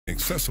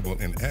accessible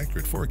and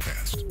accurate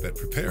forecasts that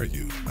prepare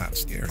you, not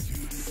scare you.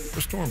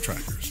 For Storm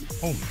Trackers,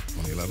 only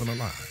on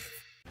 11Alive.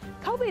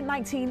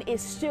 COVID-19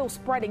 is still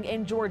spreading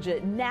in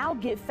Georgia. Now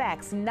get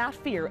facts, not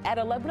fear, at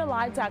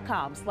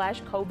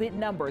 11alive.com/COVID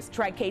numbers.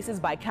 Track cases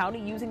by county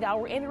using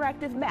our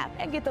interactive map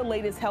and get the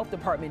latest health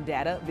department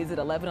data. Visit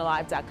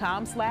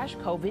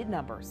 11alive.com/COVID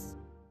numbers.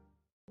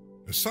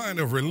 A sign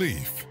of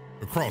relief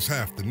across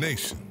half the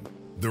nation.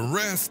 The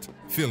rest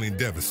feeling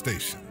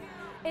devastation.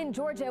 In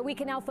Georgia, we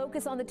can now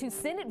focus on the 2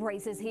 Senate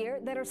races here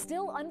that are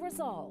still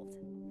unresolved.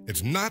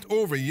 It's not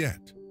over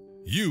yet.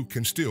 You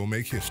can still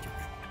make history.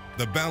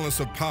 The balance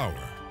of power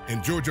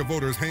in Georgia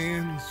voters'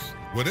 hands,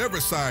 whatever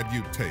side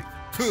you take,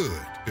 could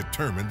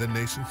determine the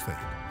nation's fate.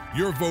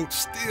 Your vote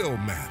still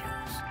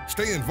matters.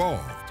 Stay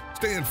involved,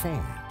 stay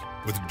informed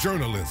with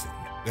journalism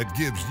that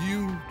gives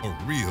you a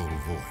real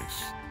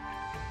voice.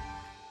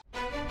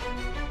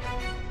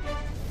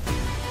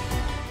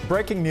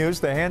 Breaking news,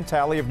 the hand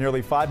tally of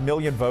nearly 5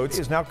 million votes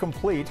is now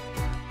complete.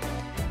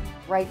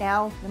 Right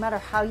now, no matter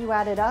how you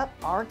add it up,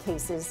 our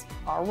cases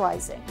are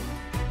rising.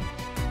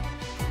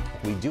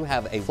 We do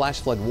have a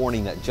flash flood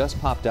warning that just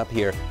popped up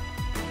here.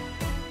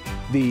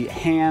 The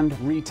hand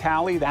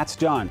retally, that's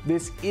done.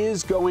 This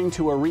is going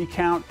to a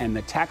recount, and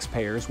the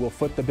taxpayers will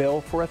foot the bill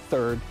for a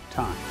 3rd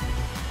time.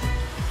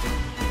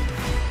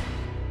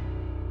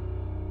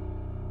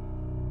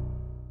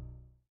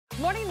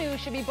 Morning news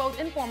should be both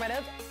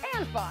informative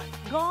and fun.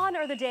 Gone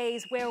are the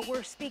days where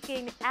we're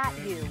speaking at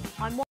you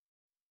on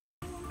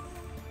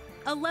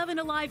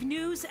 11Alive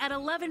News at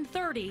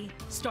 11:30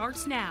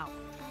 starts now.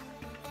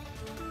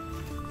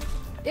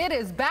 It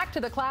is back to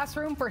the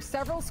classroom for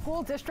several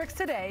school districts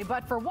today,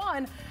 but for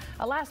one,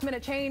 a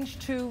last-minute change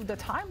to the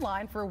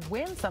timeline for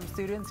when some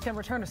students can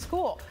return to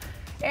school.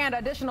 And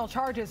additional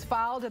charges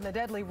filed in the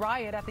deadly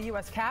riot at the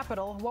U.S.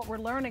 Capitol. What we're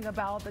learning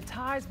about the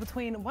ties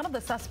between one of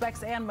the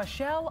suspects and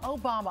Michelle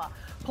Obama.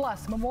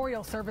 Plus,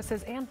 memorial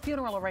services and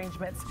funeral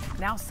arrangements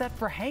now set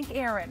for Hank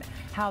Aaron.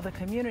 How the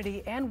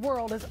community and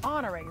world is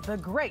honoring the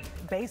great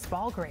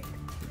baseball great.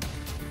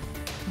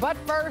 But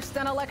first,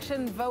 an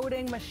election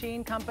voting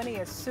machine company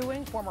is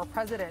suing former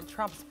President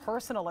Trump's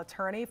personal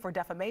attorney for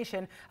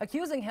defamation,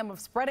 accusing him of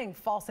spreading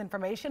false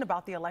information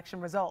about the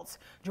election results.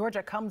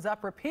 Georgia comes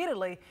up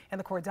repeatedly in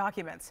the court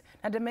documents.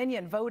 Now,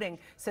 Dominion Voting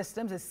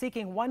Systems is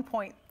seeking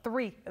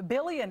 $1.3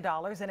 billion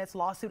in its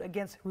lawsuit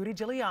against Rudy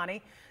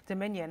Giuliani.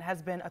 Dominion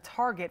has been a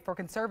target for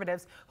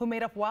conservatives who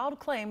made up wild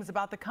claims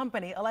about the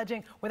company,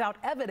 alleging without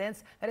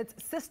evidence that its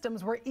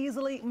systems were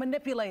easily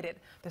manipulated.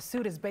 The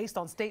suit is based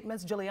on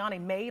statements Giuliani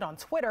made on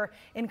Twitter,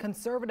 in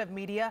conservative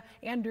media,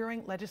 and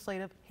during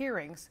legislative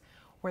hearings,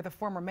 where the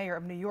former mayor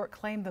of New York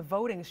claimed the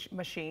voting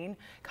machine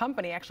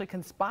company actually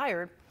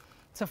conspired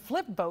to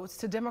flip votes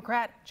to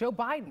Democrat Joe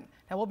Biden.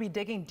 Now, we'll be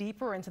digging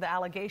deeper into the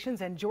allegations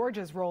and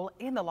Georgia's role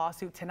in the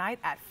lawsuit tonight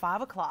at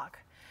 5 o'clock.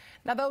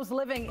 Now, those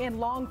living in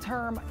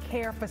long-term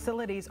care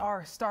facilities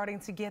are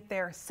starting to get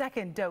their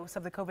 2nd dose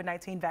of the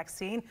COVID-19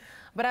 vaccine.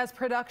 But as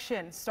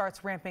production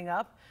starts ramping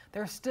up,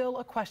 there's still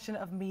a question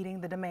of meeting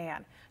the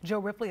demand. Joe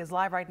Ripley is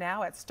live right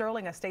now at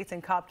Sterling Estates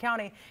in Cobb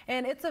County,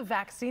 and it's a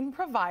vaccine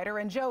provider.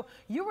 And Joe,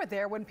 you were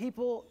there when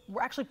people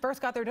actually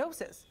first got their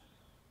doses.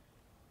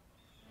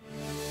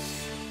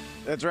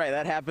 That's right.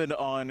 That happened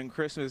on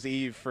Christmas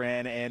Eve,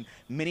 Fran, and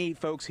many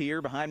folks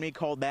here behind me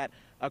called that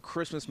a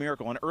Christmas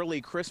miracle, an early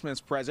Christmas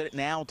present.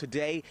 Now,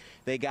 today,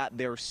 they got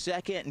their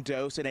 2nd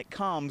dose, and it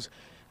comes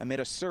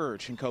amid a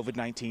surge in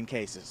COVID-19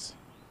 cases.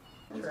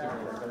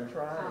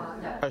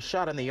 A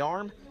shot in the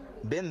arm,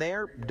 been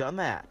there, done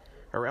that.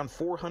 Around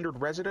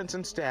 400 residents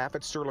and staff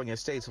at Sterling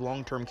Estates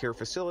long-term care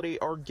facility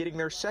are getting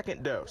their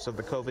 2nd dose of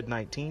the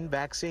COVID-19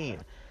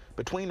 vaccine.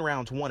 Between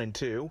rounds 1 and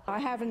 2. I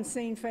haven't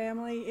seen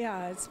family.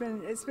 Yeah, it's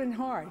been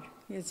hard.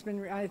 It's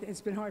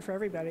been hard for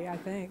everybody, I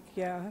think.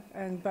 Yeah,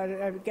 but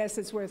I guess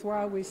it's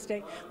worthwhile. We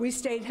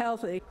stayed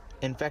healthy.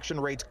 Infection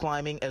rates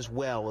climbing as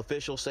well.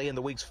 Officials say in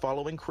the weeks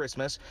following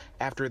Christmas,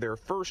 after their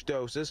first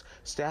doses,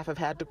 staff have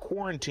had to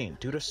quarantine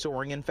due to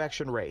soaring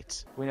infection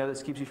rates. We know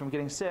this keeps you from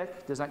getting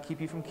sick, does not keep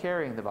you from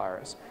carrying the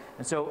virus.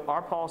 And so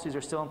our policies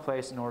are still in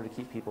place in order to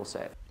keep people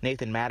safe.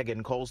 Nathan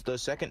Madigan calls the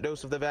 2nd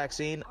dose of the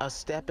vaccine a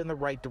step in the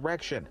right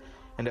direction.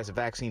 And as a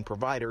vaccine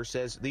provider,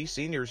 says these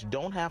seniors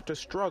don't have to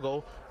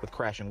struggle with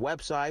crashing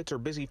websites or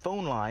busy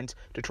phone lines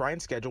to try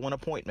and schedule an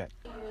appointment.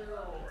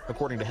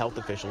 According to health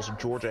officials,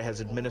 Georgia has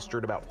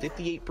administered about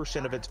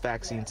 58% of its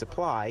vaccine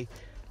supply,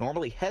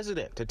 normally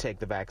hesitant to take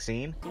the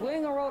vaccine. We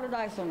ain't gonna roll the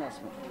dice on this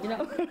one, you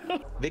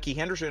know. Vicki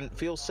Henderson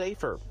feels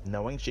safer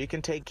knowing she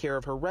can take care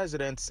of her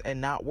residents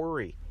and not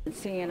worry.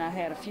 Seeing I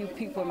had a few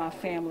people in my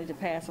family to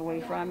pass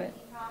away from it,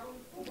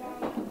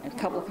 and a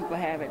couple of people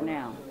have it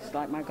now. It's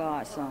like my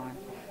godson.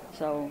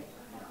 So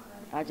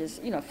I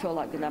just, feel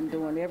like that I'm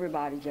doing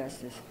everybody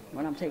justice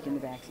when I'm taking the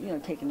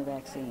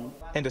vaccine,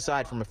 And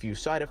aside from a few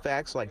side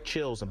effects like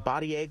chills and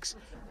body aches,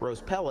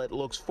 Rose Pellet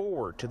looks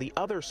forward to the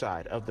other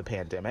side of the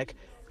pandemic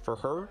for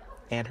her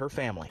and her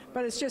family.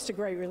 But it's just a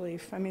great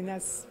relief. I mean,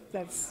 that's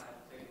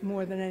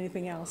more than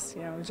anything else.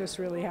 I'm just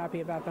really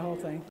happy about the whole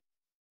thing.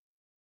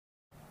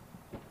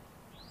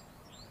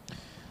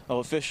 Well,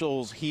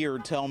 officials here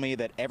tell me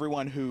that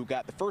everyone who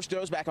got the first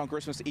dose back on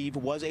Christmas Eve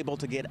was able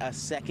to get a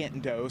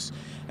second dose,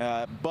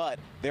 but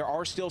there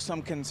are still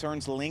some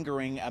concerns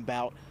lingering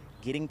about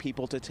getting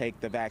people to take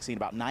the vaccine.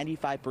 About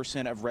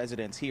 95% of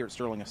residents here at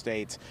Sterling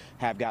Estates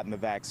have gotten the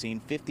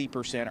vaccine.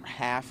 50%, or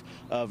half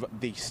of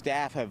the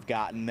staff, have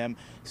gotten them.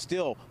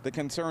 Still, the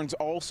concerns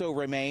also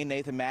remain.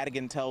 Nathan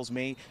Madigan tells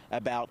me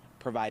about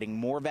providing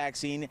more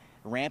vaccine,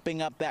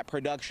 ramping up that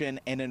production,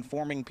 and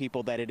informing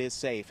people that it is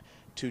safe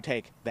to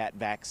take that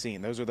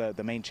vaccine. Those are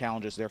the main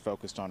challenges they're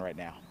focused on right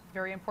now.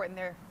 Very important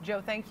there,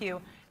 Joe. Thank you.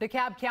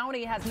 DeKalb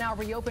County has now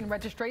reopened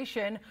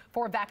registration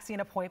for vaccine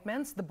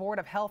appointments. The Board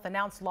of Health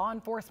announced law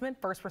enforcement,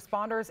 first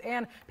responders,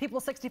 and people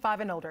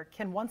 65 and older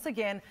can once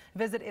again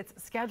visit its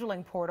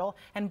scheduling portal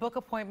and book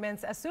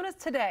appointments as soon as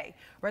today.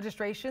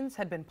 Registrations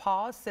had been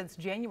paused since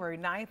January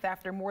 9th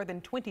after more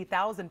than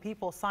 20,000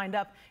 people signed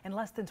up in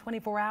less than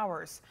 24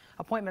 hours.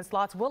 Appointment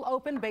slots will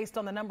open based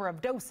on the number of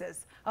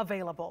doses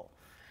available.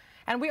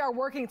 And we are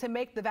working to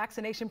make the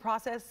vaccination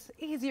process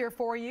easier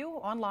for you.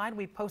 Online,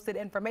 we've posted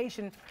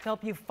information to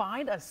help you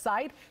find a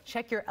site,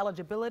 check your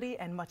eligibility,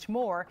 and much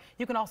more.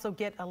 You can also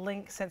get a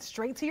link sent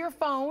straight to your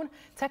phone.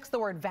 Text the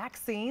word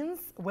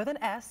vaccines with an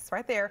S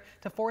right there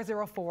to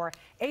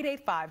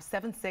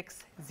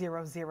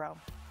 404-885-7600.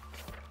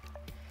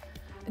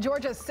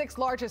 Georgia's sixth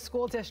largest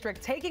school district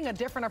taking a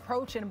different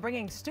approach in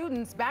bringing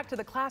students back to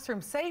the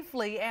classroom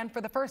safely and for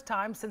the first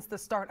time since the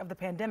start of the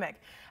pandemic.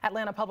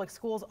 Atlanta Public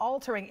Schools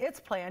altering its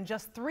plan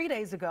just 3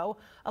 days ago,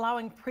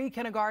 allowing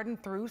pre-kindergarten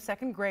through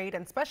second grade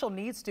and special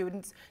needs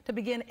students to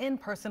begin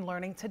in-person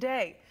learning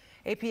today.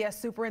 APS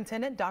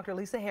Superintendent Dr.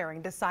 Lisa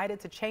Herring decided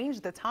to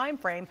change the time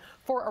frame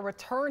for a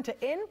return to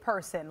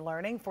in-person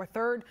learning for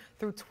 3rd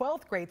through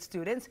 12th grade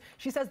students.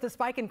 She says the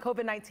spike in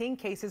COVID-19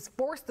 cases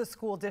forced the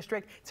school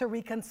district to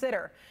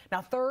reconsider.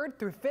 Now, 3rd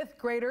through 5th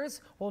graders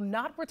will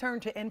not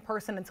return to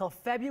in-person until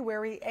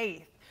February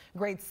 8th.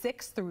 Grades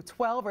 6 through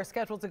 12 are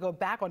scheduled to go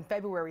back on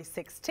February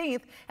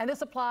 16th, and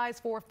this applies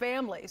for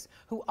families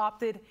who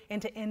opted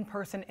into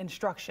in-person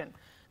instruction.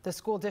 The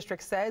school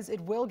district says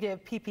it will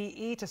give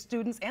PPE to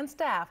students and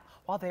staff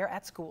while they're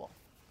at school.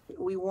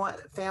 We want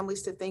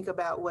families to think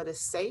about what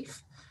is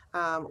safe,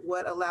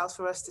 what allows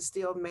for us to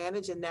still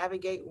manage and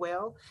navigate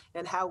well,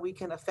 and how we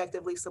can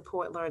effectively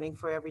support learning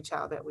for every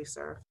child that we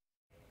serve.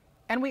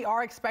 And we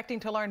are expecting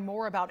to learn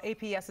more about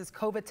APS's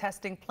COVID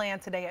testing plan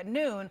today at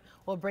noon.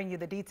 We'll bring you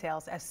the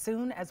details as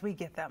soon as we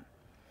get them.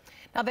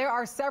 Now, there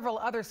are several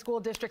other school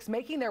districts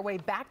making their way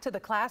back to the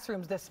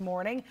classrooms this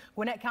morning.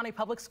 Gwinnett County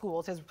Public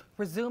Schools is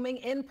resuming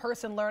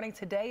in-person learning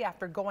today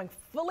after going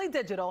fully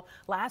digital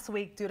last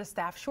week due to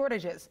staff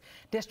shortages.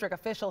 District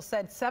officials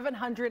said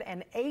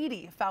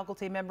 780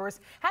 faculty members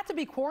had to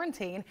be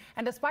quarantined,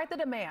 and despite the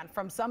demand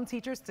from some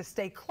teachers to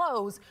stay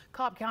closed,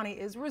 Cobb County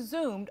is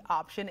resumed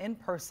option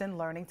in-person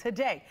learning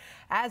today,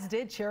 as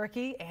did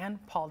Cherokee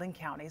and Paulding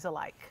counties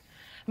alike.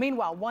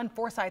 Meanwhile, one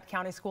Forsyth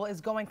County school is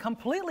going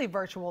completely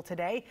virtual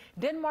today.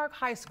 Denmark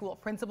High School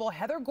principal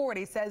Heather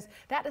Gordy says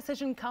that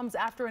decision comes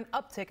after an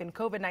uptick in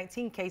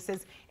COVID-19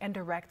 cases and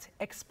direct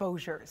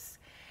exposures.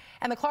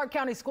 And the Clark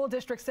County School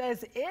District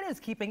says it is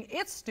keeping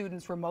its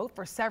students remote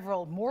for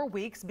several more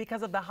weeks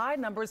because of the high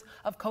numbers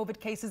of COVID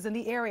cases in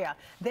the area.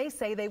 They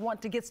say they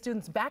want to get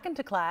students back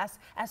into class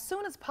as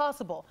soon as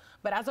possible.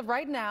 But as of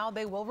right now,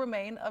 they will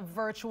remain a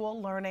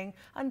virtual learning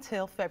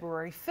until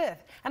February 5th.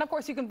 And of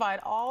course, you can find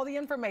all the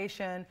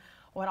information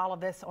on all of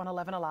this on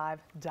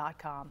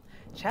 11alive.com.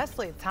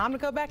 Chesley, time to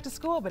go back to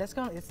school, but it's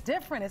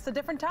different. It's a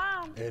different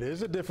time. It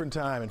is a different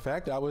time. In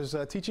fact, I was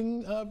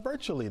teaching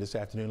virtually this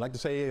afternoon. I'd like to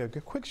say a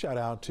quick shout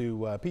out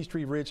to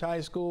Peachtree Ridge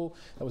High School.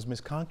 That was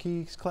Miss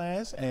Conkey's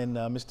class and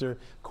Mr.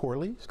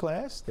 Corley's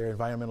class, their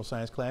environmental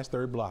science class,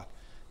 3rd block.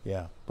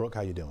 Yeah, Brooke,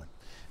 how you doing?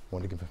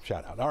 Wanted to give a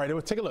shout out. All right,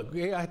 let's take a look.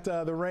 We got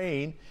the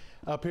rain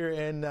up here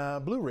in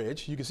Blue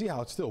Ridge. You can see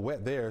how it's still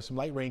wet there. Some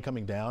light rain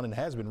coming down, and it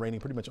has been raining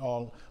pretty much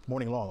all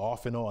morning long,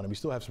 off and on, and we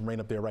still have some rain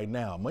up there right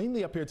now.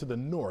 Mainly up here to the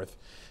north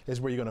is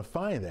where you're going to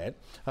find that.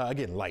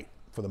 Again, light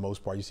for the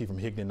most part. You see from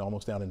Higdon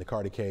almost down into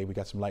Carter Cave, we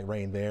got some light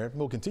rain there.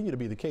 Will continue to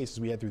be the case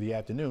as we head through the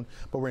afternoon,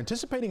 but we're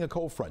anticipating a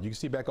cold front. You can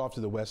see back off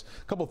to the west,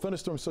 a couple of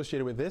thunderstorms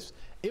associated with this.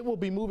 It will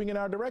be moving in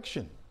our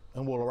direction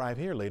and will arrive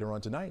here later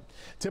on tonight.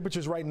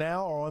 Temperatures right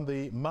now are on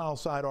the mild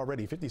side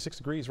already. 56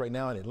 degrees right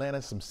now in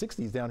Atlanta, some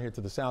 60s down here to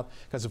the south,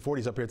 got some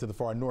 40s up here to the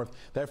far north.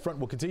 That front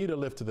will continue to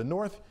lift to the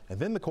north, and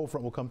then the cold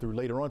front will come through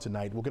later on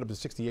tonight. We'll get up to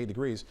 68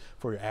 degrees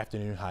for your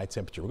afternoon high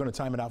temperature. We're going to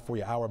time it out for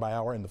you hour by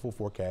hour in the full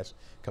forecast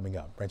coming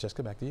up.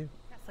 Francesca, back to you.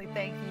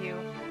 Thank you.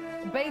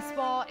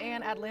 Baseball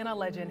and Atlanta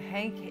legend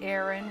Hank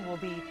Aaron will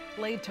be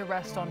laid to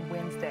rest on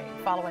Wednesday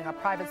following a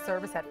private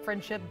service at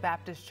Friendship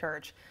Baptist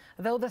Church.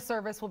 Though the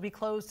service will be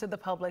closed to the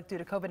public due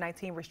to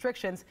COVID-19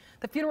 restrictions,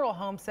 the funeral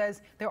home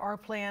says there are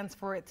plans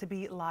for it to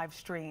be live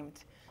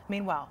streamed.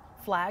 Meanwhile,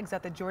 flags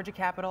at the Georgia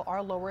Capitol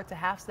are lowered to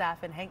half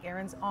staff in Hank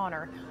Aaron's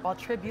honor, while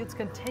tributes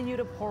continue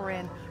to pour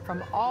in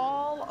from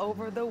all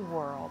over the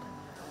world.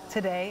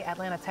 Today,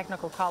 Atlanta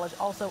Technical College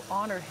also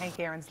honored Hank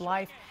Aaron's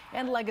life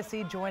and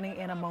legacy, joining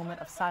in a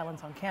moment of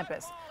silence on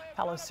campus.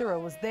 Paolo Sura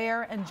was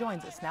there and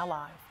joins us now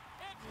live.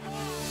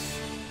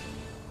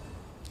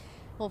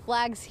 Well,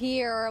 flags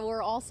here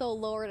were also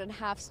lowered at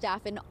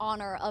half-staff in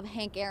honor of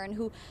Hank Aaron,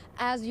 who,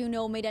 as you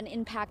know, made an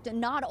impact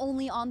not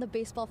only on the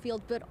baseball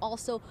field, but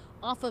also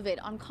off of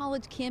it on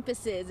college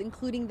campuses,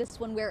 including this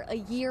one where a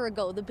year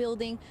ago the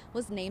building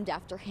was named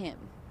after him.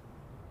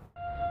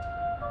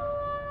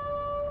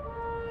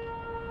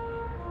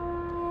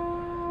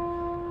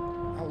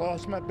 I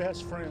lost my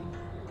best friend.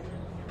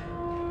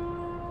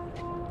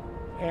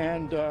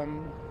 And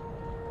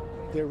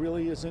there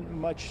really isn't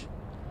much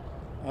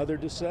other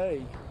to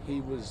say.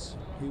 He was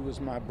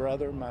my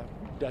brother, my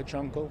Dutch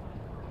uncle,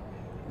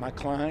 my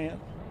client,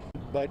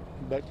 but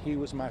he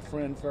was my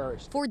friend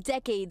first. For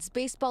decades,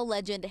 baseball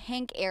legend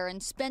Hank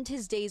Aaron spent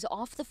his days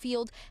off the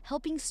field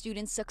helping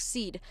students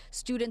succeed.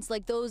 Students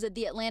like those at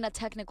the Atlanta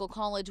Technical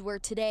College, where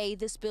today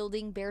this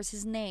building bears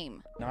his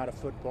name. Not a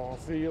football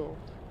field,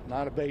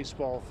 not a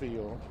baseball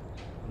field,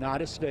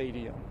 not a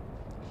stadium,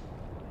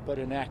 but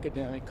an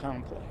academic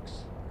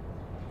complex.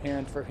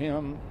 And for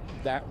him,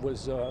 that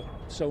was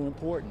so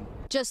important.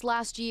 Just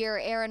last year,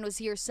 Aaron was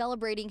here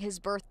celebrating his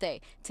birthday.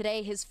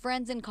 Today, his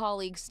friends and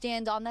colleagues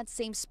stand on that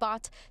same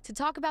spot to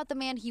talk about the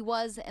man he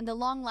was and the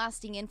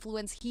long-lasting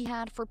influence he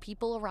had for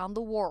people around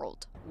the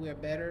world. We're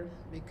better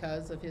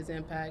because of his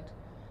impact.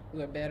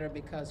 We're better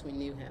because we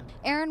knew him.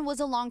 Aaron was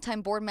a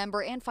longtime board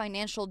member and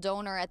financial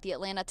donor at the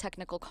Atlanta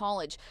Technical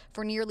College.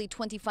 For nearly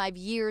 25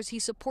 years, he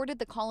supported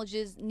the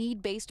college's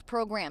need-based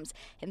programs,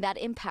 and that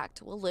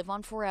impact will live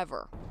on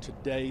forever.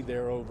 Today,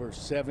 there are over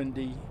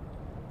 70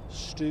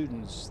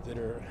 students that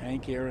are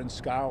Hank Aaron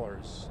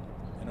scholars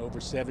in over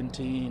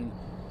 17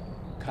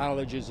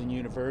 colleges and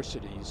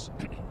universities,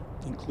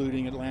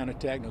 including Atlanta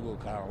Technical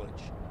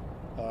College,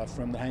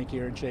 from the Hank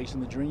Aaron Chasing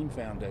the Dream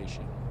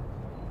Foundation.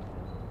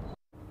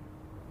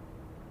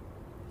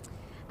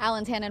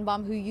 Alan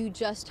Tannenbaum, who you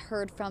just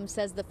heard from,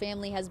 says the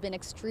family has been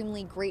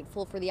extremely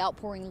grateful for the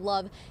outpouring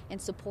love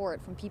and support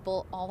from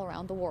people all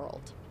around the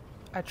world.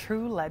 A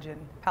true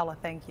legend. Paula,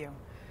 thank you.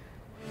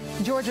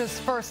 Georgia's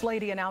First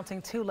Lady announcing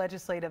 2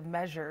 legislative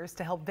measures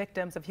to help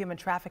victims of human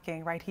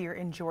trafficking right here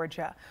in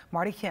Georgia.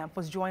 Marty Kemp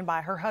was joined by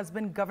her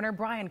husband, Governor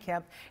Brian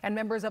Kemp, and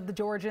members of the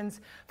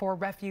Georgians for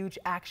Refuge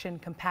Action,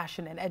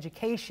 Compassion, and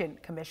Education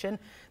Commission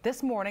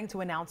this morning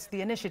to announce the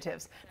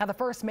initiatives. Now, the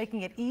first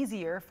making it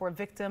easier for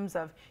victims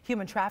of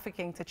human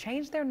trafficking to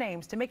change their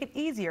names to make it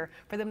easier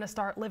for them to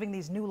start living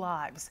these new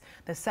lives.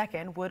 The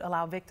second would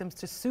allow victims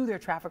to sue their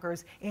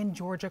traffickers in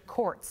Georgia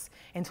courts.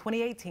 In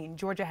 2018,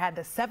 Georgia had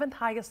the 7th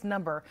highest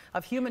number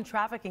of human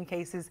trafficking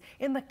cases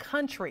in the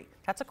country.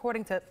 That's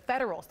according to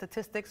federal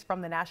statistics from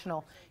the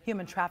National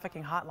Human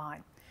Trafficking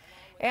Hotline.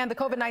 And the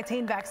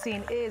COVID-19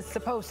 vaccine is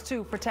supposed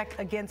to protect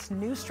against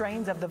new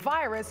strains of the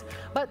virus,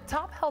 but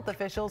top health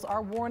officials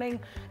are warning,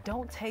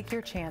 don't take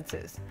your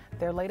chances.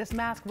 Their latest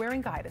mask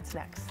wearing guidance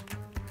next.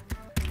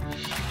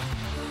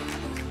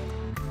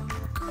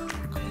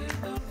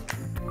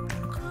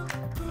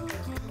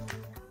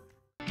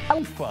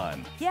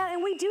 Fun. Yeah,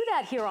 and we do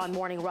that here on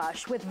Morning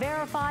Rush with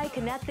Verify,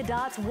 Connect the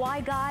Dots, Why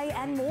Guy,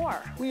 and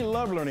more. We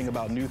love learning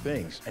about new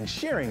things and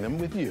sharing them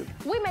with you.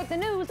 We make the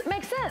news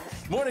make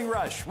sense. Morning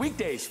Rush,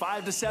 weekdays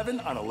 5 to 7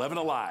 on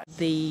 11Alive.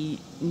 The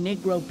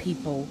Negro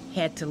people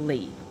had to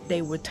leave.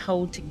 They were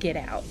told to get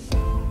out.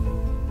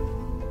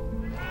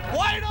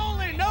 White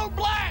only, no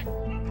black!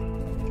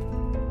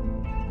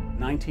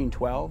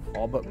 1912,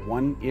 all but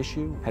one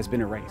issue has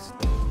been erased.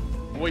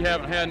 We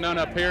haven't had none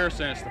up here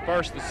since the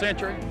 1st of the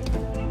century.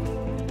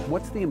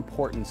 What's the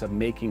importance of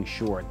making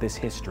sure this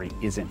history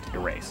isn't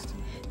erased?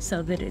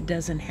 So that it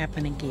doesn't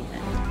happen again.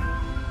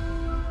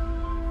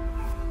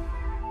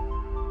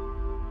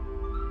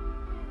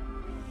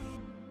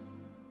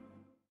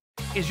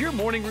 Is your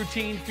morning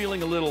routine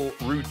feeling a little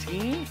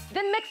routine?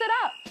 Then mix it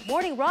up.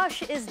 Morning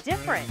Rush is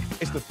different.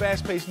 It's the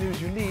fast-paced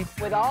news you need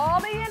with all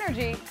the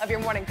energy of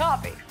your morning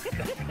coffee.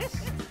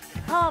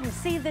 Come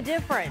see the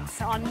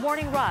difference on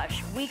Morning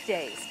Rush,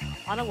 weekdays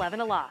on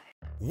 11Alive.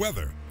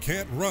 Weather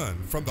can't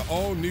run from the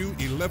all-new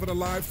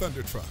 11Alive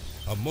Thunder Truck,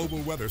 a mobile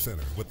weather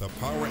center with the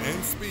power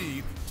and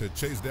speed to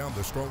chase down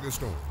the strongest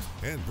storms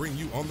and bring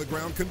you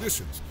on-the-ground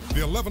conditions.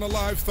 The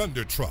 11Alive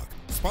Thunder Truck,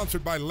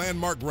 sponsored by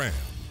Landmark Ram.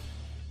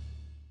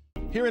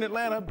 Here in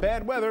Atlanta,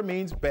 bad weather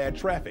means bad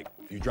traffic.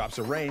 A few drops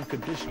of rain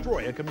could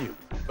destroy a commute.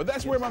 But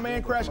that's where my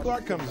man Crash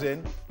Clark comes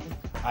in.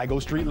 I go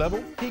street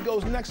level, he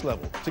goes next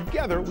level.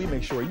 Together, we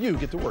make sure you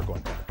get to work on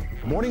time.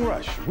 Morning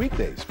Rush,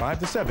 weekdays 5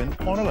 to 7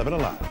 on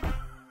 11Alive.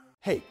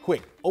 Hey,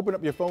 quick, open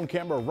up your phone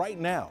camera right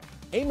now.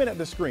 Aim it at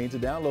the screen to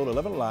download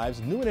 11Alive's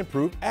new and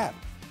improved app.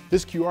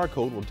 This QR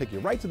code will take you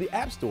right to the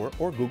App Store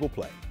or Google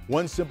Play.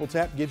 One simple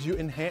tap gives you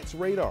enhanced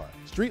radar,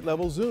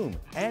 street-level zoom,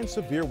 and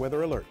severe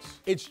weather alerts.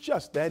 It's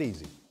just that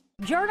easy.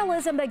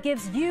 Journalism that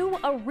gives you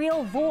a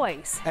real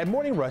voice. At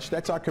Morning Rush,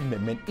 that's our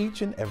commitment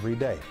each and every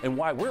day. And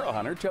why we're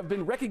honored to have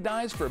been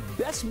recognized for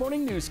Best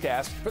Morning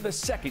Newscast for the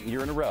 2nd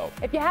year in a row.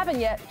 If you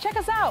haven't yet, check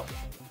us out.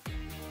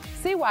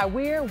 See why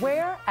we're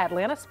where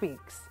Atlanta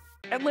speaks.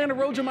 Atlanta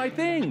roads are my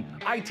thing.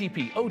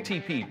 ITP,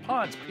 OTP,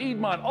 Ponce,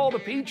 Piedmont, all the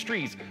peach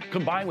trees.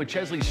 Combined with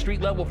Chesley's street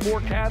level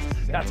forecast,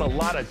 that's a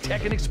lot of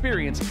tech and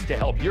experience to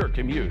help your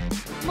commute.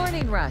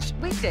 Morning Rush,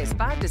 weekdays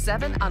 5 to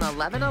 7 on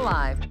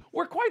 11Alive.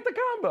 We're quite the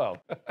combo.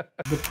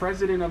 The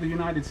President of the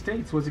United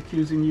States was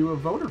accusing you of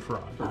voter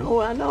fraud. Oh,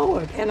 I know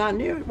it, and I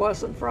knew it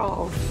wasn't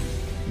fraud.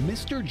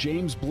 Mr.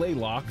 James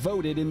Blaylock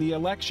voted in the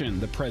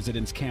election, the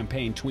president's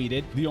campaign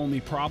tweeted. The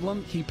only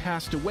problem, he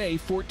passed away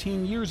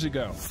 14 years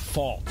ago.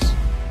 False.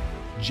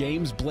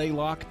 James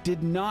Blaylock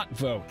did not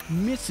vote.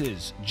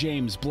 Mrs.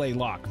 James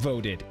Blaylock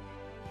voted.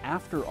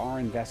 After our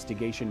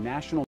investigation,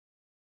 national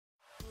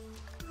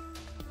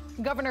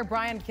Governor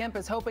Brian Kemp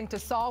is hoping to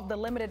solve the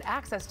limited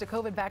access to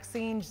COVID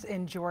vaccines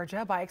in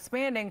Georgia by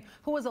expanding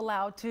who is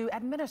allowed to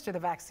administer the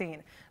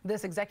vaccine.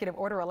 This executive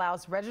order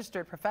allows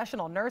registered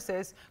professional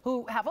nurses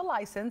who have a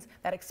license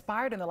that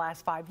expired in the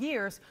last 5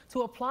 years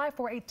to apply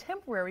for a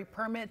temporary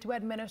permit to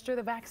administer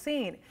the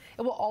vaccine.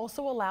 It will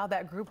also allow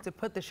that group to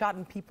put the shot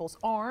in people's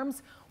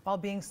arms while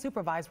being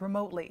supervised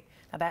remotely.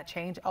 Now, that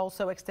change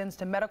also extends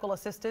to medical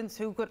assistants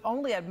who could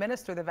only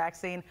administer the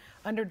vaccine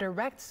under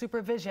direct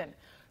supervision.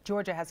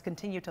 Georgia has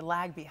continued to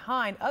lag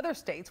behind other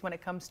states when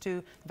it comes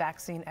to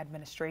vaccine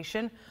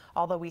administration,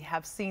 although we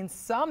have seen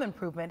some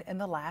improvement in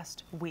the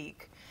last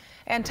week.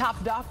 And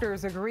top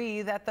doctors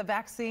agree that the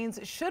vaccines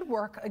should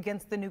work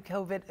against the new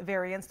COVID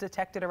variants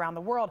detected around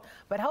the world.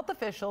 But health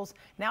officials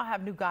now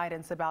have new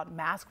guidance about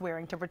mask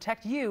wearing to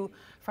protect you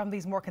from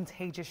these more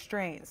contagious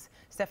strains.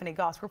 Stephanie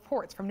Goss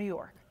reports from New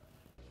York.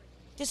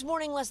 This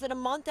morning, less than a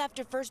month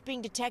after first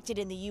being detected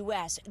in the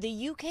U.S.,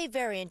 the UK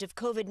variant of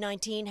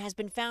COVID-19 has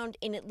been found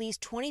in at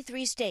least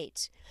 23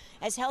 states,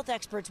 as health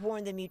experts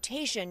warn the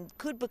mutation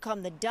could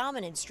become the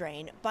dominant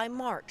strain by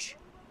March.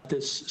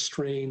 This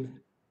strain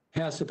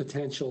has the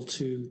potential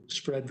to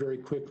spread very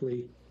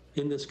quickly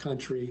in this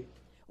country.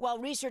 While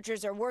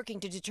researchers are working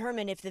to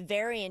determine if the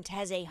variant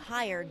has a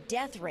higher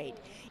death rate,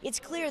 it's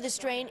clear the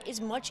strain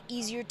is much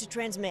easier to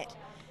transmit.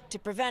 To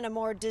prevent a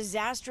more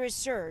disastrous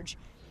surge,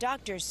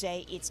 doctors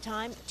say it's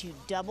time to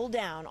double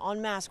down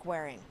on mask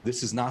wearing.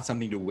 This is not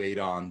something to wait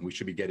on. We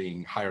should be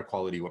getting higher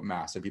quality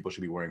masks, and people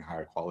should be wearing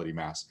higher quality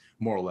masks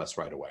more or less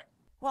right away.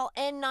 While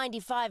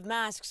N95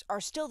 masks are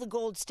still the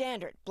gold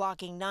standard,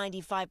 blocking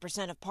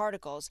 95% of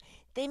particles,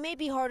 they may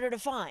be harder to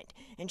find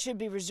and should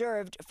be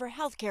reserved for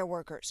healthcare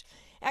workers.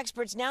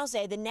 Experts now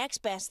say the next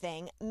best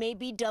thing may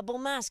be double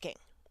masking.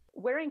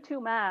 Wearing two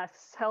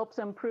masks helps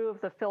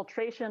improve the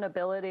filtration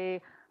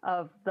ability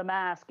of the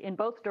mask in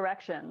both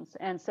directions,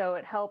 and so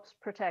it helps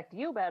protect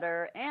you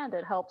better and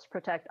it helps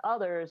protect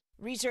others.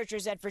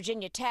 Researchers at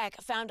Virginia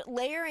Tech found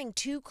layering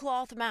two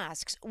cloth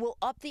masks will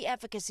up the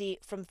efficacy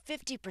from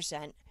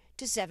 50%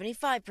 to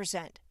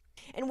 75%.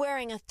 And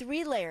wearing a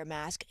 3-layer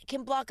mask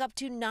can block up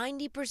to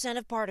 90%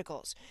 of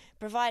particles,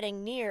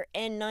 providing near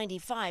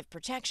N95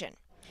 protection.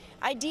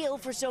 Ideal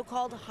for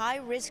so-called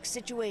high-risk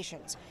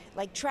situations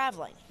like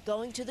traveling,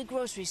 going to the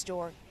grocery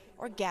store,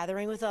 or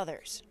gathering with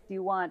others.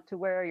 You want to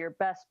wear your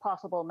best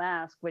possible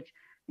mask, which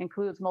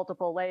includes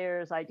multiple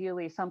layers,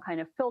 ideally some kind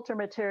of filter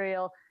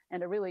material,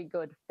 and a really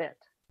good fit.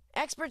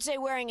 Experts say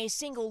wearing a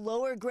single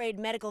lower-grade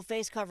medical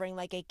face covering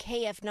like a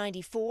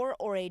KF94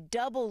 or a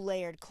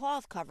double-layered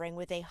cloth covering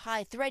with a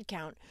high thread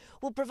count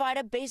will provide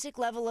a basic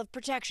level of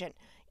protection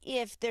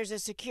if there's a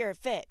secure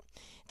fit.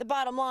 The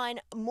bottom line,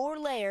 more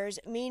layers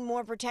mean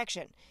more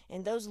protection,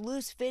 and those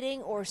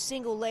loose-fitting or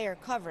single-layer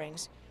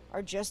coverings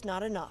are just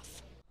not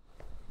enough.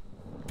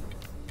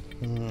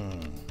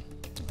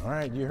 All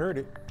right, you heard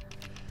it.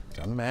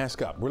 Time to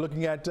mask up. We're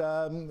looking at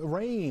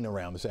rain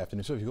around this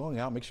afternoon, so if you're going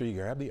out, make sure you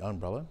grab the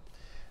umbrella.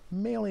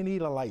 May only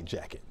need a light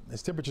jacket,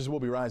 as temperatures will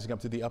be rising up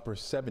to the upper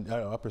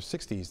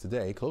 60s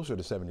today, closer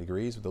to 70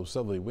 degrees with those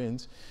southerly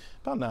winds,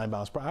 about 9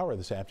 miles per hour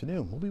this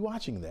afternoon. We'll be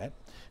watching that.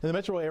 In the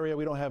metro area,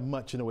 we don't have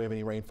much in the way of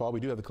any rainfall. We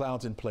do have the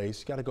clouds in place.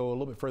 You got to go a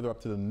little bit further up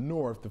to the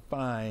north to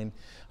find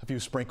a few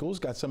sprinkles.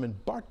 Got some in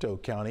Bartow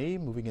County,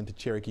 moving into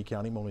Cherokee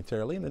County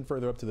momentarily, and then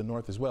further up to the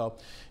north as well.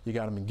 You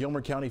got them in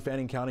Gilmer County.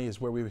 Fanning County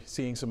is where we're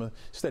seeing some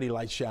steady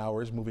light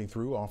showers moving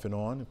through off and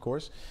on, of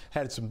course.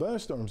 Had some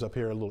thunderstorms up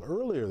here a little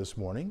earlier this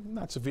morning.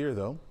 Not severe,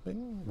 though. They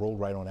rolled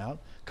right on out.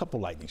 A couple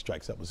lightning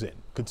strikes, that was it.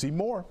 Could see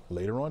more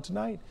later on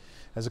tonight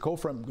as the cold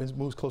front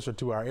moves closer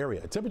to our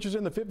area. Temperatures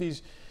in the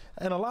 50s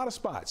in a lot of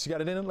spots. You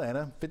got it in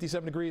Atlanta,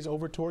 57 degrees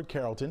over toward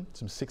Carrollton,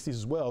 some 60s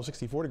as well,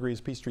 64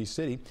 degrees Peachtree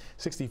City,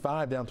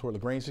 65 down toward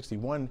LaGrange,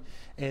 61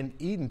 in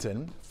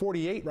Edenton,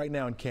 48 right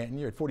now in Canton.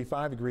 You're at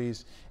 45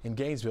 degrees in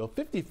Gainesville,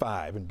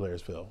 55 in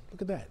Blairsville.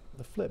 Look at that,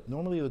 the flip.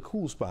 Normally the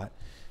cool spot,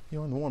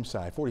 you're on the warm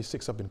side,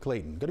 46 up in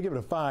Clayton. Going to give it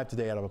a 5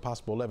 today out of a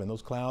possible 11.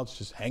 Those clouds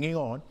just hanging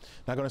on.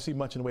 Not going to see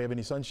much in the way of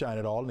any sunshine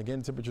at all. And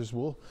again, temperatures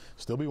will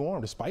still be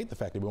warm despite the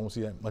fact that we won't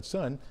see that much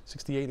sun.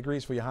 68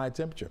 degrees for your high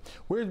temperature.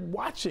 We're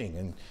watching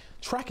and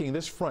tracking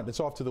this front that's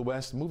off to the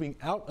west, moving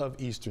out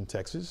of eastern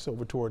Texas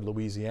over toward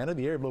Louisiana.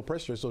 The area of low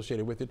pressure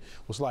associated with it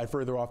will slide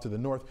further off to the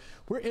north.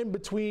 We're in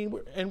between,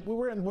 and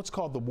we're in what's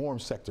called the warm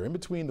sector, in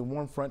between the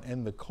warm front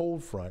and the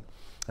cold front.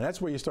 And that's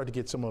where you start to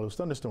get some of those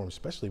thunderstorms,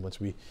 especially once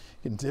we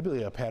get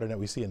typically a pattern that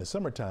we see in the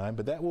summertime.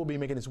 But that will be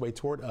making its way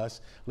toward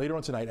us later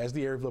on tonight as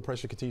the area of low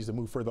pressure continues to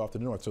move further off to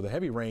the north. So the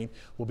heavy rain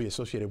will be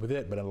associated with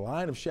it, but a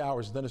line of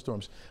showers and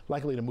thunderstorms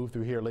likely to move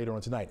through here later on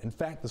tonight. In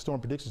fact, the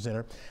Storm Prediction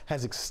Center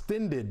has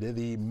extended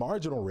the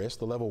marginal risk,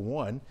 the level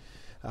 1,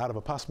 out of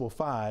a possible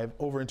 5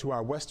 over into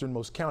our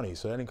westernmost counties.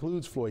 So that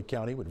includes Floyd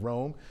County with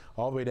Rome,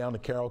 all the way down to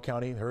Carroll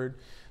County, Heard,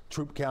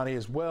 Troup County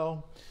as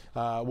well.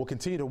 We'll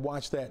continue to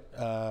watch that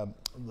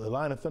the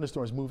line of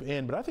thunderstorms move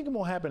in, but I think it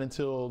won't happen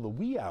until the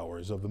wee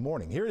hours of the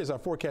morning. Here it is, our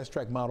forecast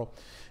track model.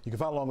 You can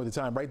follow along with the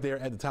time right there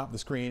at the top of the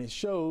screen. It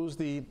shows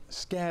the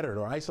scattered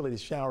or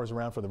isolated showers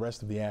around for the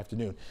rest of the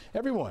afternoon.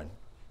 Everyone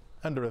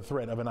under a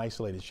threat of an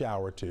isolated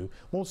shower or two.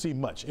 Won't see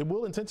much. It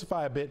will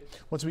intensify a bit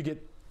once we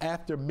get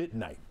after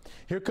midnight.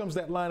 Here comes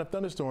that line of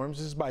thunderstorms.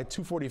 This is by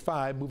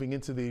 2:45, moving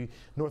into the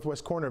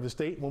northwest corner of the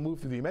state. We'll move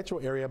through the metro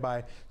area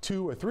by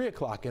 2 or 3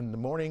 o'clock in the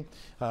morning,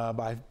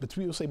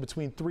 we'll say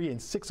between 3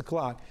 and 6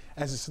 o'clock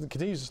as it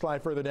continues to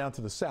slide further down to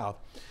the south.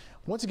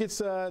 Once it gets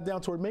down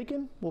toward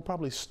Macon, we'll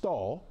probably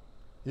stall.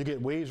 You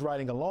get waves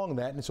riding along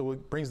that, and so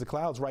it brings the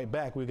clouds right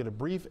back. We get a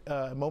brief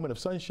moment of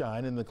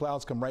sunshine, and the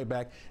clouds come right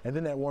back, and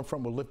then that warm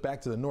front will lift back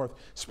to the north,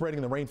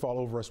 spreading the rainfall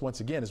over us once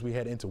again as we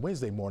head into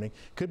Wednesday morning.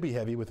 Could be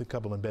heavy with a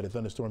couple embedded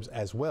thunderstorms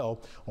as well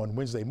on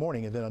Wednesday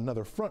morning, and then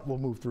another front will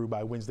move through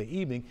by Wednesday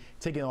evening,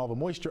 taking all the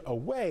moisture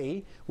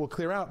away. We'll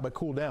clear out but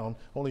cool down.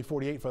 Only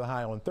 48 for the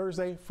high on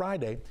Thursday.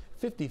 Friday,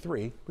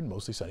 53 with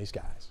mostly sunny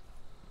skies.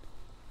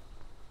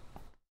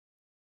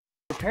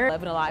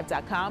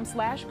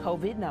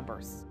 11alive.com/COVID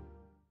numbers.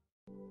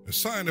 A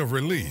sign of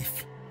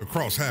relief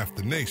across half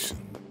the nation.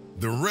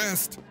 The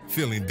rest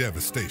feeling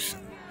devastation.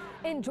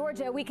 In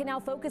Georgia, we can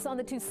now focus on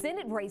the 2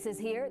 Senate races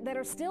here that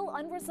are still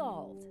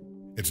unresolved.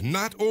 It's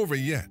not over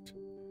yet.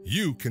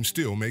 You can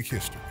still make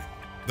history.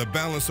 The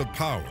balance of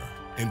power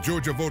in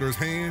Georgia voters'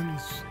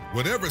 hands,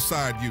 whatever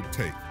side you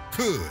take,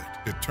 could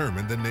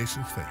determine the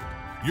nation's fate.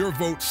 Your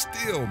vote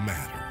still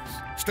matters.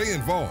 Stay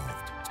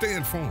involved, stay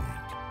informed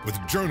with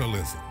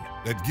journalism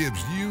that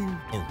gives you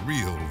a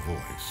real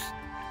voice.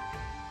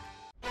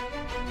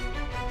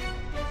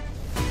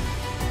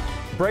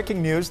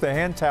 Breaking news, the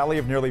hand tally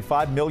of nearly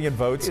 5 million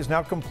votes is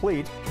now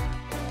complete.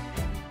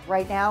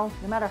 Right now,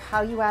 no matter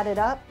how you add it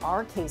up,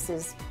 our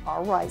cases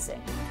are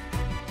rising.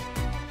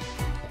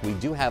 We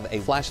do have a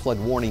flash flood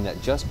warning that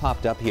just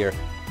popped up here.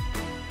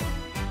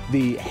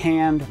 The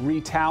hand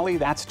retally,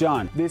 that's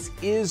done. This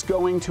is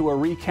going to a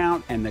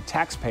recount, and the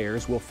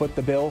taxpayers will foot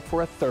the bill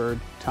for a 3rd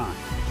time.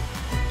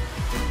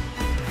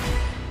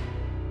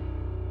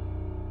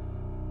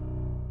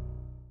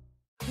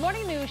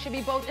 Morning news should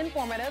be both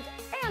informative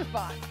and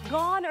fun.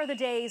 Gone are the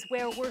days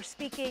where we're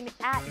speaking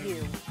at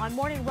you. On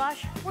Morning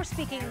Rush, we're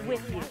speaking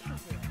with you.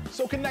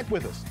 So connect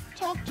with us.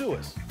 Talk to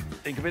us.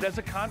 Think of it as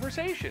a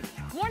conversation.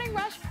 Morning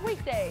Rush,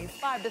 weekdays,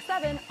 5 to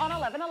 7 on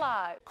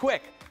 11Alive.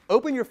 Quick,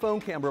 open your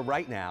phone camera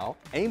right now,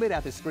 aim it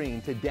at the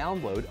screen to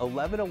download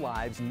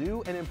 11Alive's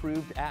new and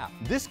improved app.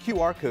 This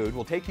QR code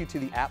will take you to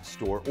the App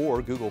Store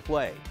or Google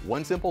Play.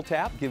 One simple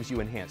tap gives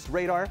you enhanced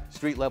radar,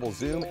 street-level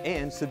zoom,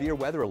 and severe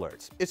weather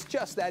alerts. It's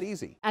just that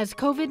easy. As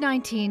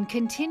COVID-19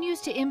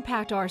 continues to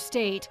impact our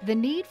state, the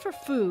need for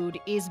food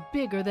is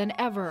bigger than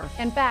ever.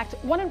 In fact,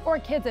 1 in 4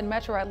 kids in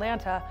Metro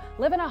Atlanta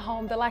live in a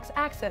home that lacks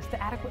access to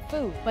adequate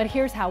food. But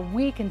here's how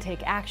we can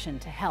take action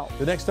to help.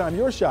 The next time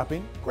you're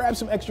shopping, grab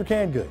some extra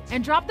canned goods.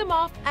 And drop them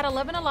off at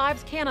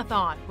 11Alive's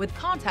Canathon with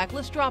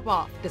contactless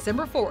drop-off,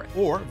 December 4th.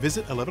 Or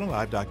visit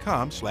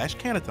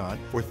 11alive.com/Canathon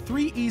for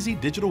 3 easy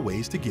digital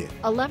ways to give.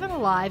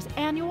 11Alive's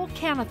annual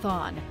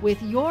Canathon. With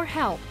your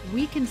help,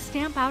 we can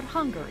stamp out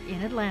hunger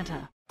in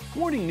Atlanta.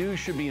 Morning news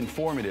should be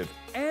informative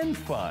and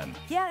fun.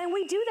 Yeah, and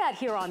we do that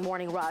here on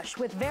Morning Rush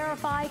with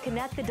Verify,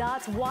 Connect the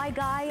Dots, Why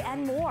Guy,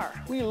 and more.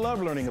 We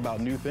love learning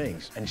about new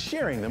things and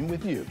sharing them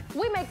with you.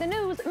 We make the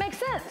news make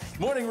sense.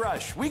 Morning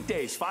Rush,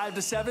 weekdays 5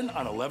 to 7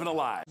 on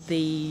 11Alive.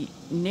 The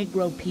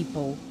Negro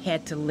people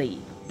had to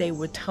leave. They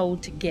were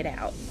told to get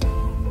out.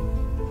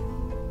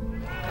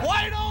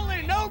 White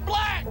only, no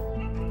black!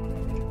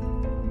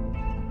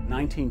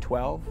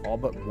 1912, all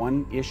but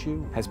one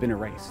issue has been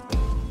erased.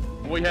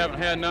 We haven't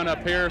had none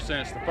up here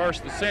since the 1st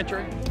of the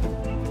century.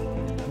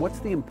 What's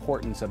the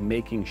importance of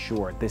making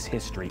sure this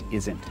history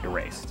isn't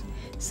erased?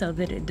 So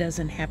that it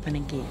doesn't happen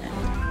again.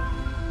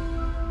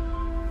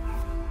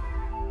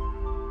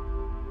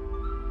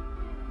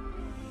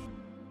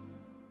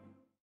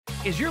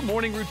 Is your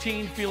morning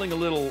routine feeling a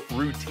little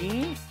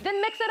routine? Then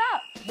mix it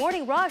up.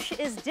 Morning Rush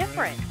is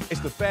different.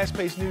 It's the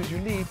fast-paced news you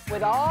need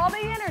with all the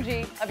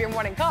energy of your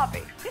morning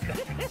coffee.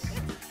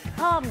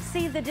 Come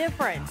see the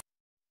difference.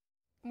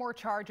 More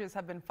charges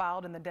have been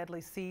filed in the deadly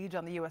siege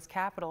on the U.S.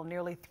 Capitol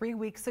nearly 3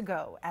 weeks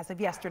ago. As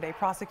of yesterday,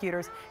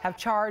 prosecutors have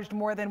charged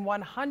more than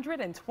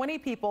 120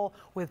 people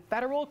with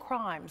federal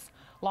crimes.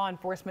 Law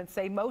enforcement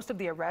say most of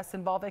the arrests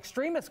involve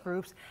extremist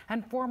groups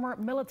and former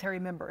military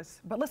members.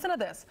 But listen to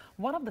this.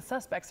 One of the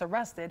suspects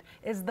arrested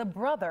is the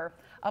brother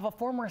of a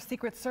former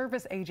Secret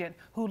Service agent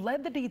who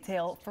led the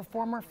detail for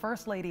former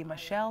First Lady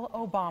Michelle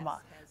Obama.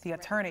 The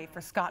attorney for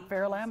Scott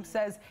Fairlamb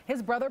says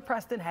his brother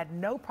Preston had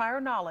no prior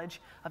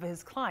knowledge of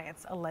his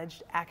client's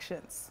alleged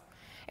actions.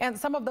 And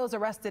some of those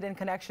arrested in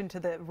connection to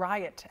the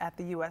riot at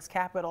the U.S.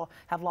 Capitol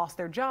have lost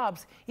their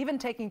jobs. Even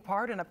taking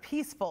part in a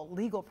peaceful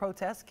legal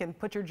protest can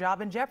put your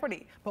job in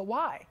jeopardy. But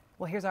why?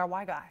 Well, here's our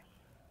why guy.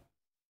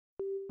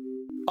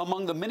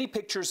 Among the many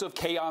pictures of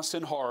chaos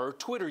and horror,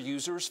 Twitter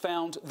users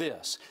found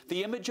this,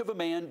 the image of a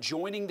man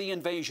joining the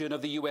invasion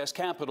of the U.S.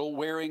 Capitol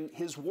wearing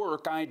his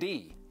work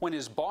ID. When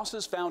his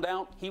bosses found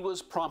out, he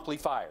was promptly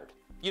fired.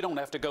 You don't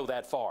have to go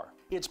that far.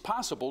 It's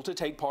possible to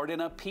take part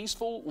in a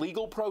peaceful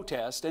legal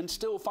protest and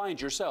still find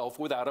yourself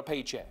without a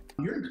paycheck.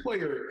 Your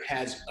employer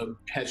has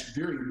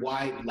very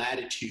wide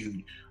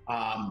latitude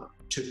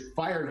to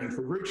fire you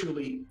for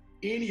virtually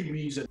any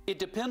reason. It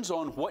depends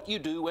on what you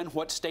do and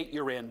what state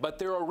you're in, but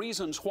there are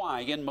reasons why,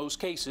 in most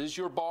cases,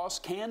 your boss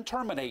can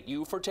terminate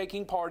you for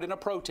taking part in a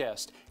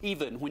protest,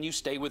 even when you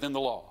stay within the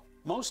law.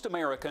 Most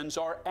Americans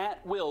are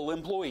at-will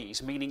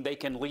employees, meaning they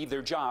can leave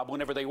their job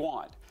whenever they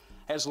want.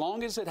 As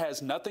long as it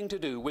has nothing to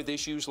do with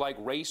issues like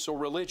race or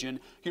religion,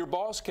 your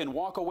boss can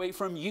walk away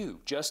from you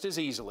just as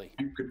easily.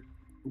 You could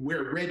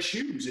wear red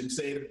shoes and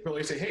say to the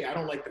employee, hey, I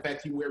don't like the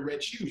fact you wear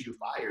red shoes, you're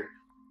fired.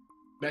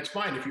 That's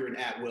fine if you're an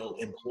at-will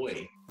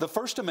employee. The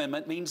First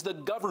Amendment means the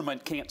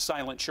government can't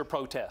silence your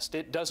protest.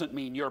 It doesn't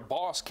mean your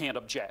boss can't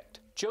object.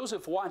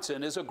 Joseph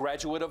Watson is a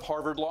graduate of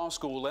Harvard Law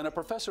School and a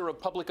professor of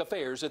public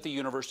affairs at the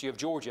University of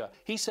Georgia.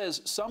 He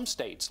says some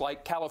states,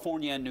 like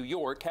California and New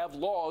York, have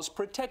laws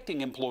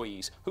protecting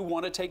employees who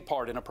want to take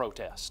part in a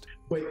protest.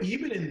 But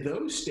even in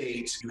those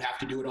states, you have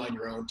to do it on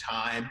your own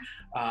time.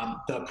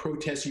 The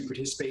protests you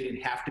participate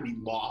in have to be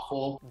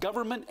lawful.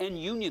 Government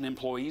and union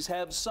employees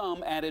have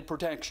some added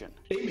protection.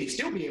 They may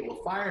still be able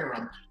to fire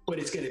them, but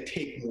it's going to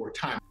take more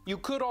time. You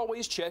could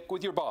always check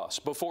with your boss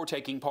before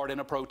taking part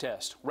in a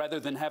protest, rather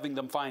than having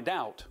them find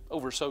out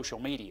over social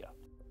media.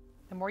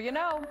 The more you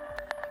know.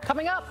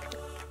 Coming up,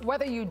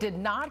 whether you did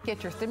not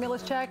get your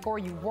stimulus check or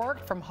you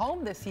worked from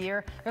home this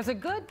year, there's a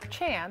good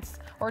chance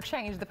or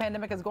change the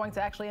pandemic is going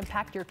to actually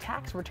impact your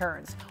tax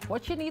returns.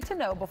 What you need to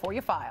know before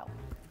you file.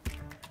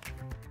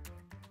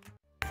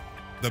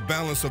 The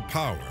balance of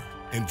power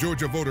in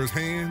Georgia voters'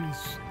 hands,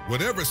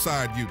 whatever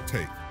side you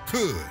take,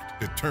 could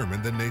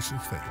determine the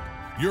nation's fate.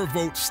 Your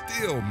vote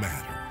still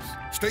matters.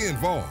 Stay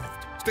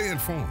involved, stay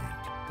informed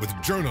with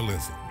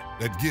journalism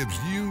that gives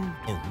you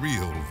a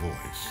real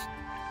voice.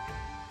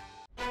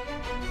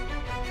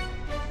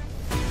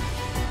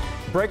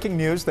 Breaking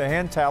news, the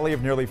hand tally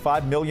of nearly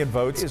 5 million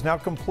votes is now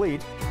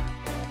complete.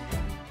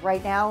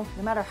 Right now,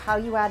 no matter how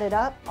you add it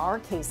up, our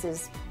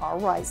cases are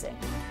rising.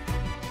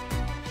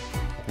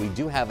 We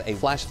do have a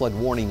flash flood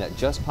warning that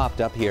just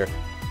popped up here.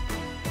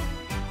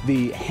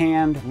 The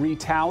hand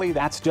retally,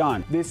 that's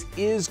done. This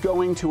is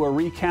going to a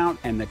recount,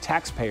 and the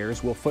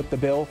taxpayers will foot the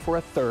bill for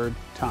a third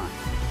time.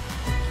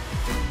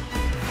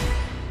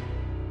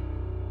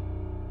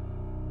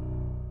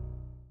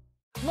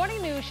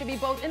 Morning news should be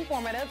both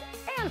informative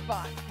and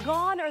fun.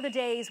 Gone are the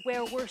days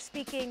where we're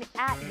speaking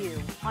at you.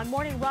 On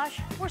Morning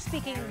Rush, we're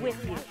speaking with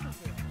you.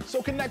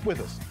 So connect with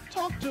us.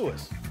 Talk to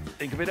us.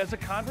 Think of it as a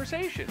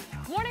conversation.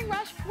 Morning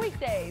Rush,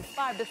 weekdays,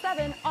 5 to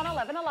 7 on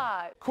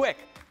 11Alive. Quick,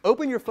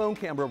 open your phone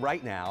camera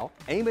right now,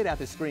 aim it at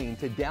the screen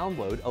to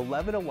download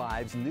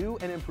 11Alive's new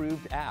and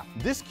improved app.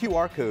 This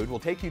QR code will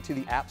take you to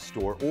the App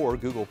Store or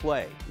Google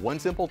Play. One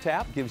simple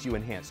tap gives you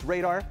enhanced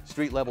radar,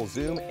 street-level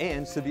zoom,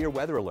 and severe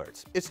weather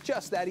alerts. It's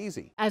just that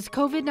easy. As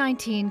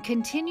COVID-19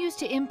 continues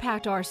to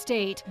impact our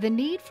state, the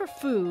need for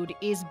food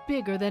is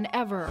bigger than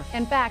ever.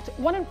 In fact,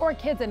 1 in 4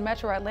 kids in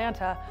Metro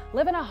Atlanta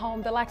live in a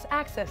home that lacks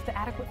access to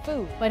adequate food.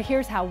 But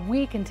here's how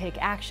we can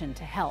take action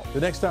to help. The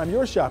next time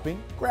you're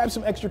shopping, grab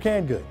some extra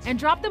canned goods. And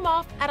drop them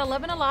off at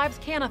 11Alive's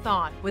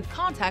Canathon with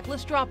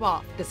contactless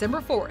drop-off,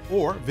 December 4th.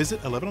 Or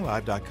visit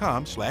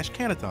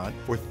 11alive.com/Canathon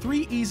for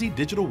 3 easy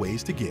digital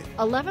ways to give.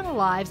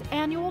 11Alive's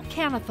annual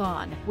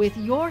Canathon. With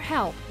your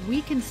help,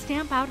 we can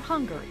stamp out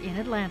hunger in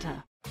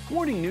Atlanta.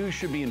 Morning news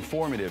should be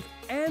informative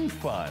and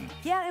fun.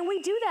 Yeah, and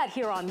we do that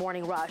here on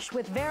Morning Rush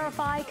with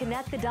Verify,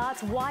 Connect the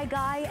Dots, Why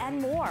Guy, and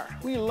more.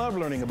 We love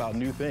learning about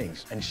new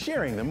things and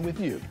sharing them with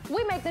you.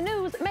 We make the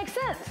news make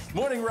sense.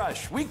 Morning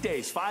Rush,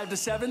 weekdays 5 to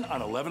 7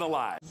 on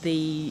 11Alive.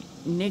 The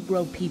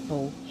Negro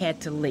people had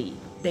to leave.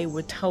 They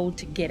were told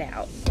to get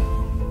out.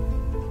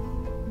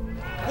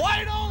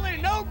 White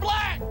only, no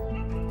black!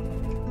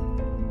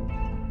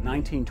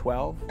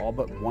 1912, all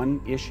but one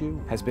issue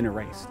has been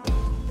erased.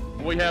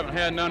 We haven't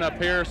had none up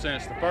here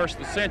since the 1st of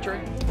the century.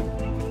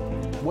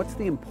 What's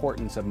the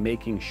importance of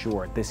making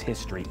sure this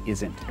history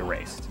isn't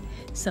erased?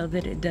 So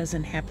that it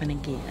doesn't happen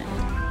again.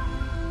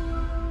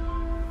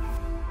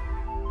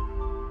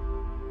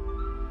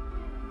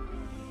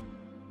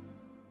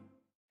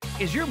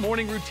 Is your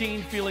morning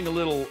routine feeling a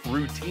little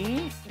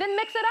routine? Then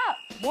mix it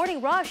up.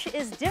 Morning Rush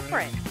is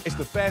different. It's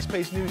the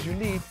fast-paced news you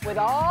need with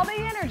all the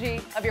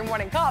energy of your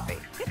morning coffee.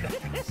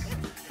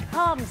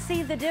 Come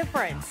see the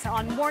difference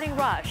on Morning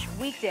Rush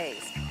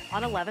weekdays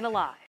on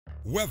 11Alive.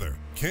 Weather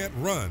can't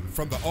run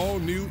from the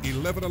all-new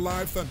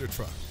 11Alive Thunder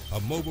Truck,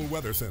 a mobile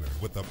weather center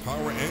with the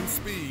power and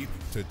speed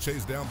to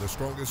chase down the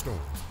strongest storms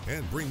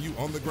and bring you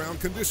on-the-ground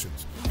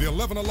conditions. The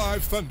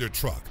 11Alive Thunder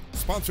Truck,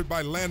 sponsored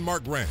by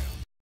Landmark Ram.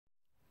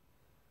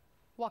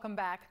 Welcome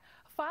back.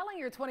 Filing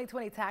your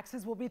 2020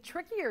 taxes will be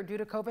trickier due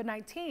to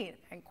COVID-19,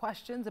 and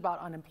questions about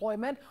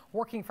unemployment,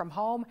 working from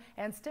home,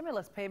 and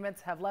stimulus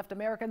payments have left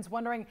Americans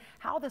wondering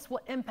how this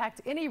will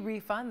impact any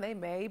refund they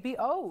may be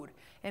owed.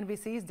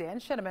 NBC's Dan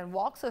Shinneman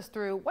walks us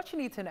through what you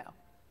need to know.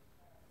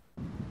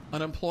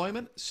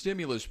 Unemployment,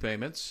 stimulus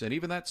payments, and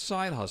even that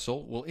side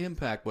hustle will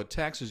impact what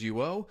taxes you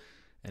owe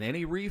and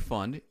any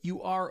refund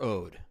you are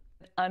owed.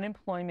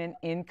 Unemployment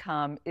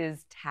income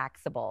is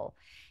taxable,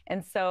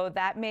 and so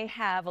that may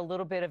have a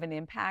little bit of an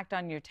impact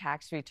on your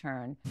tax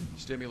return.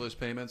 Stimulus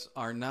payments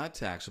are not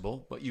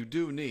taxable, but you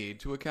do need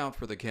to account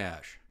for the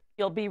cash.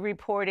 You'll be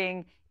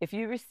reporting if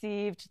you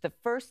received the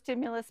first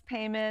stimulus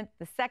payment,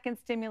 the second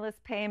stimulus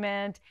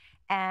payment,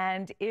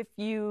 and if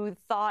you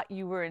thought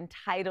you were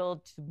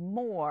entitled to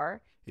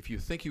more. If you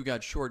think you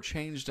got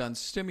shortchanged on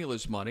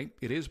stimulus money,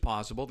 it is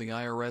possible the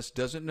IRS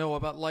doesn't know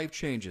about life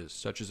changes,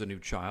 such as a new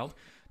child,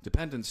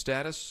 dependent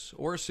status,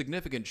 or a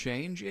significant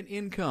change in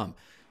income.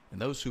 And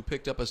those who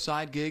picked up a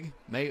side gig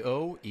may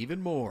owe even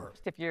more.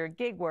 If you're a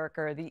gig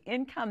worker, the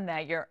income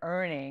that you're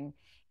earning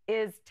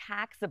is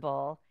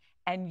taxable,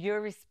 and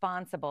you're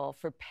responsible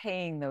for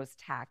paying those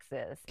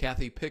taxes.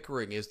 Kathy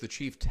Pickering is the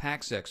chief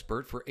tax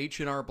expert for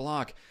H&R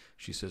Block.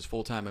 She says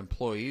full-time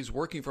employees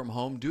working from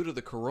home due to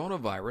the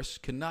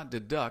coronavirus cannot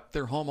deduct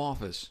their home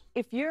office.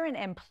 If you're an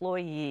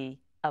employee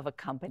of a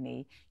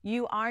company,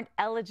 you aren't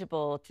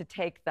eligible to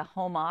take the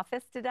home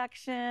office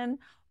deduction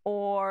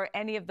or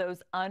any of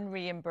those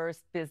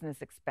unreimbursed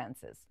business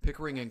expenses.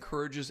 Pickering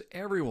encourages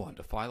everyone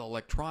to file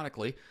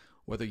electronically,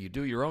 whether you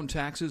do your own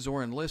taxes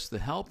or enlist the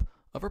help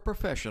of a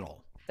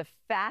professional. The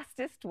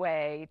fastest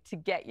way to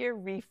get your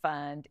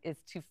refund is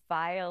to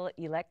file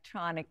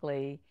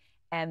electronically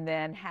and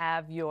then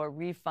have your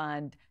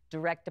refund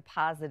direct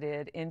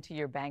deposited into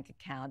your bank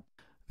account.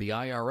 The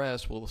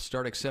IRS will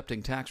start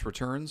accepting tax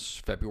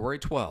returns February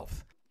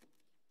 12th.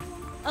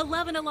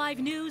 11Alive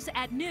News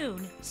at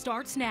noon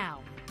starts now.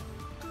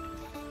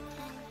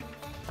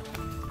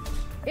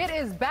 It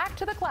is back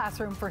to the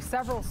classroom for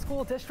several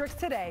school districts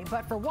today,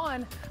 but for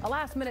one, a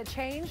last-minute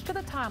change to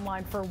the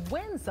timeline for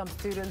when some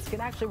students can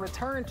actually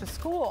return to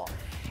school.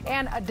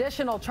 And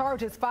additional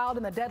charges filed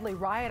in the deadly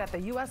riot at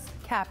the U.S.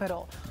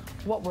 Capitol.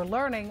 What we're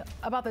learning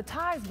about the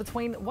ties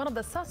between one of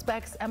the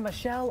suspects and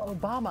Michelle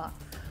Obama.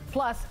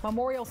 Plus,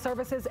 memorial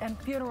services and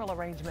funeral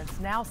arrangements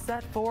now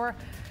set for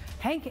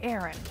Hank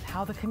Aaron,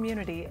 how the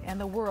community and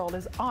the world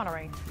is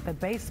honoring the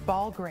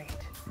baseball great.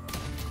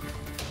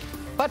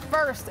 But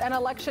first, an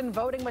election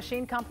voting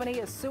machine company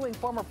is suing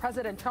former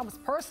President Trump's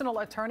personal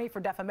attorney for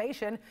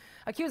defamation,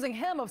 accusing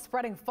him of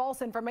spreading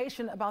false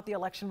information about the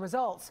election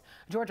results.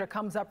 Georgia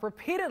comes up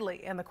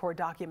repeatedly in the court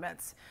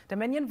documents.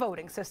 Dominion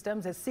Voting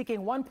Systems is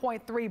seeking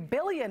 $1.3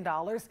 billion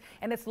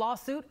in its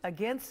lawsuit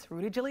against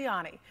Rudy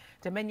Giuliani.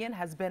 Dominion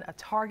has been a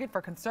target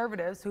for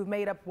conservatives who've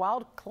made up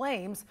wild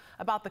claims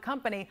about the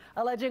company,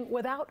 alleging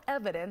without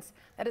evidence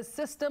that its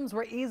systems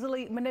were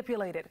easily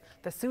manipulated.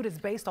 The suit is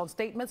based on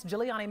statements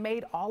Giuliani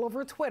made all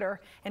over Twitter,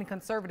 in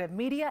conservative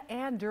media,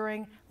 and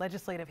during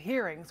legislative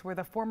hearings, where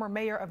the former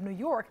mayor of New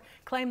York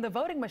claimed the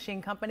voting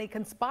machine company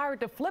conspired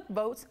to flip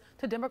votes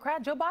to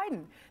Democrat Joe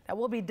Biden. Now,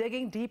 we'll be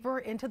digging deeper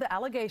into the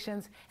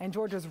allegations and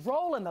Georgia's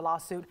role in the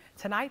lawsuit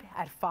tonight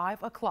at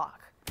 5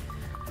 o'clock.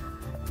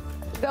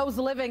 Those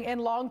living in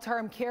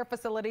long-term care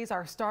facilities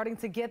are starting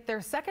to get their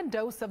second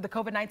dose of the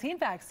COVID-19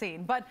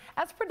 vaccine. But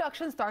as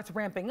production starts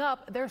ramping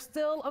up, there's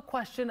still a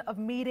question of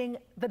meeting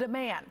the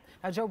demand.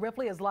 Now, Joe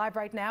Ripley is live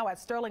right now at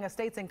Sterling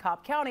Estates in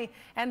Cobb County,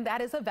 and that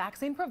is a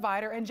vaccine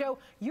provider. And Joe,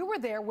 you were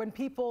there when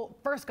people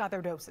first got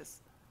their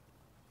doses.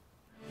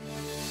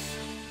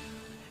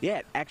 Yeah,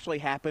 it actually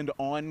happened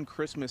on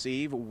Christmas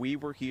Eve. We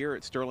were here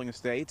at Sterling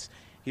Estates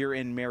here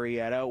in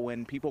Marietta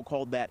when people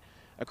called that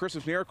a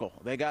Christmas miracle.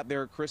 They got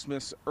their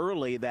Christmas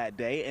early that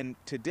day, and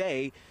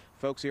today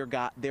folks here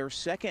got their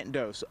second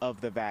dose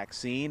of the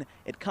vaccine.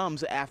 It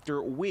comes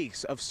after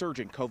weeks of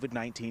surging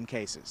COVID-19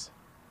 cases.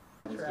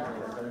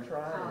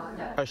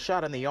 A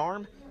shot in the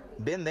arm,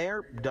 been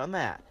there, done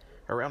that.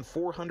 Around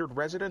 400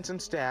 residents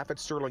and staff at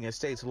Sterling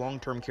Estates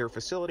long-term care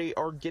facility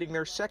are getting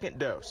their second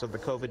dose of the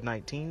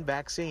COVID-19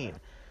 vaccine.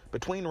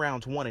 Between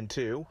rounds 1 and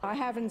 2, I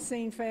haven't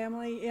seen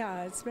family.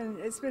 Yeah, it's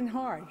been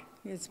hard.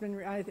 It's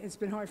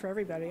been hard for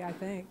everybody, I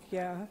think.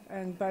 Yeah,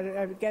 but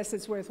I guess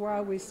it's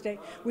worthwhile. We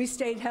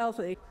stayed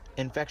healthy.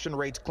 Infection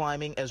rates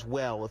climbing as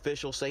well.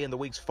 Officials say in the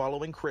weeks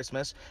following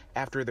Christmas,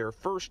 after their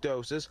first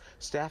doses,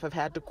 staff have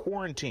had to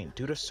quarantine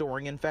due to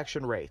soaring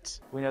infection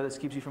rates. We know this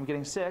keeps you from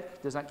getting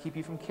sick, does not keep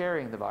you from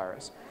carrying the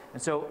virus.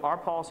 And so our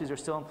policies are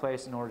still in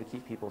place in order to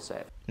keep people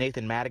safe.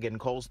 Nathan Madigan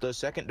calls the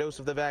second dose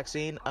of the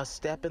vaccine a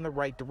step in the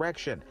right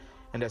direction.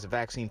 And as a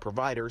vaccine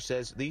provider,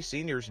 says these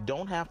seniors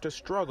don't have to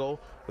struggle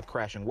with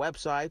crashing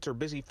websites or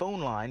busy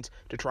phone lines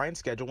to try and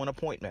schedule an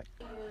appointment.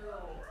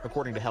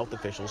 According to health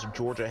officials,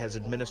 Georgia has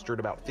administered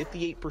about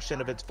 58%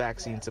 of its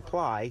vaccine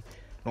supply,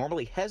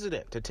 normally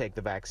hesitant to take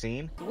the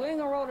vaccine. We ain't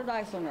gonna roll the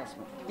dice on this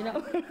one, you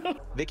know?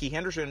 Vicki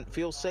Henderson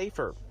feels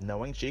safer,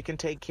 knowing she can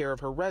take care of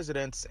her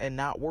residents and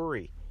not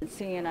worry.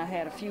 Seeing I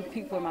had a few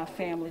people in my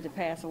family to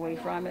pass away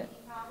from it,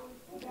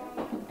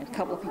 and a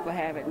couple of people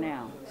have it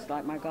now. It's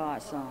like my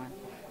godson.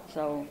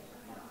 So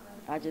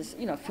I just,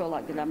 feel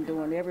like that I'm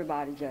doing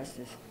everybody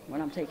justice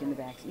when I'm taking the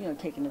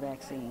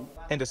vaccine,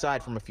 And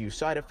aside from a few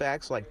side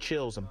effects like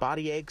chills and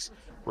body aches,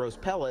 Rose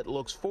Pellet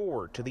looks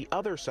forward to the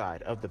other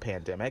side of the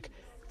pandemic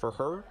for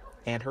her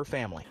and her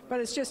family. But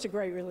it's just a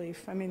great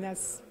relief. I mean,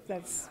 that's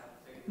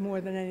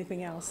more than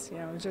anything else.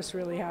 I'm just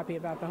really happy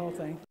about the whole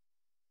thing.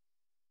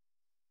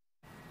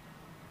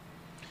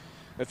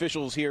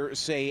 Officials here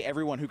say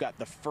everyone who got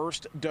the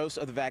first dose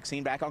of the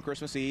vaccine back on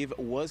Christmas Eve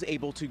was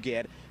able to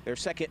get their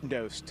second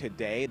dose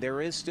today. There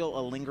is still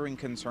a lingering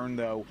concern,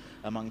 though,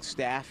 among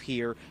staff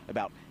here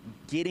about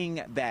getting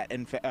that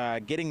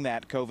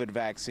COVID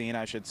vaccine,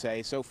 I should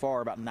say. So far,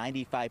 about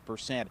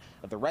 95%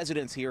 of the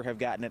residents here have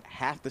gotten it.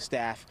 Half the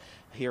staff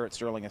here at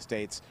Sterling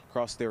Estates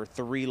across their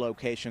 3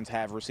 locations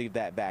have received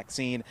that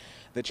vaccine.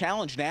 The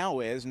challenge now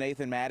is,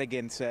 Nathan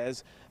Madigan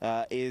says,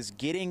 is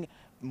getting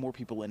more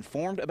people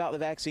informed about the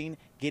vaccine,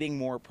 getting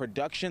more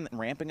production,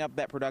 ramping up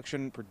that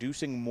production,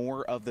 producing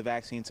more of the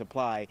vaccine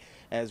supply,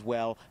 as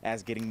well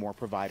as getting more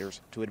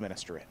providers to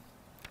administer it.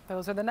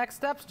 Those are the next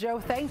steps, Joe.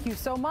 Thank you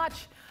so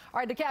much. All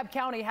right, DeKalb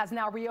County has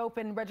now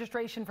reopened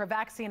registration for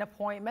vaccine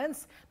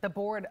appointments. The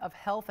Board of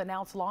Health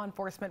announced law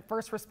enforcement,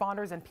 first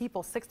responders, and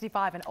people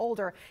 65 and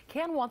older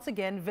can once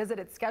again visit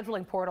its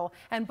scheduling portal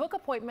and book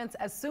appointments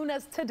as soon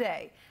as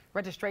today.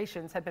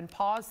 Registrations had been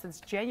paused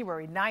since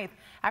January 9th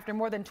after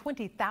more than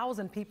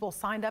 20,000 people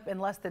signed up in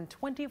less than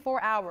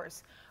 24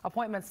 hours.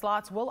 Appointment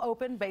slots will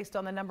open based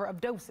on the number of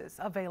doses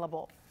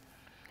available.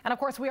 And of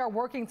course, we are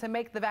working to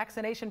make the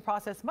vaccination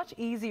process much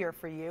easier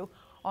for you.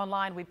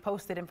 Online, we've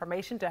posted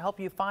information to help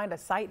you find a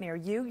site near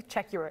you,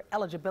 check your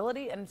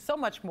eligibility, and so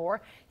much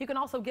more. You can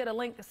also get a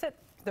link sent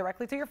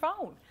directly to your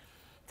phone.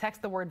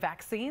 Text the word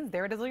vaccines,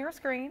 there it is on your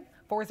screen,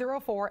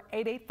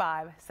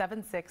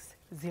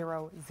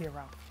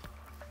 404-885-7600.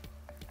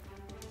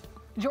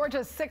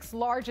 Georgia's 6th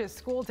largest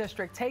school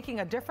district taking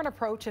a different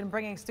approach in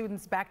bringing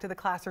students back to the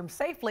classroom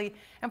safely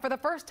and for the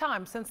first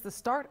time since the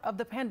start of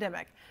the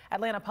pandemic.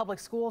 Atlanta Public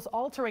Schools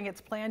altering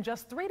its plan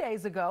just 3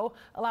 days ago,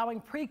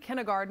 allowing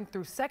pre-kindergarten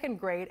through 2nd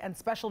grade and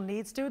special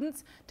needs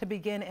students to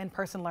begin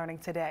in-person learning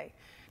today.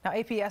 Now,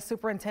 APS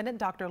Superintendent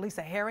Dr.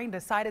 Lisa Herring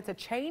decided to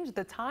change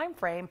the time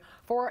frame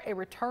for a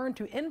return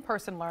to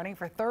in-person learning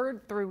for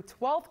 3rd through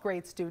 12th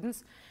grade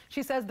students.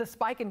 She says the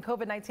spike in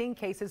COVID-19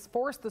 cases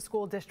forced the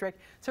school district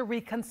to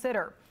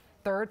reconsider.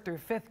 3rd through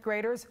 5th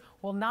graders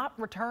will not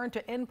return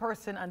to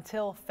in-person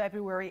until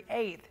February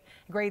 8th.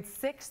 Grades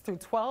 6 through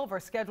 12 are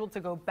scheduled to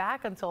go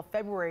back until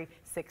February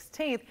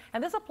 16th,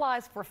 and this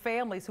applies for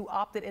families who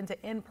opted into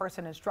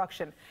in-person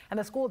instruction. And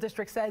the school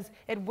district says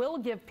it will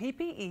give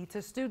PPE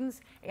to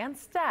students and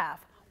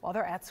staff while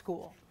they're at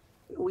school.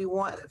 We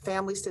want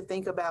families to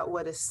think about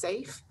what is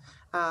safe,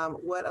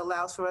 what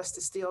allows for us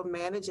to still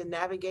manage and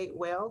navigate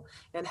well,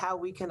 and how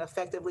we can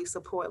effectively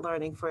support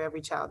learning for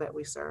every child that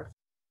we serve.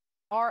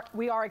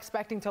 We are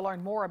expecting to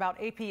learn more about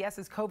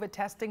APS's COVID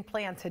testing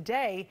plan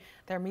today.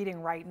 They're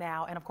meeting right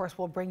now, and of course,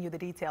 we'll bring you the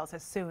details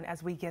as soon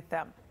as we get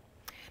them.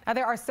 Now,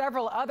 there are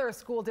several other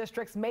school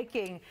districts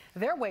making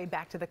their way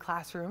back to the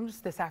classrooms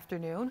this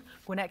afternoon.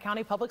 Gwinnett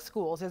County Public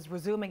Schools is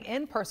resuming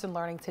in-person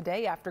learning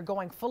today after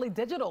going fully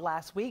digital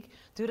last week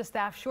due to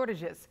staff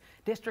shortages.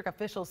 District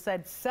officials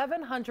said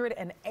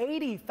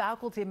 780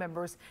 faculty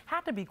members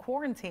had to be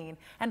quarantined.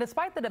 And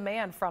despite the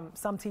demand from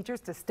some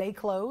teachers to stay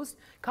closed,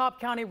 Cobb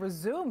County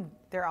resumed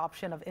their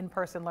option of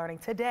in-person learning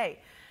today,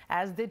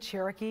 as did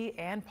Cherokee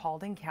and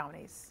Paulding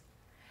counties.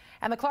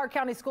 And the Clark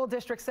County School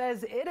District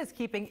says it is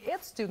keeping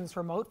its students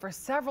remote for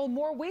several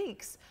more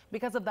weeks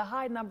because of the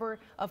high number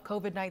of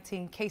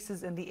COVID-19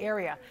 cases in the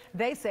area.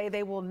 They say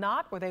they will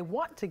not, or they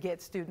want to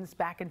get students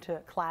back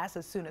into class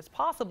as soon as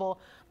possible.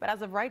 But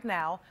as of right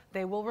now,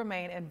 they will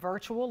remain in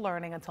virtual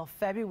learning until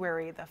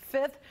February the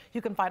 5th.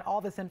 You can find all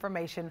this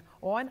information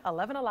on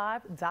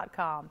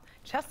 11alive.com.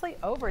 Chesley,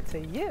 over to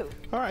you.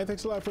 All right,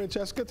 thanks a lot,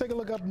 Francesca. Take a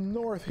look up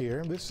north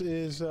here. This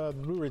is the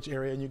Blue Ridge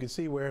area, and you can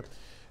see where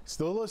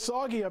still a little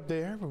soggy up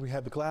there, where we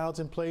had the clouds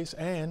in place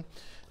and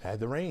had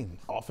the rain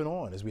off and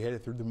on as we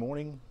headed through the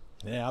morning.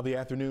 Now the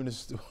afternoon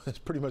is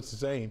pretty much the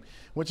same.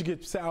 Once you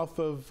get south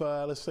of,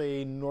 let's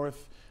say,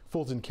 North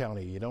Fulton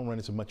County. You don't run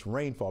into much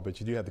rainfall, but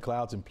you do have the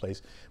clouds in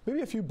place.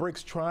 Maybe a few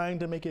breaks trying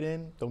to make it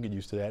in. Don't get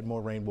used to that.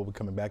 More rain will be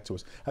coming back to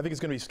us. I think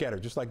it's going to be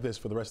scattered, just like this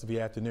for the rest of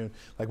the afternoon,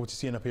 like what you're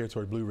seeing up here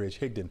toward Blue Ridge,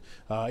 Higdon,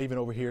 even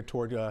over here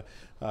toward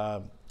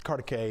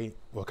Carter Cay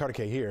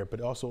here,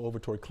 but also over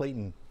toward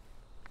Clayton.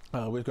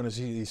 We're going to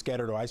see these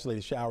scattered or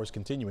isolated showers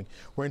continuing.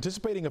 We're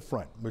anticipating a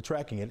front. We're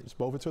tracking it. It's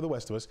over to the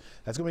west of us.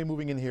 That's going to be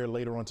moving in here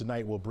later on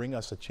tonight. Will bring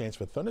us a chance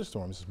for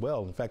thunderstorms as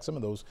well. In fact, some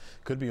of those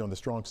could be on the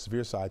strong to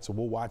severe side, so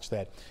we'll watch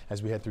that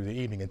as we head through the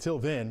evening. Until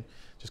then,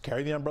 just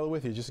carry the umbrella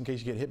with you just in case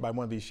you get hit by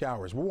one of these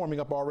showers. We're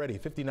warming up already.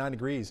 59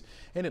 degrees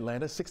in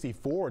Atlanta,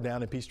 64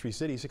 down in Peachtree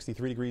City,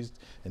 63 degrees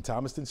in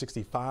Thomaston,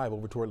 65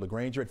 over toward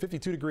LaGranger, at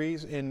 52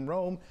 degrees in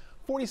Rome,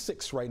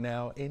 46 right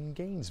now in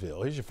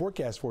Gainesville. Here's your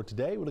forecast for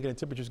today. We're looking at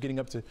temperatures getting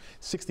up to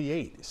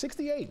 68.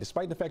 68,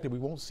 despite the fact that we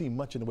won't see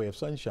much in the way of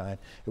sunshine.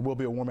 It will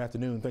be a warm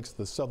afternoon thanks to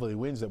the southerly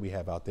winds that we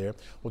have out there.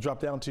 We'll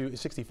drop down to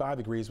 65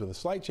 degrees with a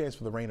slight chance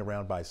for the rain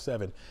around by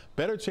 7.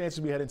 Better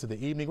chances we head into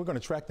the evening. We're going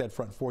to track that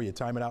front for you,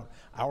 time it out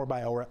hour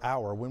by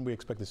hour when we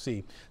expect to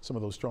see some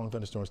of those strong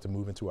thunderstorms to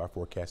move into our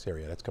forecast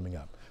area. That's coming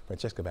up.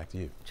 Francesca, back to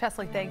you.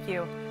 Chesley, thank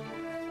you.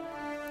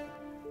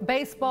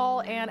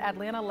 Baseball and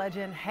Atlanta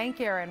legend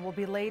Hank Aaron will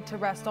be laid to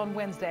rest on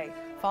Wednesday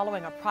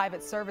following a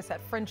private service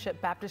at Friendship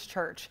Baptist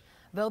Church.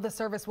 Though the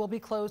service will be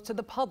closed to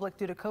the public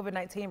due to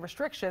COVID-19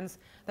 restrictions,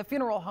 the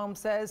funeral home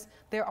says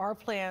there are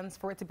plans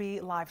for it to be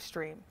live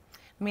streamed.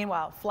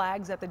 Meanwhile,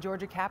 flags at the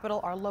Georgia Capitol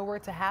are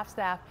lowered to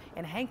half-staff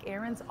in Hank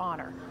Aaron's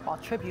honor, while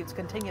tributes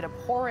continue to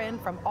pour in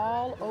from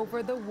all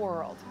over the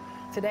world.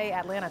 Today,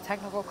 Atlanta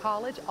Technical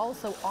College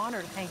also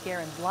honored Hank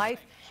Aaron's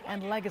life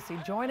and legacy,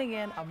 joining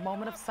in a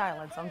moment of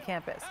silence on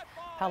campus.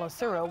 Paolo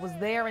Suro was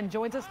there and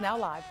joins us now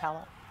live.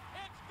 Paolo.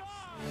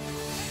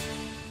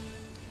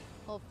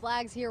 Well,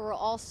 flags here were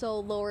also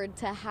lowered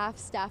to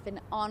half-staff in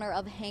honor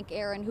of Hank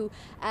Aaron, who,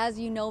 as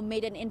you know,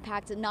 made an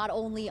impact not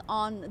only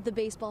on the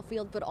baseball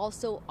field, but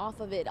also off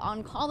of it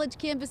on college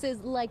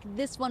campuses like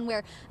this one,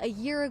 where a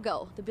year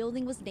ago, the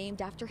building was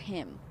named after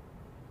him.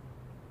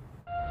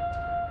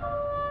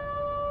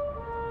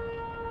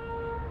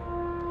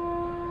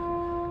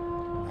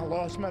 I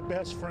lost my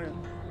best friend,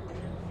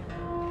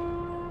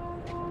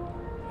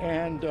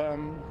 and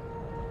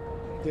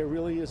there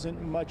really isn't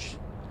much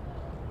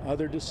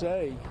other to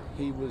say.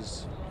 He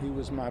was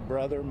my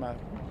brother, my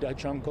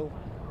Dutch uncle,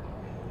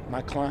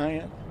 my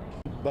client,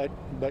 but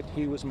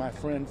he was my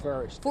friend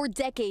first. For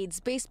decades,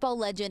 baseball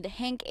legend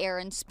Hank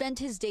Aaron spent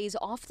his days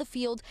off the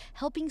field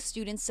helping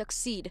students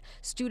succeed.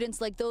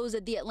 Students like those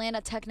at the Atlanta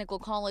Technical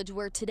College,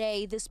 where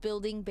today this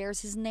building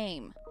bears his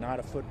name. Not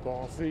a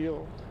football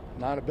field,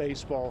 not a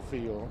baseball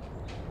field,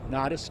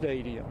 not a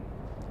stadium,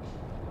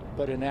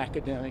 but an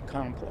academic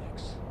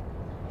complex.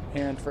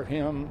 And for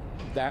him,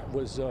 that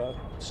was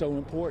so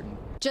important.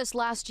 Just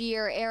last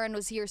year, Aaron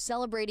was here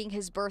celebrating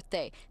his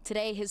birthday.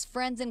 Today, his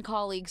friends and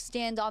colleagues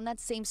stand on that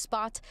same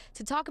spot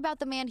to talk about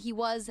the man he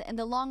was and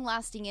the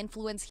long-lasting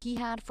influence he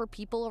had for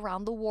people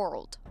around the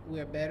world.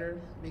 We're better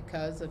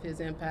because of his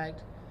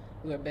impact.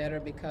 We're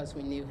better because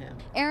we knew him.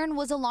 Aaron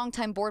was a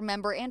longtime board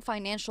member and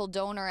financial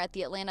donor at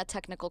the Atlanta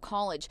Technical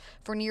College.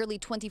 For nearly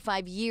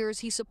 25 years,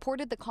 he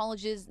supported the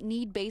college's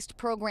need-based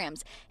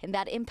programs, and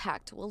that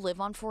impact will live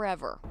on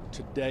forever.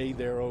 Today,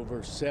 there are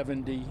over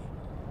 70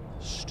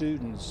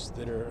 students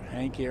that are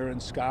Hank Aaron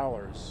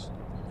scholars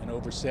in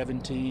over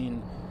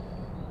 17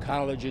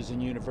 colleges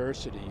and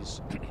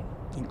universities,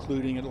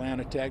 including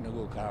Atlanta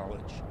Technical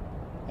College,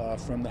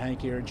 from the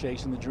Hank Aaron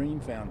Chasing the Dream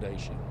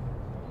Foundation.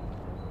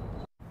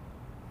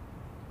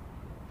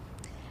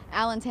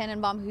 Alan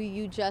Tannenbaum, who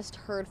you just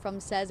heard from,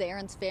 says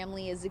Aaron's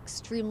family is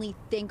extremely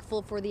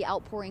thankful for the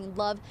outpouring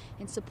love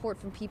and support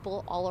from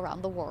people all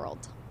around the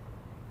world.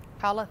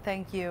 Paula,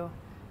 thank you.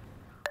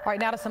 All right,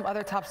 now to some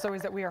other top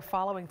stories that we are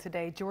following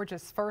today.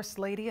 Georgia's First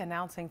Lady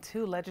announcing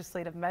 2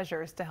 legislative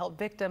measures to help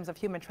victims of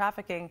human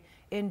trafficking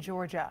in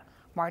Georgia.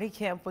 Marty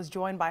Kemp was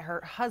joined by her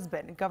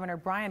husband, Governor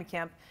Brian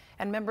Kemp,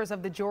 and members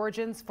of the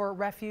Georgians for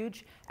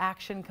Refuge,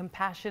 Action,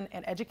 Compassion,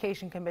 and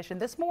Education Commission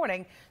this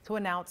morning to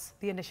announce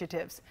the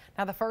initiatives.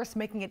 Now, the first,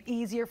 making it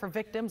easier for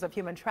victims of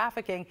human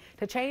trafficking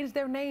to change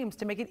their names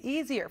to make it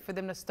easier for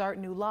them to start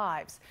new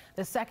lives.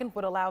 The second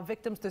would allow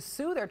victims to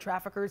sue their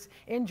traffickers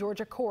in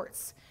Georgia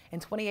courts. In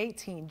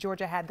 2018,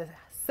 Georgia had the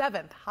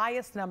 7th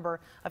highest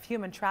number of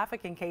human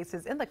trafficking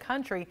cases in the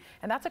country,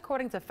 and that's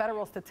according to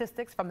federal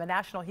statistics from the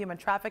National Human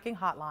Trafficking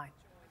Hotline.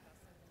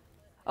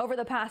 Over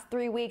the past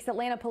 3 weeks,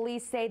 Atlanta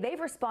police say they've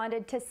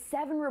responded to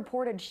 7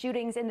 reported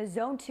shootings in the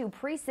Zone 2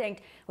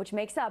 precinct, which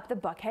makes up the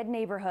Buckhead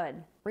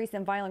neighborhood.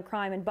 Recent violent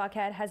crime in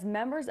Buckhead has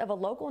members of a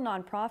local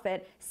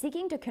nonprofit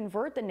seeking to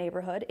convert the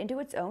neighborhood into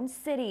its own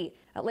city.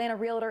 Atlanta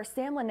realtor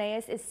Sam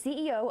Linnaeus is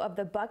CEO of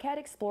the Buckhead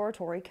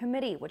Exploratory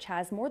Committee, which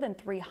has more than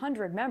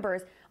 300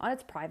 members on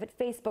its private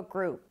Facebook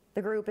group.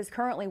 The group is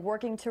currently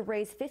working to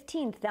raise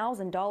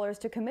 $15,000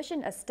 to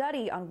commission a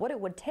study on what it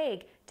would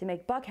take to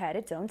make Buckhead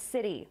its own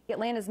city.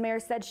 Atlanta's mayor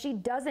said she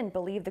doesn't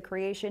believe the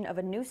creation of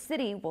a new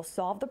city will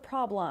solve the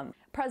problem.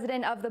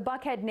 President of the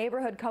Buckhead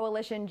Neighborhood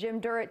Coalition, Jim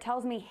Durrett,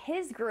 tells me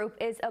his group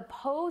is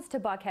opposed to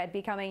Buckhead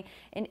becoming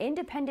an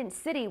independent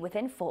city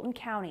within Fulton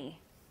County.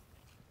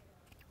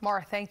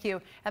 Mara, thank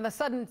you. And the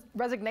sudden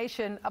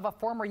resignation of a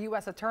former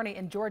U.S. attorney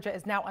in Georgia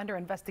is now under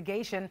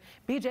investigation.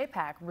 B.J.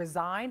 Pack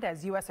resigned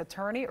as U.S.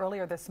 attorney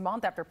earlier this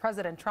month after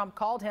President Trump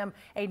called him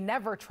a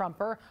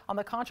never-Trumper on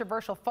the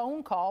controversial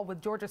phone call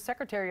with Georgia's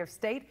Secretary of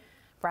State,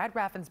 Brad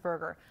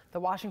Raffensperger. The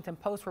Washington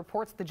Post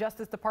reports the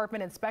Justice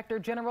Department Inspector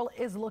General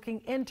is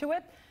looking into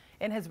it.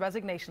 In his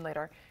resignation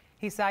letter,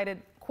 he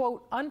cited,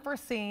 quote,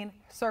 unforeseen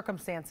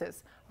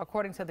circumstances.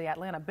 According to the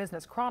Atlanta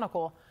Business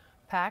Chronicle,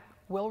 Pack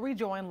will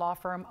rejoin law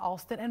firm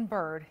Alston &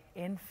 Bird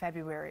in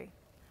February.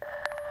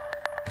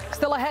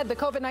 Still ahead, the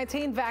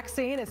COVID-19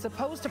 vaccine is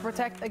supposed to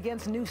protect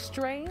against new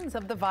strains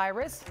of the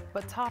virus,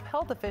 but top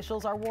health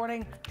officials are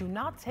warning, do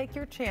not take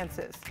your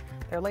chances.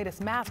 Their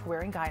latest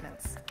mask-wearing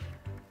guidance.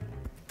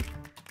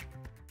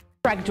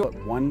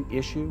 One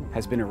issue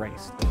has been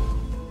erased.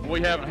 We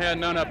haven't had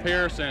none up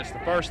here since the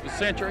 1st of the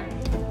century.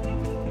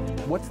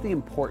 What's the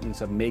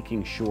importance of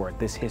making sure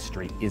this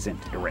history isn't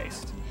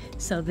erased?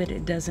 So that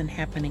it doesn't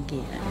happen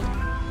again.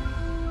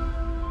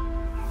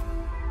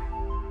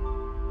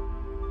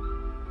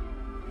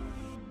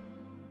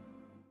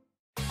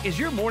 Is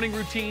your morning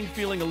routine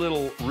feeling a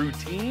little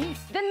routine?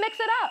 Then mix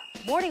it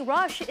up. Morning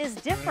Rush is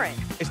different.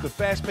 It's the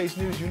fast-paced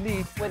news you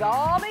need with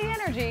all the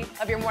energy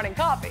of your morning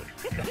coffee.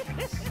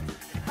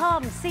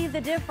 Come see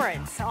the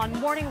difference on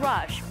Morning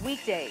Rush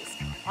weekdays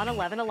on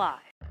 11Alive.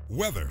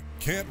 Weather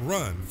can't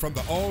run from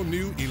the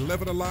all-new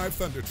 11Alive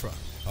Thunder Truck,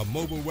 a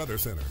mobile weather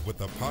center with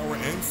the power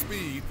and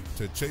speed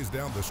to chase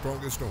down the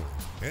strongest storms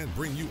and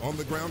bring you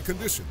on-the-ground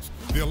conditions.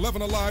 The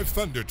 11Alive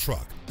Thunder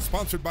Truck,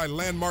 sponsored by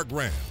Landmark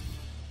Ram.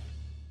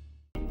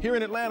 Here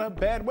in Atlanta,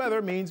 bad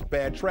weather means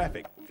bad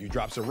traffic. A few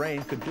drops of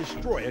rain could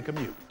destroy a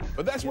commute.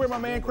 But that's where my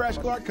man Crash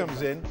Clark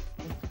comes in.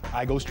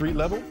 I go street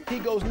level, he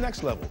goes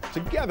next level.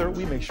 Together,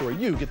 we make sure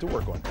you get to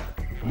work on time.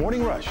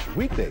 Morning Rush,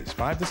 weekdays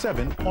 5 to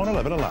 7 on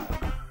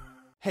 11Alive.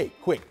 Hey,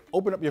 quick,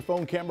 open up your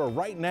phone camera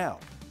right now.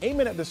 Aim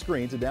it at the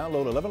screen to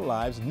download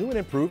 11Alive's new and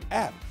improved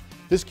app.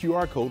 This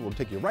QR code will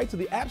take you right to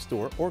the App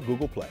Store or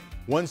Google Play.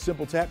 One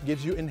simple tap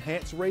gives you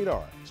enhanced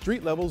radar,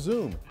 street-level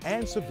zoom,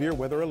 and severe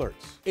weather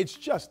alerts. It's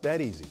just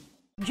that easy.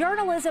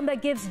 Journalism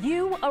that gives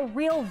you a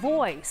real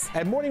voice.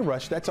 At Morning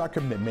Rush, that's our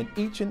commitment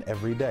each and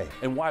every day.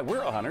 And why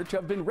we're honored to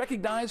have been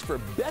recognized for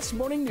Best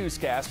Morning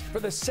Newscast for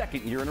the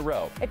 2nd year in a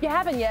row. If you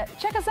haven't yet,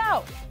 check us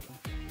out.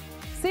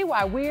 See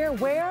why we're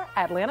where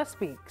Atlanta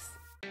speaks.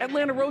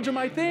 Atlanta roads are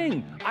my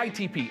thing.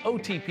 ITP,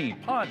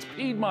 OTP, Ponce,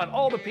 Piedmont,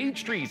 all the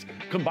peach trees.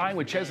 Combined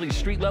with Chesley's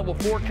street level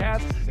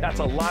forecast, that's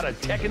a lot of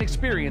tech and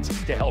experience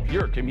to help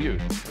your commute.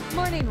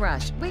 Morning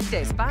Rush,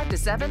 weekdays 5 to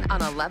 7 on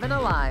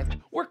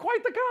 11Alive. We're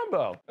quite the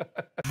combo.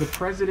 The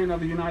President of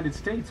the United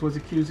States was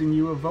accusing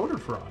you of voter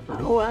fraud.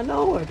 Oh, I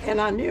know it,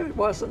 and I knew it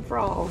wasn't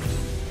fraud.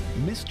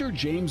 Mr.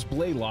 James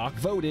Blaylock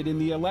voted in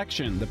the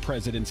election, the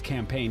president's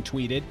campaign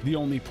tweeted. The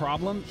only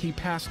problem, he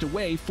passed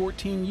away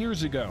 14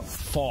 years ago.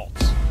 False.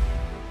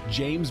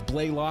 James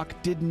Blaylock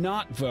did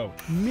not vote.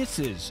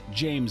 Mrs.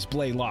 James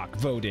Blaylock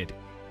voted.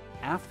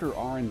 After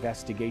our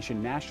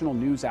investigation, national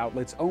news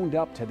outlets owned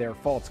up to their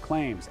false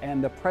claims,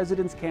 and the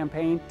president's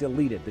campaign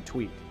deleted the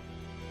tweet.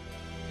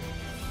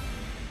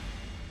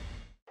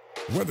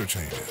 Weather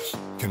changes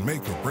can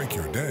make or break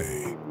your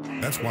day.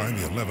 That's why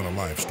the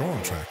 11Alive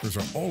Storm Trackers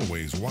are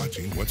always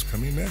watching what's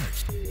coming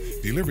next,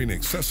 delivering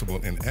accessible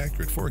and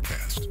accurate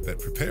forecasts that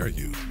prepare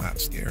you, not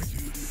scare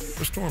you.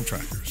 The Storm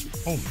Trackers,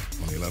 only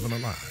on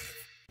 11Alive.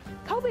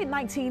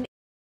 COVID-19.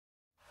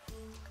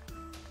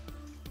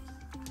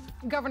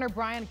 Governor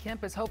Brian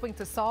Kemp is hoping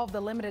to solve the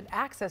limited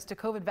access to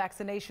COVID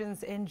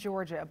vaccinations in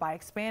Georgia by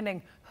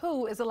expanding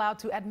who is allowed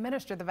to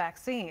administer the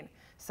vaccine.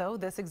 So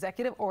this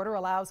executive order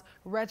allows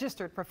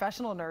registered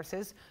professional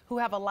nurses who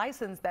have a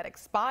license that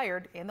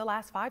expired in the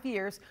last 5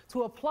 years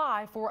to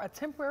apply for a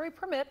temporary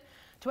permit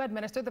to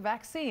administer the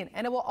vaccine.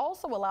 And it will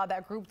also allow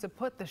that group to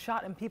put the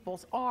shot in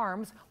people's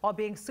arms while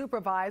being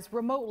supervised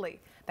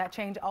remotely. That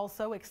change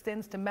also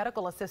extends to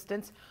medical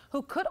assistants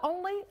who could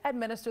only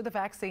administer the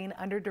vaccine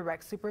under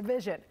direct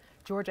supervision.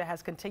 Georgia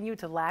has continued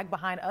to lag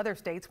behind other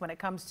states when it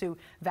comes to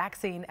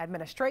vaccine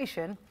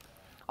administration,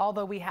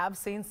 although we have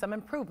seen some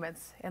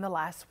improvements in the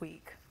last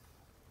week.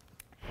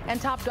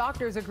 And top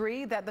doctors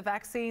agree that the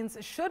vaccines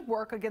should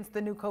work against the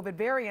new COVID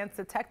variants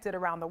detected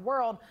around the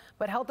world,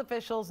 but health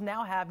officials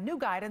now have new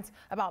guidance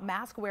about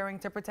mask wearing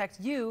to protect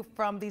you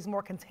from these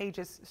more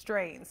contagious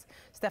strains.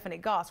 Stephanie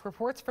Goss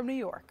reports from New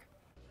York.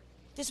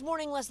 This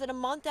morning, less than a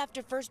month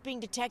after first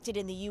being detected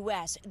in the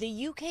U.S.,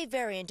 the UK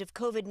variant of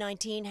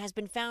COVID-19 has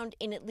been found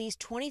in at least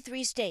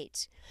 23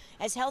 states,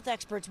 as health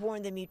experts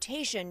warn the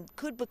mutation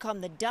could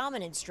become the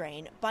dominant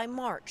strain by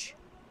March.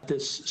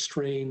 This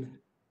strain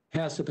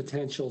has the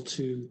potential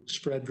to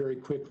spread very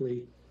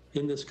quickly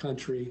in this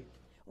country.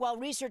 While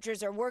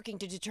researchers are working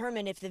to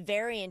determine if the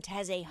variant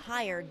has a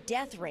higher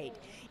death rate,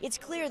 it's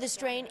clear the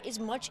strain is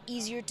much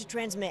easier to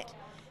transmit.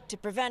 To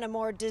prevent a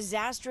more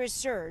disastrous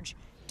surge,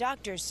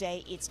 doctors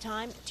say it's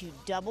time to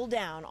double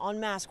down on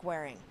mask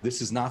wearing.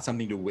 This is not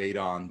something to wait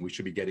on. We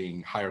should be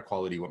getting higher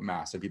quality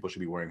masks, and people should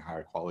be wearing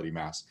higher quality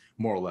masks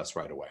more or less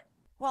right away.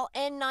 While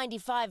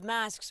N95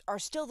 masks are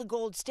still the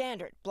gold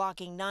standard,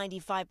 blocking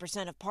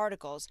 95% of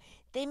particles,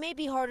 they may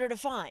be harder to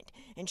find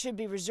and should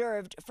be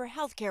reserved for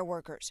healthcare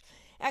workers.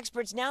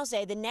 Experts now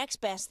say the next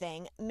best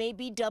thing may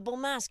be double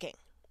masking.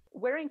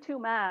 Wearing two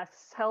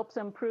masks helps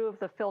improve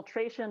the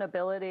filtration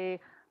ability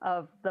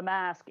of the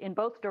mask in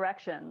both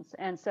directions,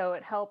 and so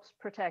it helps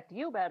protect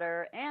you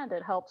better and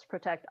it helps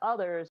protect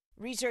others.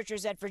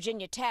 Researchers at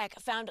Virginia Tech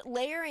found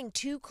layering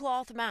two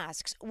cloth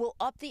masks will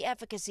up the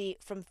efficacy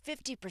from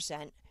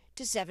 50%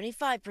 to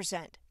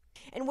 75%.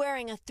 And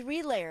wearing a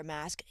 3-layer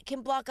mask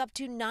can block up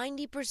to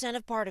 90%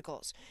 of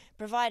particles,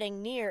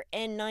 providing near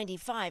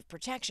N95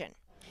 protection.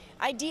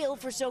 Ideal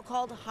for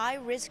so-called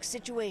high-risk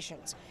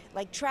situations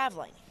like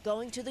traveling,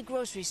 going to the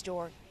grocery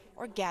store,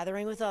 or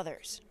gathering with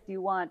others.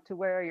 You want to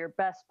wear your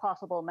best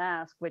possible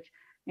mask, which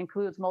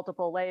includes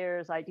multiple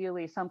layers,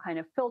 ideally some kind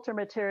of filter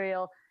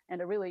material, and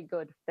a really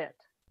good fit.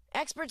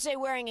 Experts say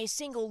wearing a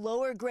single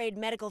lower-grade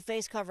medical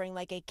face covering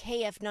like a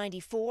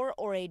KF94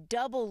 or a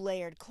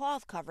double-layered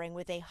cloth covering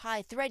with a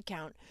high thread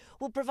count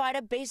will provide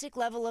a basic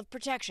level of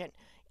protection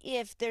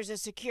if there's a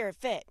secure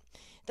fit.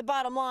 The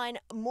bottom line,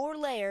 more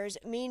layers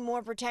mean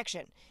more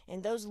protection,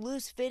 and those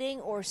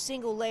loose-fitting or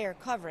single-layer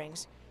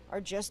coverings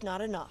are just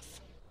not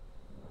enough.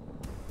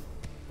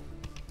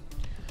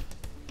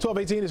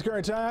 12:18 is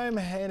current time,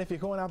 and if you're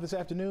going out this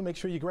afternoon, make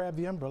sure you grab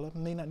the umbrella.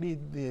 You may not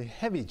need the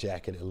heavy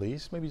jacket at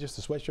least, maybe just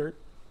a sweatshirt.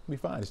 Be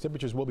fine. As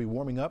temperatures will be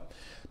warming up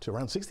to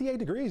around 68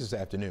 degrees this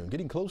afternoon,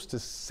 getting close to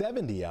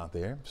 70 out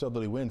there.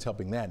 Southerly winds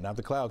helping that, not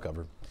the cloud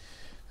cover.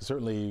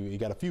 Certainly, you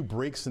got a few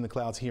breaks in the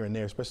clouds here and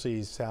there,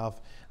 especially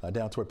south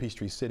down toward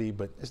Peachtree City,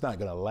 but it's not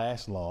going to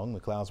last long. The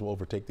clouds will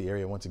overtake the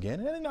area once again,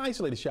 and an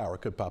isolated shower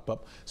could pop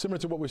up, similar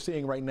to what we're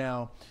seeing right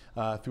now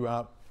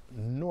throughout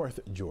North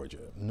Georgia.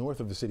 North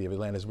of the city of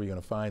Atlanta is where you're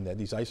going to find that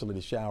these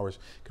isolated showers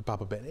could pop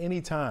up at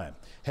any time.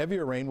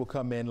 Heavier rain will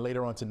come in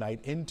later on tonight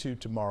into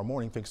tomorrow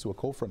morning thanks to a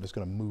cold front that's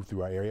going to move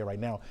through our area. Right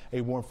now,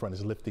 a warm front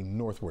is lifting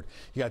northward.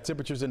 You got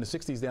temperatures in the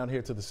 60s down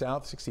here to the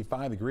south,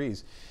 65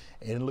 degrees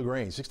in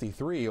LaGrange,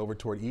 63 over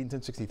toward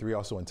Eatonton, 63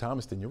 also in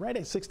Thomaston. You're right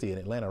at 60 in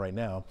Atlanta right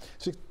now,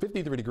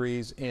 53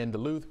 degrees in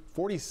Duluth,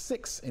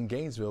 46 in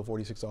Gainesville,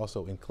 46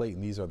 also in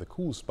Clayton. These are the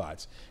cool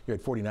spots. You're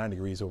at 49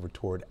 degrees over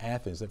toward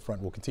Athens. That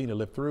front will continue to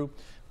lift through.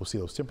 We'll see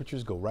those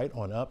temperatures go right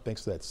on up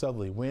thanks to that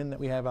southerly wind that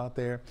we have out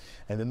there.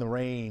 And then the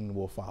rain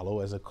will follow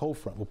as a cold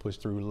front will push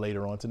through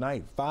later on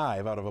tonight.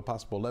 5 out of a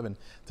possible 11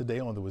 today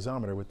on the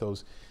whizometer with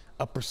those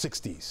upper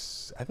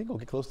 60s. I think we'll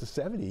get close to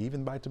 70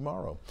 even by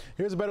tomorrow.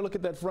 Here's a better look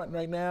at that front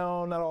right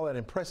now. Not all that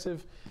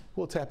impressive.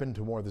 We'll tap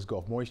into more of this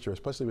Gulf moisture,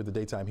 especially with the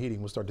daytime heating.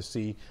 We'll start to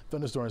see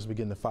thunderstorms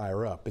begin to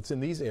fire up. It's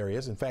in these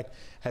areas, in fact,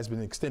 has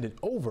been extended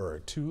over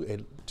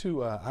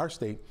to our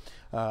state,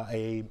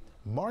 a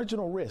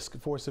marginal risk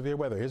for severe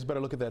weather. Here's a better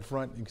look at that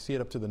front. You can see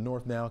it up to the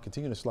north now,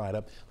 continuing to slide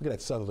up. Look at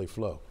that southerly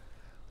flow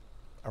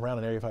around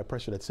an area of high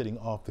pressure that's sitting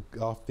off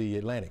the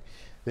Atlantic.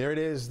 There it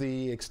is,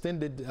 the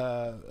extended,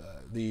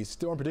 the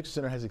Storm Prediction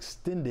Center has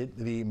extended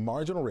the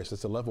marginal risk,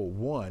 that's a level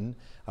 1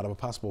 out of a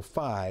possible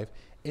 5,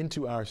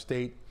 into our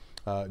state.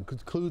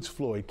 Includes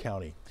Floyd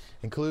County,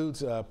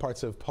 includes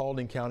parts of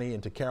Paulding County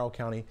into Carroll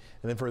County,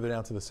 and then further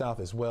down to the south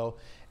as well.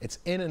 It's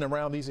in and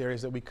around these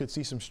areas that we could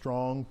see some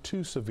strong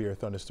to severe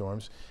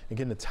thunderstorms.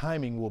 Again, the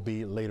timing will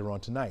be later on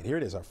tonight. Here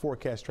it is, our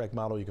forecast track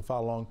model. You can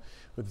follow along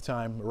with the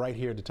time right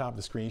here at the top of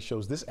the screen.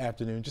 Shows this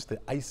afternoon just the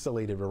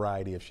isolated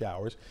variety of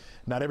showers.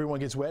 Not everyone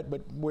gets wet,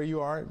 but where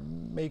you are,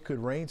 could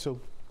rain. So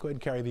go ahead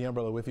and carry the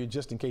umbrella with you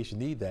just in case you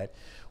need that.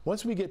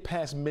 Once we get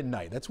past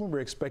midnight, that's when we're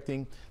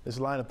expecting this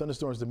line of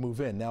thunderstorms to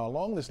move in. Now,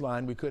 along this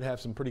line, we could have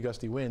some pretty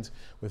gusty winds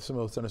with some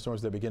of those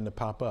thunderstorms that begin to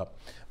pop up.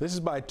 This is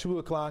by 2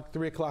 o'clock,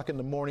 3 o'clock in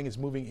the morning. It's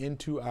moving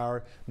into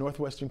our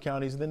northwestern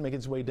counties and then making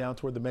its way down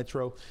toward the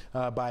metro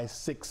by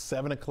 6,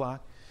 7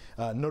 o'clock.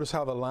 Notice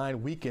how the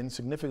line weakens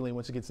significantly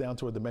once it gets down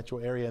toward the metro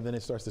area, and then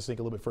it starts to sink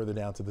a little bit further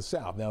down to the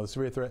south. Now, the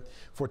severe threat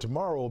for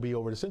tomorrow will be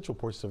over the central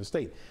portions of the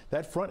state.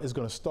 That front is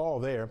going to stall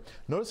there.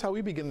 Notice how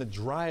we begin to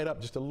dry it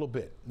up just a little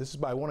bit. This is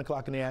by 1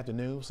 o'clock in the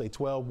afternoon, say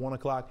 12, 1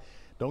 o'clock.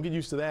 Don't get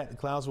used to that. The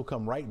clouds will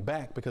come right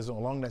back because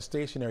along that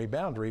stationary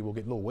boundary, we'll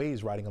get little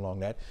waves riding along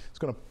that. It's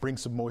going to bring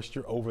some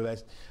moisture over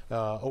that,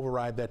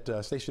 override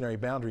that stationary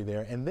boundary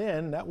there. And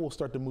then that will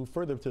start to move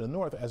further to the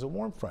north as a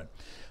warm front.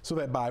 So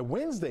that by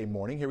Wednesday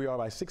morning, here we are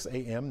by 6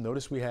 a.m.,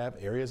 notice we have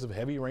areas of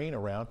heavy rain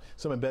around.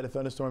 Some embedded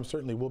thunderstorms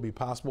certainly will be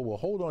possible. We'll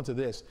hold on to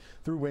this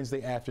through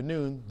Wednesday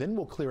afternoon. Then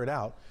we'll clear it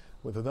out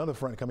with another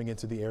front coming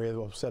into the area that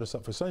will set us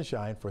up for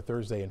sunshine for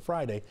Thursday and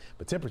Friday.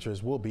 But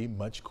temperatures will be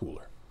much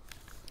cooler.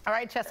 All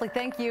right, Chesley,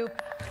 thank you.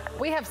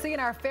 We have seen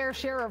our fair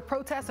share of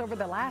protests over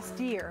the last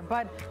year,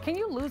 but can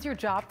you lose your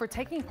job for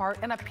taking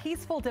part in a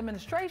peaceful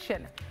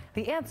demonstration?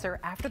 The answer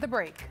after the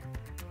break.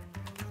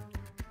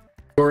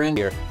 We're in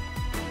here.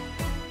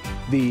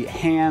 The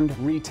hand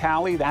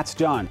retally, that's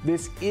done.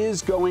 This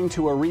is going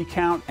to a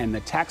recount, and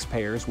the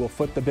taxpayers will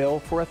foot the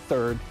bill for a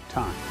third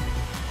time.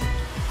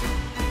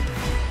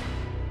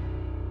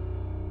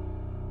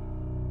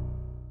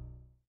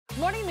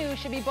 Morning news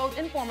should be both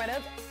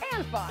informative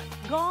and fun.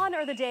 Gone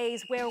are the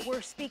days where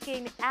we're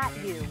speaking at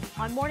you.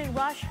 On Morning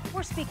Rush,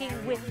 we're speaking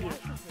with you.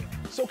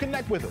 So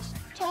connect with us.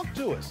 Talk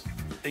to us.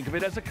 Think of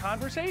it as a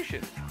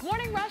conversation.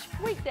 Morning Rush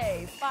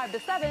weekdays, 5 to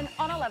 7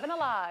 on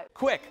 11Alive.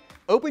 Quick,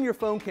 open your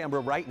phone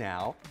camera right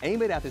now,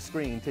 aim it at the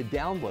screen to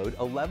download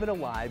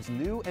 11Alive's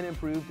new and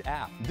improved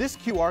app. This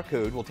QR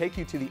code will take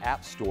you to the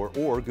App Store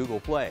or Google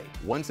Play.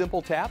 One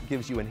simple tap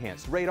gives you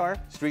enhanced radar,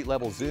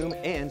 street-level zoom,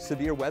 and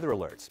severe weather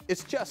alerts.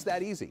 It's just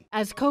that easy.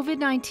 As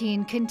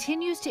COVID-19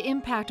 continues to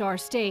impact our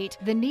state,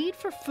 the need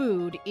for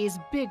food is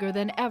bigger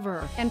than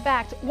ever. In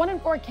fact, 1 in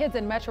 4 kids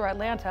in Metro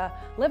Atlanta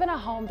live in a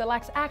home that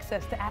lacks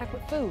access to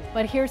adequate food.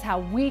 But here's how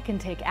we can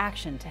take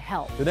action to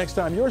help. The next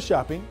time you're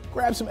shopping,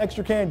 grab some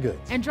extra canned goods.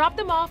 And drop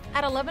them off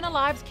at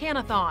 11Alive's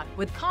Canathon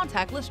with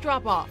contactless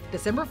drop-off,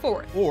 December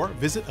 4th. Or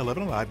visit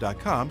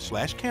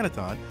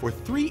 11alive.com/Canathon for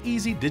 3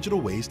 easy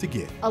digital ways to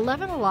give.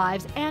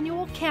 11Alive's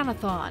annual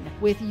Canathon.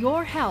 With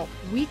your help,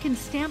 we can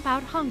stamp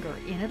out hunger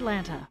in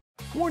Atlanta.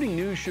 Morning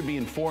news should be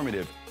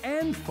informative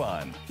and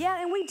fun.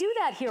 Yeah, and we do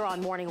that here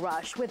on Morning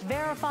Rush with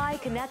Verify,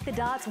 Connect the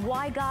Dots,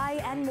 Why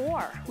Guy, and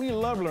more. We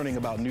love learning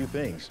about new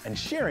things and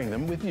sharing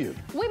them with you.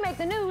 We make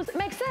the news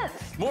make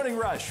sense. Morning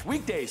Rush,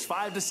 weekdays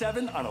 5 to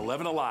 7 on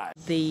 11Alive.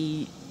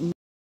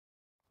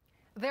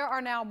 There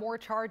are now more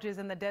charges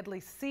in the deadly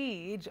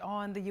siege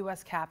on the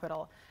U.S.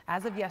 Capitol.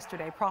 As of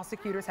yesterday,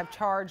 prosecutors have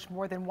charged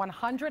more than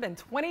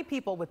 120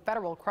 people with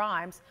federal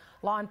crimes.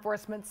 Law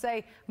enforcement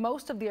say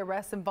most of the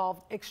arrests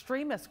involved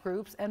extremist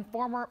groups and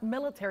former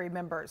military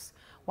members.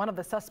 One of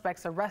the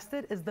suspects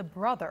arrested is the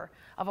brother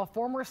of a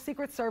former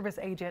Secret Service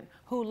agent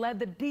who led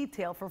the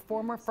detail for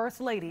former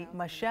First Lady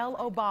Michelle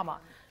Obama.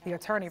 The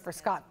attorney for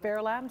Scott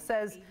Fairlamb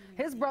says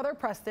his brother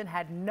Preston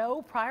had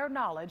no prior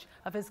knowledge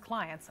of his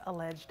client's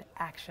alleged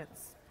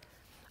actions.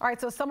 All right,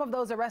 so some of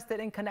those arrested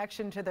in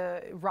connection to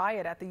the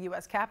riot at the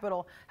U.S.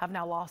 Capitol have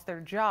now lost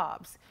their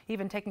jobs.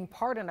 Even taking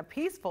part in a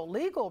peaceful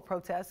legal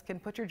protest can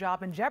put your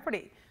job in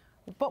jeopardy.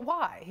 But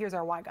why? Here's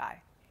our Why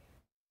Guy.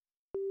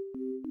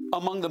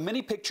 Among the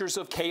many pictures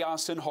of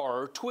chaos and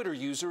horror, Twitter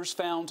users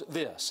found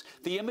this,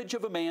 the image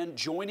of a man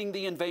joining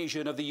the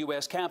invasion of the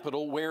U.S.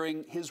 Capitol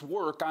wearing his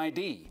work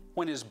ID.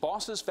 When his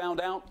bosses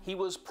found out, he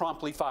was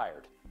promptly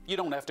fired. You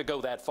don't have to go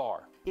that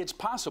far. It's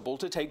possible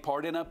to take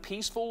part in a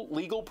peaceful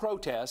legal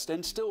protest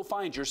and still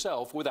find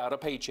yourself without a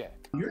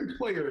paycheck. Your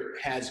employer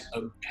has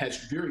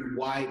very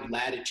wide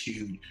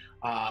latitude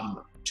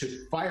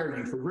to fire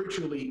you for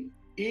virtually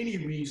any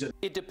reason.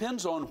 It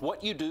depends on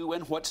what you do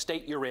and what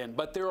state you're in,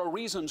 but there are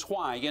reasons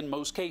why, in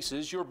most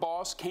cases, your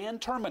boss can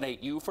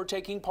terminate you for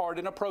taking part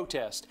in a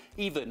protest,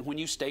 even when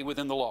you stay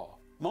within the law.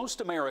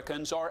 Most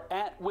Americans are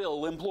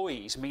at-will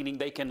employees, meaning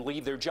they can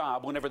leave their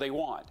job whenever they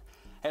want.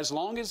 As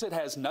long as it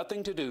has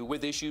nothing to do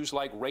with issues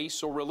like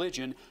race or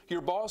religion,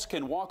 your boss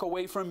can walk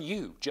away from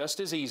you just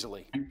as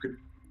easily. You could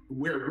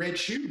wear red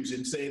shoes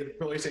and say to the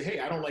employee, hey,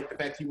 I don't like the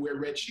fact you wear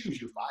red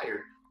shoes, you're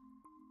fired.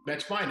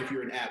 That's fine if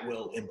you're an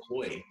at-will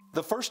employee.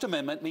 The First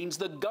Amendment means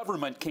the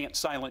government can't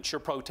silence your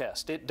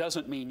protest. It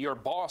doesn't mean your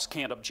boss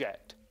can't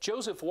object.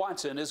 Joseph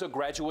Watson is a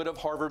graduate of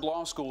Harvard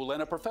Law School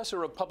and a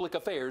professor of public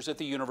affairs at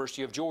the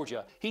University of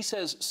Georgia. He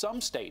says some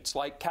states,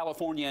 like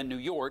California and New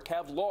York,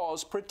 have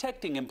laws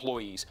protecting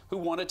employees who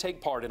want to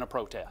take part in a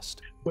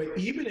protest. But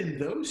even in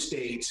those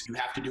states, you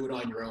have to do it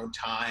on your own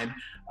time.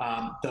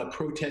 The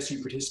protests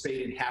you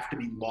participate in have to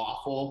be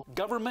lawful.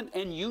 Government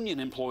and union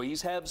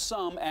employees have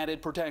some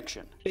added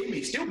protection. They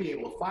may still be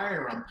able to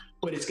fire them,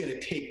 but it's going to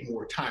take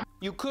more time.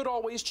 You could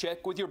always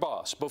check with your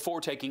boss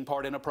before taking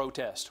part in a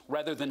protest,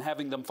 rather than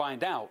having them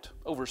find out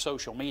over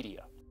social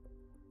media.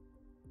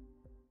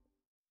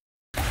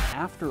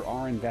 After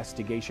our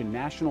investigation,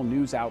 national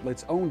news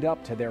outlets owned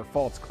up to their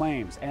false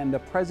claims, and the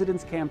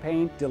president's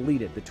campaign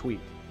deleted the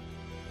tweet.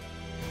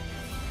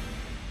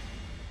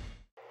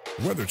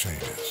 Weather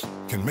changes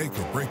can make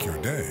or break your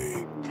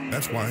day.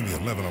 That's why the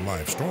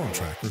 11Alive Storm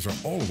Trackers are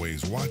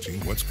always watching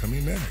what's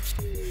coming next,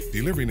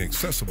 delivering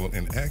accessible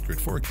and accurate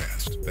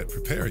forecasts that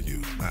prepare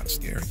you, not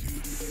scare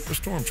you. The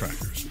Storm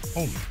Trackers,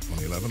 only on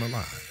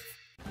 11Alive.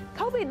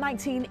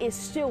 COVID-19 is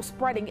still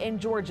spreading in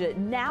Georgia.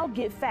 Now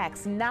get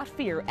facts, not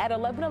fear, at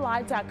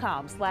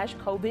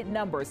 11alive.com/COVID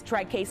numbers.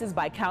 Track cases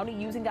by county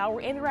using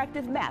our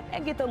interactive map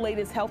and get the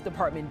latest health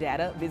department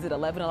data. Visit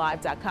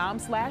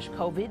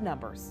 11alive.com/COVID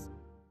numbers.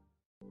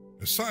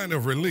 A sign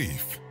of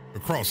relief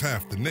across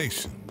half the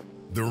nation.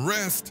 The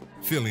rest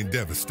feeling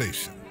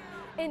devastation.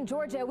 In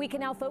Georgia, we can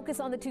now focus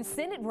on the 2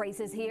 Senate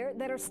races here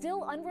that are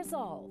still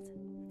unresolved.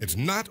 It's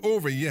not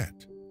over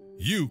yet.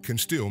 You can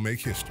still make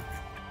history.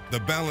 The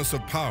balance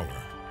of power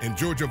in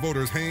Georgia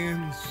voters'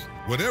 hands,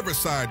 whatever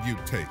side you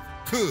take,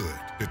 could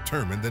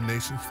determine the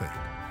nation's fate.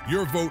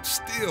 Your vote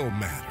still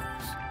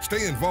matters.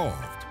 Stay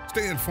involved,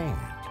 stay informed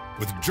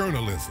with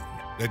journalism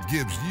that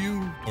gives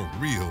you a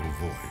real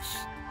voice.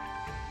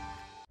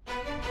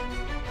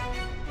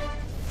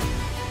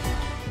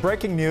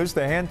 Breaking news,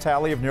 the hand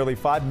tally of nearly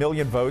 5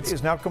 million votes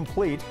is now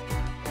complete.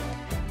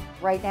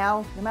 Right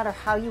now, no matter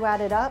how you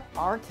add it up,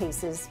 our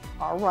cases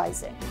are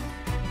rising.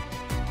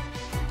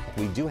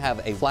 We do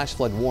have a flash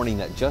flood warning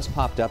that just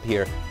popped up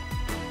here.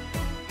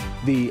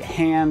 The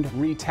hand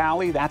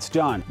retally, that's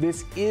done.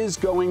 This is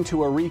going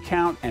to a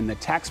recount, and the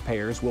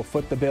taxpayers will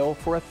foot the bill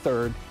for a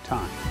third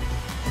time.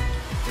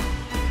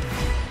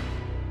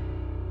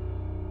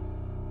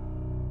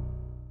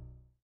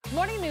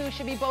 Morning news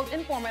should be both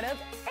informative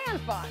and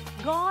fun.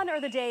 Gone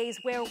are the days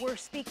where we're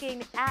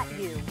speaking at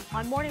you.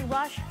 On Morning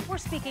Rush, we're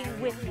speaking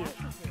with you.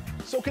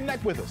 So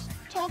connect with us.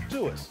 Talk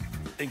to us.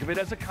 Think of it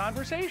as a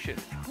conversation.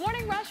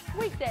 Morning Rush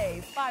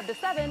weekdays 5 to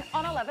 7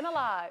 on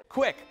 11Alive.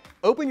 Quick,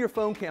 open your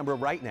phone camera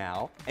right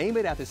now, aim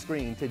it at the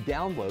screen to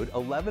download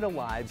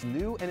 11Alive's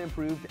new and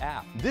improved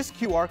app. This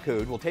QR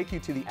code will take you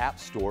to the App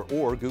Store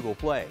or Google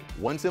Play.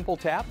 One simple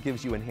tap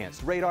gives you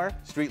enhanced radar,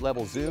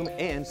 street-level zoom,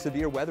 and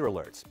severe weather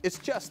alerts. It's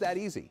just that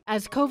easy.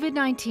 As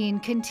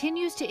COVID-19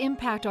 continues to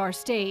impact our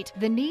state,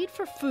 the need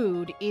for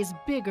food is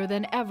bigger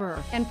than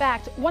ever. In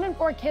fact, 1 in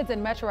 4 kids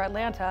in Metro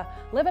Atlanta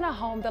live in a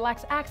home that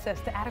lacks access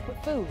to adequate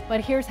food.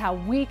 But here's how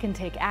we can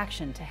take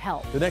action to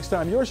help. The next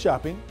time you're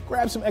shopping,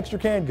 grab some extra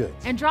canned goods.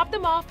 And drop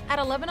them off at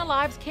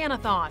 11Alive's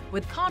Can-a-thon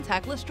with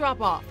contactless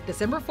drop-off,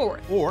 December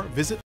 4th. Or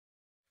visit.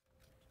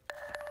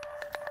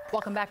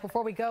 Welcome back.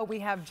 Before we go, we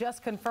have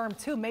just confirmed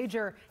 2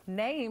 major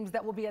names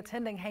that will be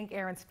attending Hank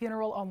Aaron's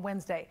funeral on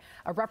Wednesday.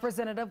 A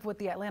representative with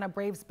the Atlanta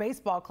Braves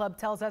Baseball Club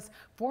tells us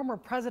former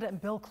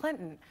President Bill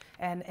Clinton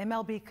and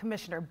MLB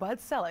Commissioner Bud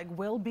Selig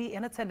will be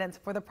in attendance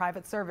for the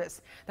private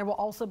service. There will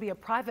also be a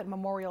private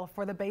memorial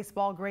for the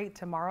baseball great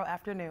tomorrow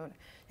afternoon.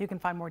 You can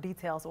find more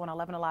details on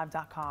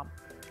 11alive.com.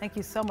 Thank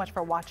you so much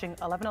for watching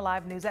 11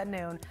 Alive News at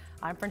Noon.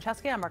 I'm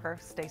Francesca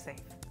Emmerker. Stay safe.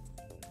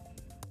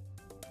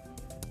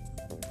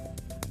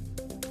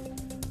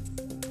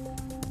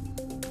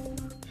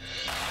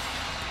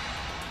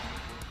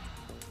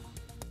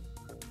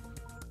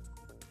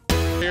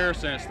 Here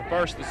since the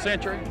 1st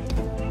century.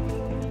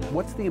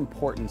 What's the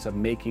importance of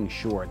making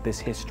sure this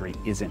history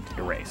isn't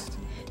erased?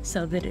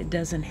 So that it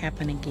doesn't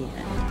happen again.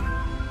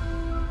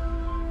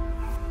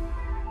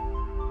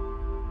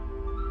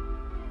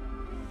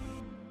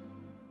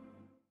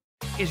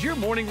 Is your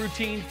morning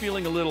routine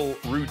feeling a little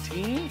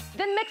routine?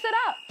 Then mix it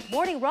up.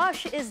 Morning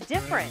Rush is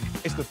different.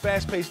 It's the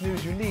fast-paced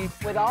news you need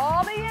with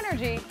all the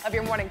energy of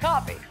your morning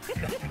coffee.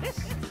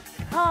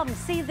 Come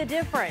see the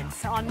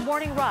difference on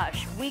Morning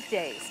Rush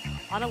weekdays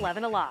on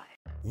 11Alive.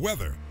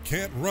 Weather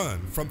can't run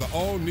from the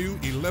all-new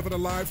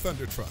 11Alive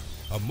Thunder Truck,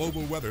 a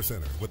mobile weather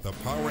center with the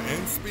power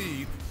and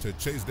speed to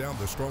chase down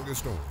the strongest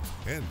storms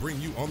and bring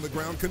you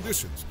on-the-ground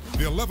conditions.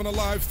 The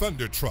 11Alive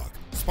Thunder Truck,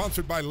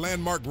 sponsored by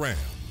Landmark Ram.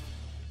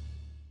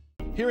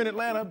 Here in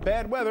Atlanta,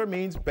 bad weather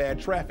means bad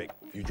traffic.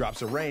 A few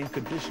drops of rain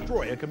could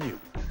destroy a commute.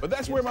 But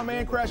that's where my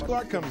man Crash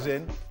Clark comes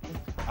in.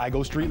 I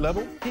go street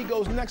level, he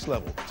goes next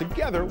level.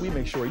 Together, we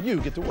make sure you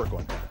get to work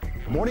on time.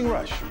 Morning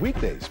Rush,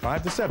 weekdays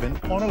 5 to 7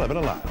 on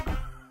 11Alive.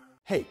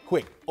 Hey,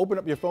 quick, open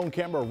up your phone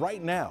camera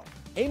right now.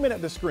 Aim it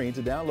at the screen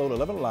to download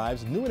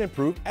 11Alive's new and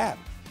improved app.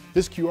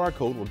 This QR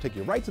code will take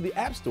you right to the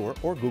App Store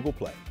or Google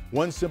Play.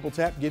 One simple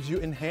tap gives you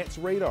enhanced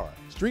radar,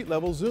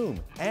 street-level zoom,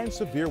 and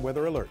severe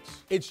weather alerts.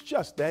 It's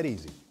just that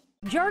easy.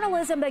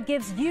 Journalism that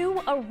gives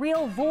you a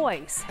real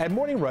voice. At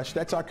Morning Rush,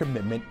 that's our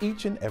commitment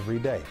each and every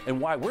day.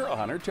 And why we're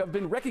honored to have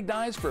been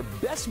recognized for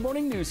Best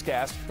Morning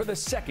Newscast for the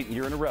 2nd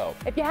year in a row.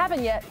 If you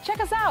haven't yet, check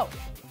us out.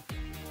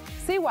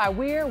 See why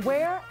we're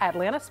where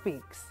Atlanta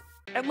speaks.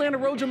 Atlanta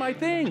roads are my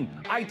thing.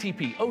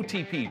 ITP,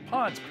 OTP,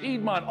 Ponce,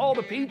 Piedmont, all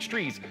the peach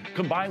trees.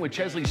 Combined with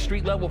Chesley's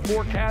street level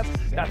forecast,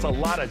 that's a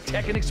lot of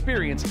tech and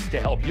experience to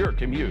help your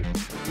commute.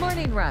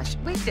 Morning Rush,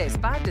 weekdays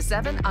 5 to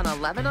 7 on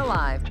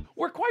 11Alive.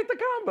 We're quite the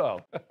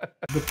combo.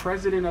 The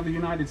President of the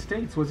United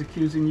States was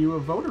accusing you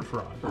of voter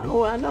fraud.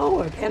 Oh, I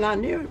know it, and I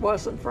knew it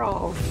wasn't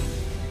fraud.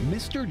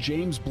 Mr.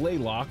 James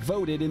Blaylock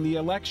voted in the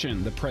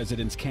election, the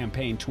president's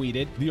campaign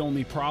tweeted. The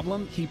only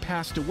problem, he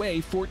passed away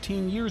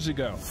 14 years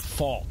ago.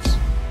 False.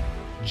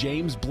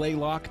 James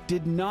Blaylock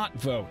did not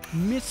vote.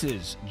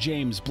 Mrs.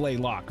 James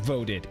Blaylock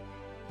voted.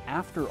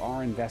 After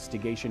our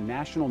investigation,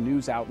 national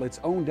news outlets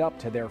owned up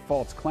to their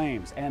false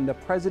claims, and the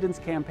president's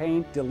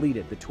campaign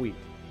deleted the tweet.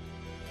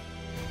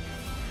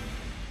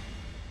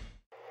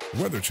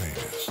 Weather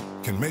changes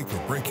can make or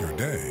break your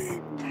day.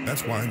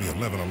 That's why the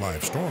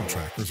 11Alive Storm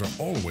Trackers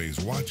are always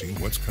watching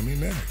what's coming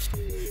next,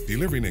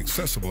 delivering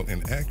accessible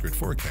and accurate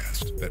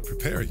forecasts that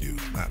prepare you,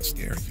 not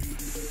scare you.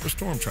 For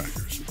Storm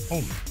Trackers,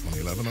 only on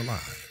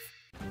 11Alive.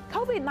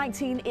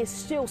 COVID-19 is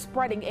still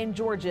spreading in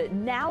Georgia.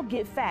 Now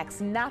get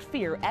facts, not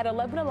fear, at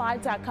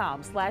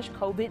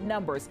 11alive.com/COVID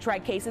numbers.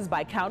 Track cases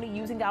by county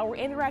using our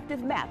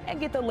interactive map and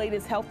get the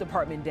latest health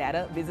department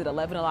data. Visit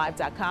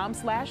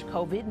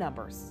 11alive.com/COVID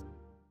numbers.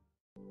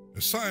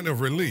 A sign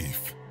of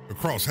relief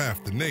across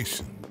half the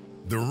nation.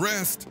 The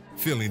rest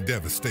feeling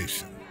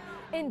devastation.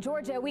 In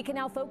Georgia, we can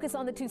now focus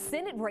on the 2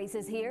 Senate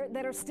races here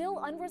that are still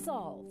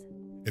unresolved.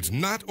 It's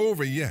not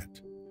over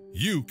yet.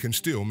 You can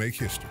still make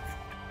history.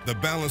 The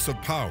balance of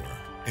power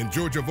in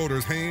Georgia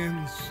voters'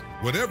 hands,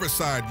 whatever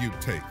side you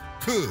take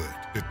could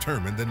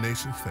determine the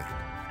nation's fate.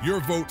 Your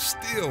vote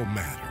still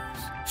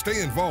matters.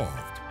 Stay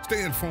involved,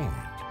 stay informed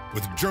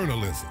with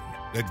journalism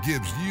that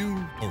gives you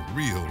a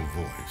real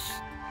voice.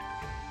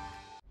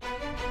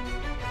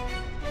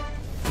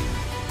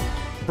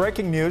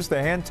 Breaking news,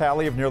 the hand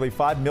tally of nearly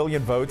 5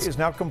 million votes is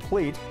now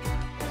complete.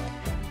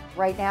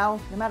 Right now,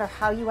 no matter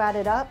how you add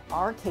it up,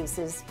 our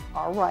cases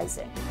are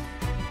rising.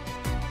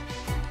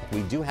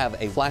 We do have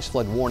a flash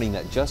flood warning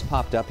that just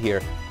popped up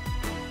here.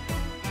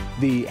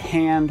 The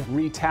hand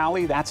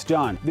retally, that's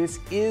done. This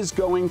is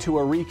going to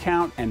a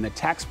recount, and the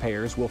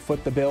taxpayers will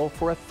foot the bill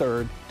for a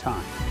third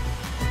time.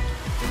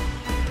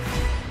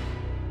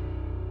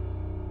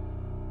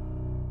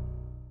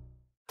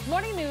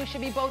 Morning news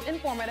should be both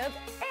informative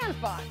and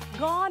fun.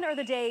 Gone are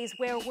the days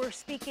where we're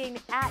speaking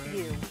at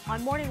you.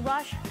 On Morning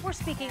Rush, we're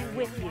speaking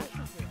with you.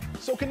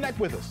 So connect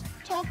with us.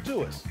 Talk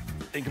to us.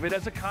 Think of it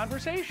as a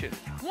conversation.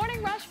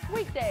 Morning Rush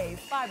weekdays,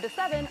 5 to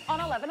 7 on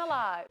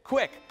 11Alive.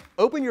 Quick,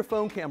 open your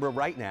phone camera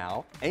right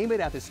now, aim it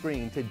at the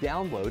screen to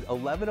download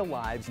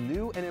 11Alive's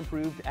new and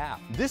improved app.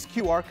 This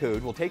QR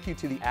code will take you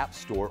to the App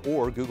Store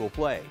or Google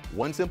Play.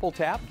 One simple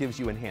tap gives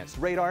you enhanced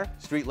radar,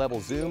 street-level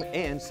zoom,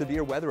 and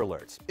severe weather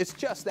alerts. It's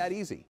just that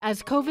easy.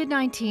 As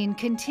COVID-19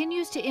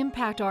 continues to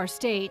impact our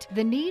state,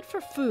 the need for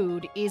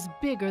food is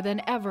bigger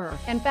than ever.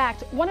 In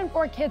fact, 1 in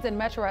 4 kids in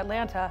Metro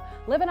Atlanta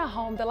live in a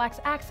home that lacks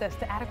access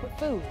to adequate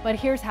food. But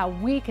here's how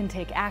we can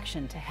take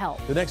action to help.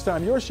 The next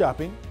time you're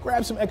shopping,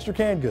 grab some extra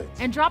canned goods.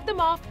 And drop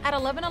them off at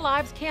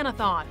 11Alive's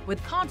Canathon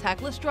with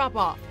contactless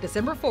drop-off,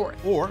 December 4th.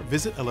 Or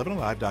visit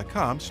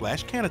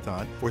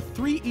 11alive.com/canathon for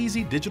 3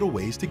 easy digital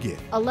ways to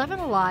give.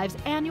 11Alive's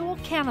annual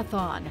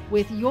Canathon.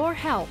 With your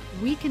help,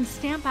 we can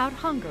stamp out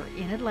hunger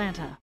in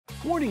Atlanta.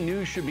 Morning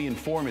news should be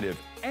informative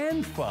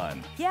and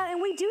fun. Yeah,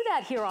 and we do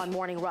that here on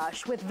Morning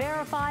Rush with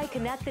Verify,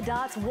 Connect the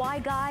Dots, Why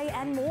Guy,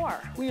 and more.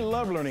 We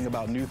love learning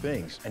about new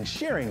things and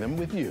sharing them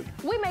with you.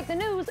 We make the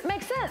news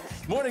make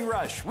sense. Morning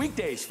Rush,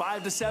 weekdays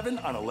 5 to 7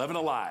 on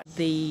 11Alive.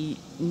 The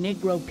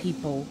Negro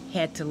people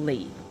had to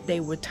leave. They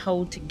were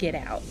told to get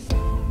out.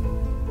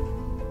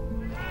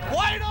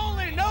 White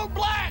only, no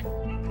black!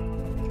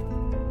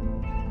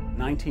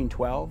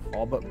 1912,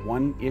 all but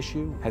one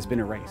issue has been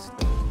erased.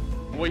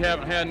 We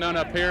haven't had none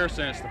up here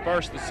since the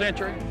 1st of the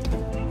century.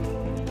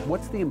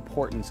 What's the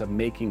importance of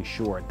making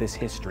sure this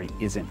history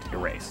isn't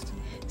erased?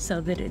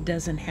 So that it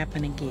doesn't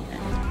happen again.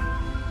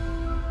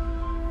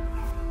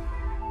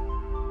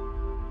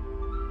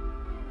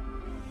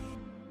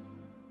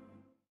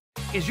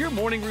 Is your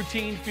morning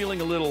routine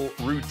feeling a little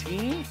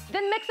routine?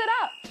 Then mix it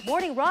up.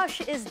 Morning Rush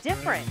is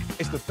different.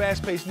 It's the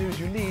fast-paced news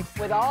you need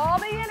with all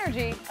the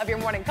energy of your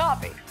morning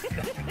coffee.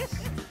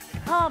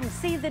 Come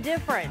see the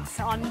difference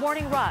on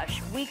Morning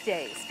Rush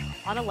weekdays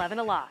on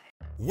 11Alive.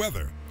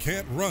 Weather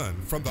can't run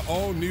from the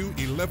all-new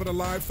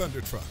 11Alive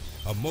Thunder Truck,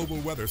 a mobile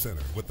weather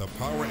center with the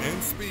power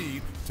and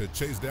speed to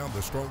chase down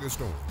the strongest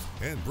storms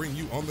and bring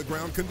you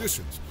on-the-ground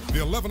conditions. The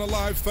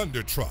 11Alive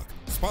Thunder Truck,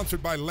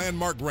 sponsored by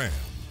Landmark Ram.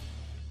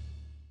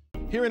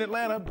 Here in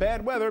Atlanta,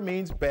 bad weather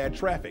means bad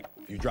traffic.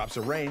 A few drops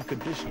of rain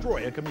could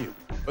destroy a commute.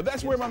 But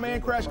that's where my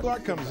man Crash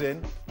Clark comes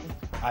in.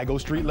 I go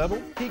street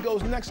level, he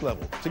goes next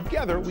level.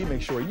 Together, we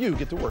make sure you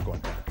get to work on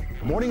time.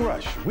 Morning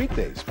Rush,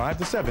 weekdays 5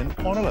 to 7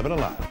 on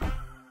 11Alive.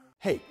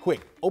 Hey,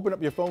 quick, open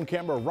up your phone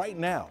camera right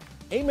now.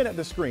 Aim it at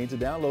the screen to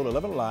download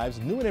 11Alive's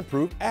new and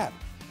improved app.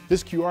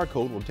 This QR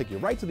code will take you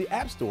right to the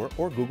App Store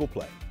or Google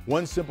Play.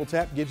 One simple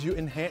tap gives you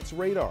enhanced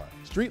radar,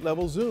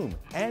 street-level zoom,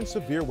 and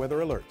severe weather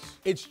alerts.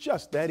 It's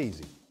just that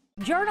easy.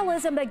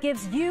 Journalism that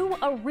gives you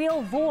a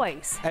real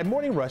voice. At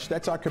Morning Rush,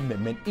 that's our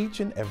commitment each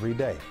and every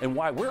day. And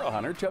why we're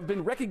honored to have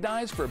been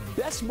recognized for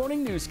Best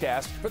Morning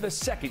Newscast for the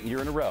 2nd year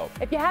in a row.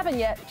 If you haven't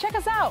yet, check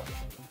us out.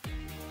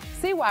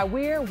 See why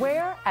we're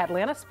where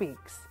Atlanta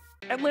speaks.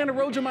 Atlanta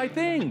roads are my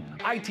thing.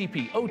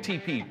 ITP,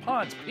 OTP,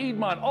 Ponce,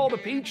 Piedmont, all the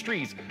peach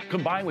trees.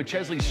 Combined with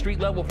Chesley's street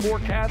level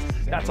forecast,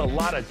 that's a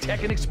lot of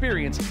tech and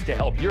experience to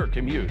help your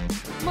commute.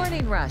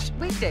 Morning Rush,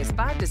 weekdays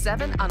 5 to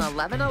 7 on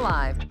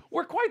 11Alive.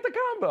 We're quite the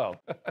combo.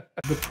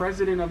 The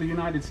President of the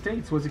United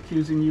States was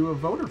accusing you of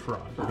voter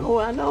fraud. Oh,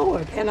 I know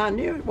it, and I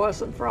knew it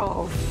wasn't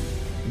fraud.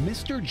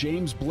 Mr.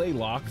 James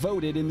Blaylock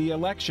voted in the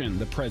election,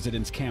 the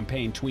president's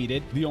campaign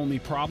tweeted. The only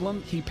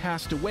problem, he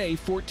passed away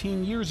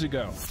 14 years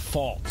ago.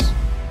 False.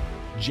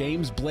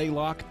 James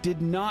Blaylock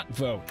did not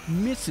vote.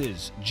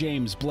 Mrs.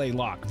 James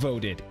Blaylock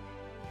voted.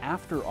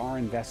 After our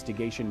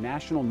investigation,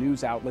 national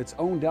news outlets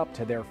owned up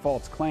to their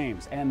false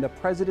claims, and the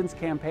president's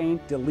campaign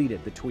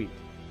deleted the tweet.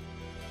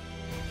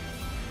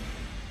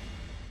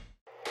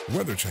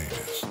 Weather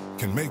changes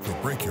can make or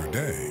break your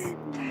day.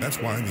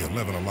 That's why the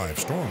 11Alive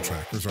Storm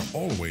Trackers are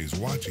always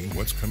watching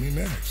what's coming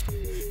next,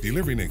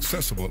 delivering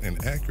accessible and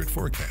accurate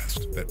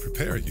forecasts that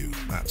prepare you,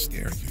 not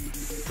scare you.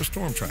 The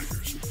Storm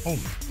Trackers,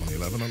 only on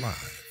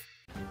 11Alive.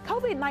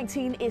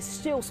 COVID-19 is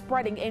still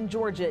spreading in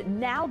Georgia.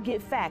 Now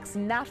get facts,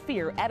 not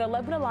fear, at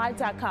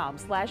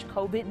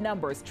 11alive.com/COVID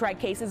numbers. Track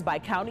cases by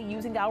county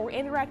using our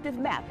interactive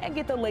map and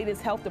get the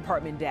latest health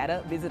department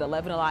data. Visit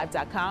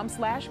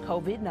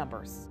 11alive.com/COVID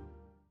numbers.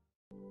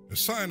 a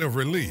sign of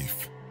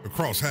relief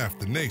across half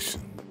the nation.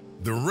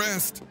 The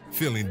rest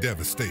feeling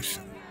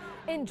devastation.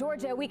 In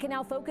Georgia, we can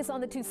now focus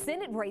on the 2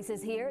 Senate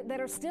races here that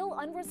are still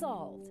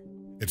unresolved.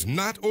 It's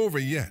not over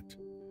yet.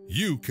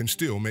 You can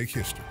still make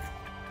history.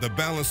 The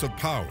balance of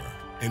power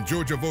in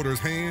Georgia voters'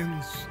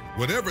 hands,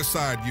 whatever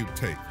side you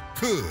take,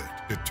 could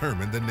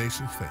determine the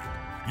nation's fate.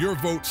 Your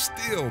vote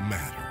still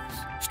matters.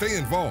 Stay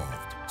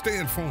involved, stay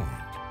informed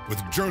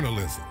with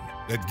journalism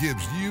that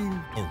gives you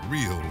a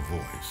real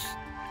voice.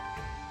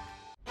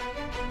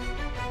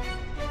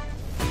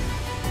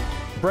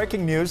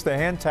 Breaking news, the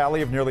hand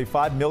tally of nearly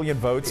 5 million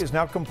votes is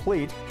now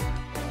complete.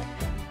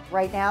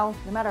 Right now,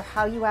 no matter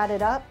how you add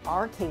it up,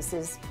 our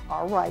cases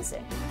are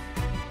rising.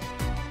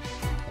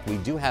 We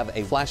do have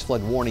a flash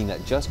flood warning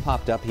that just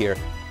popped up here.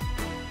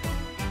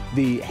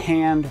 The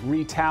hand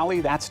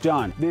retally, that's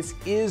done. This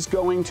is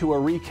going to a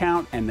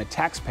recount, and the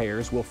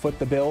taxpayers will foot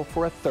the bill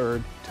for a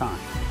 3rd time.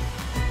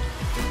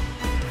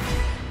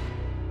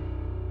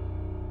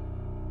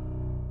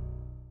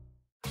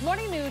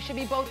 Morning news should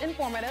be both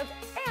informative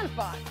and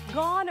fun.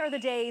 Gone are the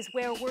days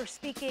where we're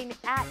speaking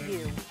at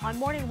you. On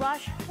Morning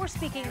Rush, we're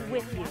speaking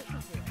with you.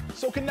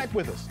 So connect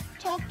with us.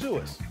 Talk to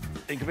us.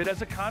 Think of it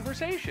as a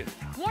conversation.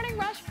 Morning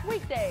Rush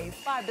weekdays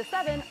 5 to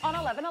 7 on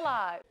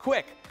 11Alive.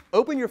 Quick,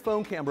 open your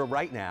phone camera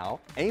right now,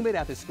 aim it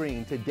at the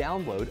screen to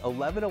download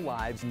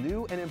 11Alive's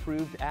new and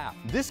improved app.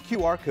 This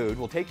QR code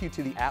will take you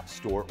to the App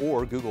Store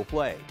or Google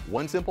Play.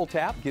 One simple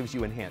tap gives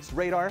you enhanced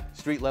radar,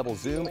 street-level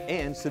zoom,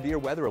 and severe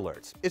weather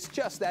alerts. It's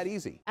just that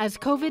easy. As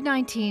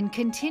COVID-19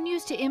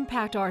 continues to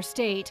impact our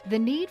state, the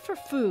need for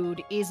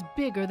food is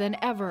bigger than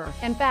ever.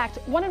 In fact,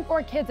 1 in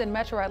 4 kids in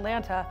Metro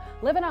Atlanta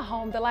live in a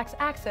home that lacks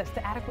access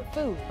to adequate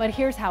food. But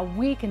here's how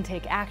we can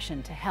take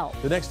action to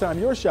help. The next time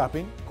you're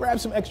shopping, grab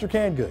some extra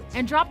canned goods.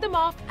 And drop them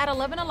off at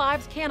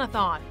 11Alive's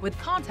Canathon with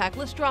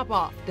contactless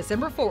drop-off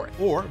December 4th.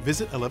 Or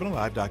visit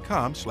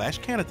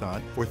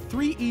 11alive.com/canathon for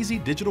 3 easy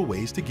digital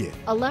ways to give.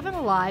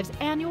 11Alive's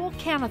annual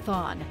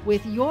Canathon.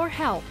 With your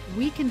help,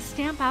 we can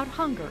stamp out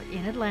hunger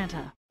in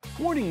Atlanta.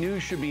 Morning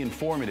news should be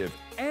informative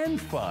and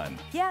fun.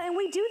 Yeah, and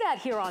we do that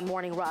here on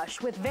Morning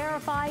Rush with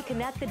Verify,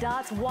 Connect the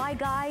Dots, Why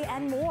Guy,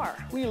 and more.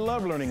 We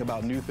love learning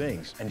about new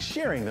things and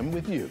sharing them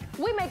with you.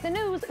 We make the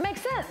news make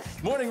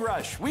sense. Morning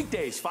Rush,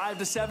 weekdays 5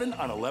 to 7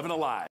 on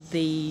 11Alive.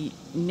 The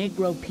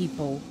Negro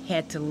people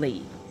had to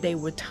leave. They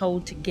were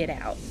told to get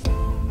out.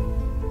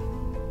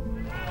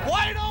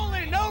 White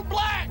only, no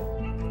black!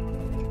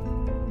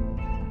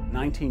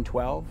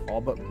 1912,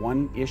 all but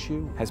one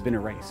issue has been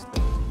erased.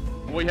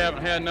 We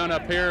haven't had none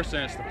up here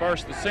since the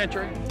 1st of the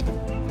century.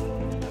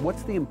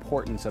 What's the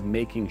importance of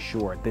making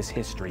sure this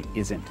history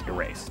isn't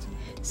erased?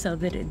 So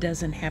that it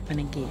doesn't happen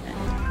again.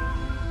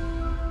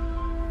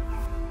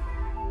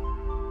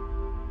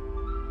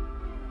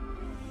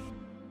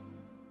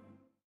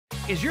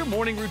 Is your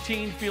morning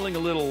routine feeling a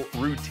little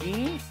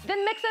routine?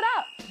 Then mix it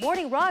up.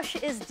 Morning Rush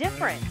is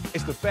different.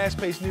 It's the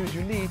fast-paced news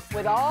you need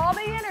with all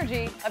the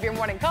energy of your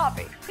morning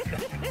coffee.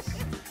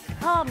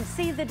 Come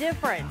see the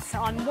difference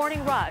on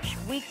Morning Rush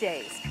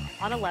weekdays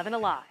on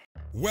 11Alive.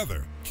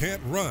 Weather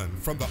can't run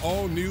from the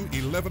all-new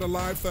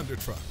 11Alive Thunder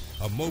Truck,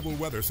 a mobile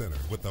weather center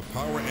with the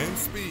power and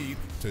speed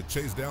to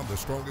chase down the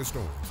strongest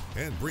storms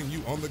and bring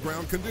you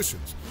on-the-ground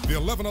conditions. The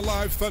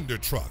 11Alive Thunder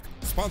Truck,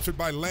 sponsored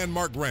by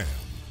Landmark Ram.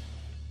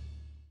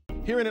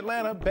 Here in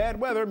Atlanta, bad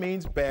weather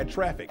means bad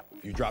traffic. A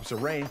few drops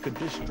of rain could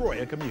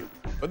destroy a commute.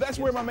 But that's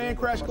where my man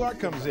Crash Clark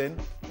comes in.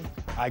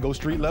 I go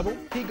street level,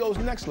 he goes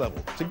next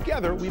level.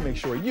 Together, we make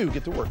sure you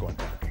get to work on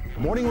time.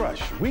 Morning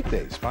Rush,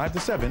 weekdays 5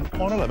 to 7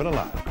 on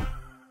 11Alive.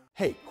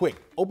 Hey, quick,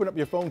 open up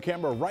your phone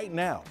camera right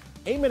now.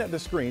 Aim it at the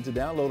screen to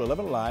download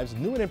 11Alive's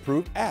new and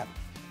improved app.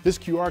 This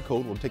QR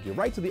code will take you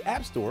right to the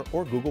App Store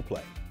or Google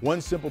Play. One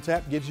simple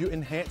tap gives you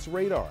enhanced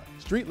radar,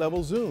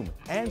 street-level zoom,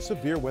 and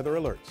severe weather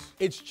alerts.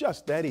 It's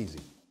just that easy.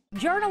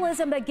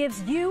 Journalism that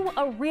gives you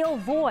a real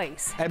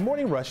voice. At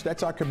Morning Rush,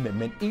 that's our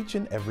commitment each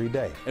and every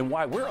day. And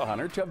why we're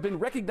honored to have been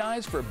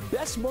recognized for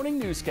Best Morning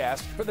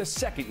Newscast for the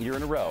 2nd year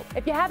in a row.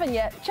 If you haven't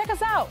yet, check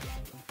us out.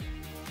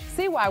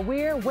 See why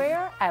we're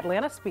where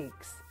Atlanta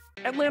speaks.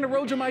 Atlanta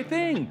roads are my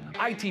thing.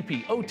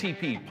 ITP,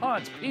 OTP,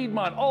 Ponce,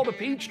 Piedmont, all the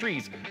peach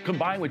trees.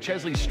 Combined with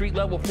Chesley's street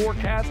level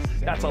forecast,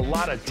 that's a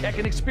lot of tech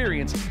and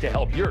experience to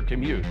help your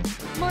commute.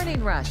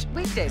 Morning Rush,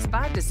 weekdays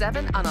 5 to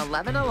 7 on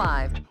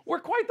 11Alive.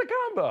 We're quite the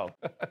combo.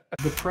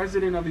 The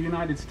President of the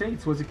United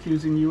States was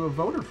accusing you of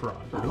voter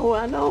fraud. Oh,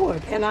 I know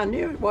it, and I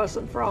knew it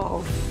wasn't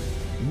fraud.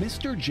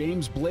 Mr.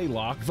 James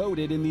Blaylock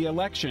voted in the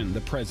election,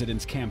 the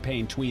president's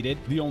campaign tweeted.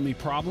 The only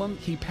problem,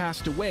 he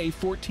passed away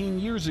 14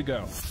 years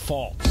ago.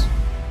 False.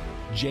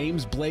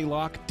 James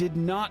Blaylock did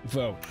not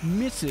vote.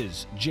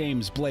 Mrs.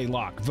 James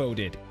Blaylock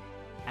voted.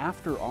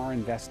 After our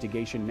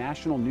investigation,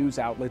 national news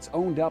outlets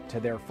owned up to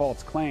their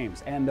false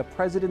claims, and the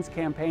president's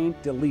campaign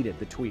deleted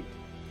the tweet.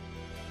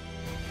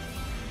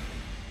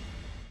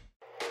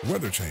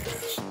 Weather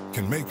changes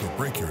can make or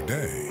break your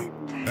day.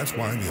 That's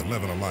why the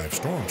 11Alive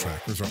storm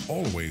trackers are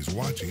always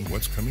watching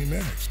what's coming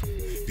next,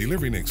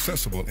 delivering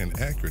accessible and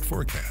accurate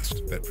forecasts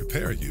that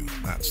prepare you,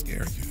 not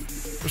scare you.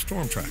 For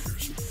storm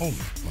trackers, only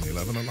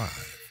on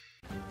 11Alive.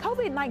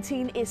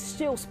 COVID-19 is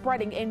still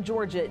spreading in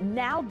Georgia.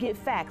 Now get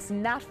facts,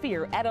 not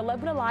fear, at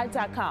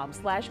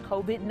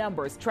 11alive.com/COVID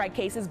numbers. Track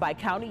cases by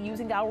county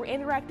using our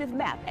interactive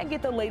map and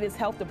get the latest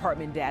health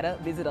department data.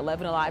 Visit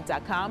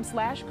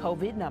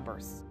 11alive.com/COVID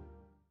numbers.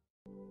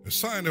 A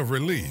sign of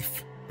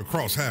relief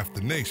across half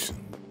the nation.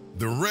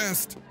 The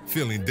rest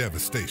feeling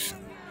devastation.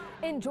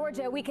 In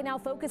Georgia, we can now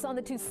focus on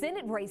the 2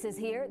 Senate races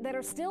here that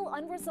are still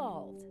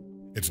unresolved.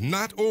 It's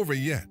not over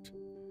yet.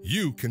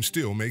 You can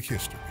still make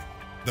history.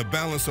 The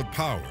balance of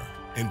power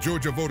in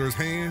Georgia voters'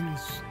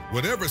 hands,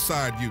 whatever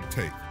side you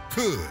take,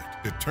 could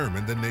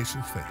determine the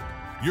nation's fate.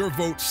 Your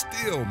vote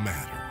still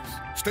matters.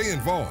 Stay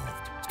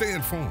involved, stay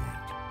informed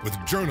with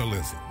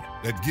journalism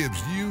that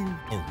gives you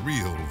a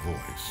real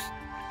voice.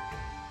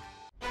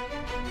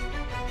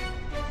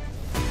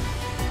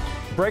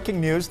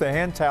 Breaking news, the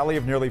hand tally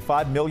of nearly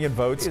 5 million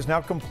votes is now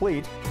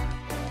complete.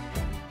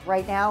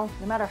 Right now,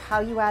 no matter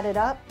how you add it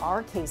up,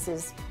 our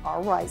cases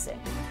are rising.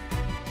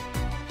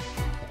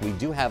 We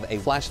do have a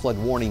flash flood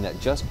warning that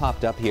just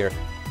popped up here.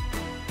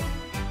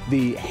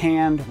 The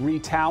hand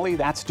retally,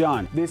 that's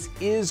done. This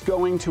is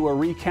going to a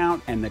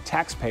recount, and the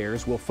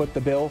taxpayers will foot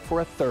the bill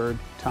for a 3rd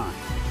time.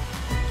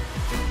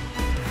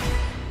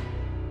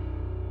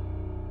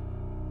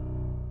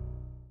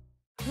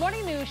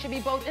 Morning news should be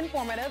both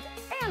informative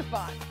and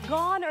fun.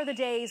 Gone are the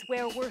days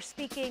where we're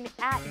speaking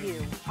at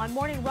you. On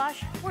Morning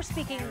Rush, we're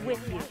speaking with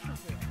you.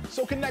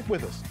 So connect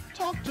with us.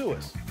 Talk to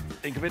us.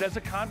 Think of it as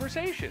a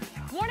conversation.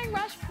 Morning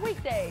Rush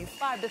weekdays,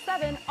 5 to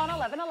 7 on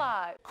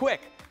 11Alive.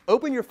 Quick,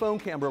 open your phone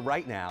camera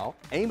right now,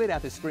 aim it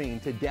at the screen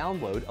to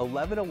download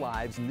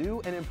 11Alive's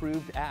new and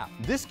improved app.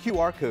 This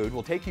QR code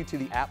will take you to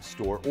the App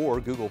Store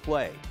or Google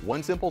Play.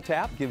 One simple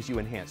tap gives you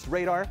enhanced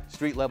radar,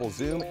 street-level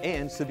zoom,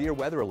 and severe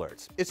weather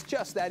alerts. It's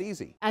just that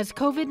easy. As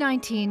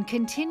COVID-19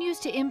 continues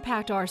to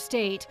impact our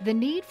state, the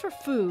need for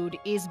food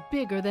is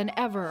bigger than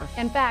ever.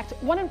 In fact,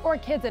 1 in 4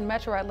 kids in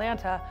Metro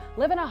Atlanta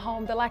live in a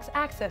home that lacks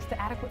access to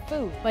adequate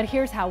food. But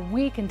here's how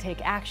we can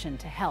take action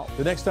to help.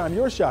 The next time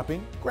you're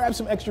shopping, grab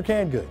some extra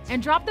canned goods.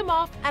 And drop them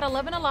off at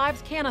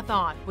 11Alive's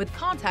Canathon with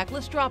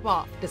contactless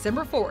drop-off,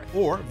 December 4th.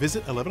 Or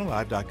visit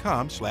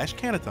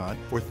 11alive.com/Canathon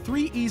for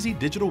 3 easy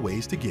digital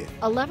ways to give.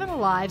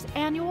 11Alive's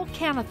annual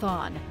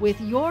Canathon. With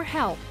your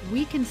help,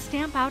 we can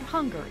stamp out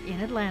hunger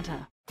in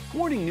Atlanta.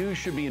 Morning news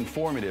should be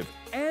informative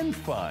and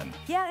fun.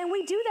 Yeah, and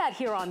we do that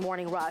here on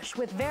Morning Rush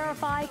with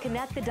Verify,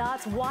 Connect the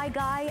Dots, Why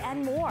Guy,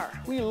 and more.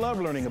 We love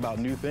learning about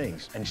new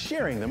things and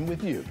sharing them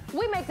with you.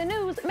 We make the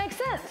news make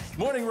sense.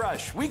 Morning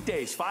Rush,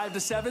 weekdays 5 to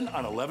 7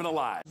 on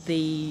 11Alive.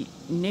 The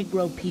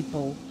Negro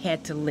people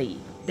had to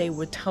leave. They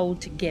were told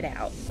to get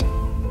out.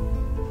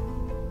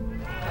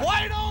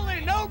 White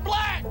only, no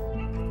black!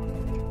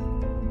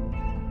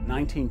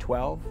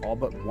 1912, all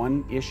but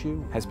one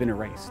issue has been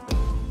erased.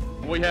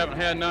 We haven't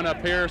had none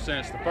up here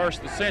since the 1st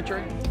of the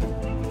century.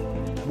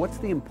 What's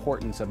the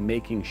importance of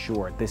making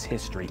sure this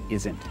history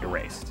isn't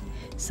erased?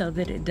 So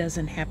that it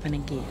doesn't happen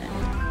again.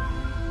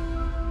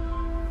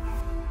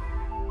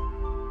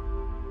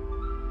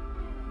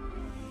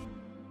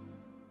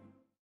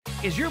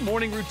 Is your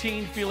morning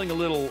routine feeling a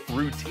little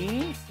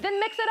routine? Then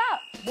mix it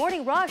up.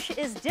 Morning Rush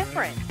is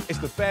different. It's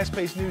the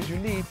fast-paced news you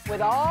need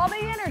With all the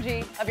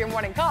energy of your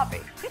morning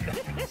coffee.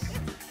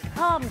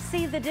 Come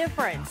see the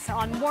difference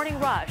on Morning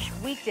Rush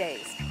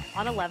weekdays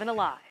on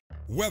 11Alive.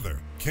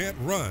 Weather can't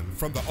run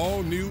from the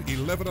all-new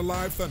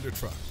 11Alive Thunder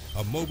Truck,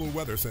 a mobile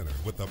weather center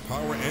with the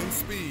power and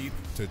speed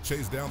to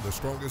chase down the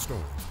strongest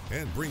storms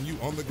and bring you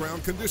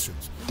on-the-ground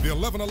conditions. The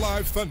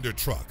 11Alive Thunder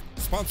Truck,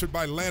 sponsored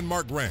by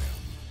Landmark Ram.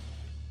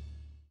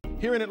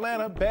 Here in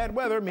Atlanta, bad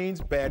weather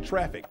means bad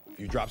traffic. A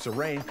few drops of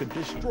rain could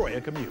destroy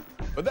a commute.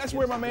 But that's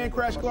where my man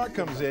Crash Clark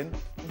comes in.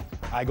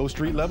 I go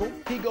street level,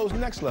 he goes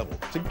next level.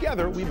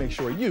 Together, we make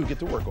sure you get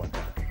to work on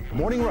time.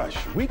 Morning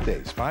Rush,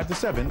 weekdays 5 to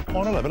 7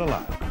 on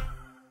 11Alive.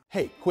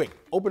 Hey, quick,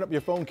 open up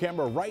your phone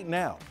camera right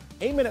now.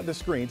 Aim it at the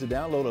screen to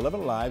download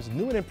 11Alive's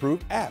new and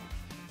improved app.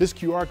 This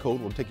QR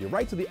code will take you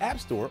right to the App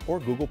Store or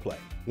Google Play.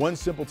 One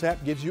simple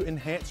tap gives you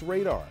enhanced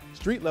radar,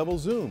 street-level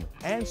zoom,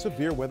 and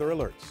severe weather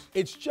alerts.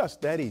 It's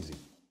just that easy.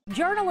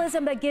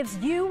 Journalism that gives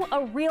you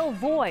a real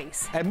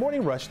voice. At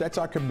Morning Rush, that's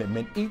our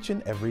commitment each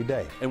and every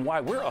day. And why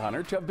we're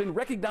honored to have been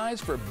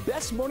recognized for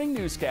Best Morning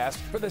Newscast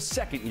for the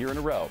 2nd year in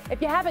a row. If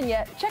you haven't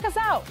yet, check us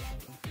out.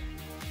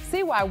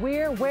 See why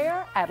we're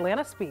where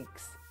Atlanta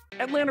speaks.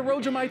 Atlanta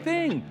roads are my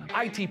thing.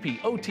 ITP,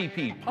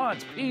 OTP,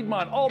 Ponce,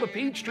 Piedmont, all the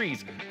peach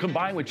trees.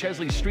 Combined with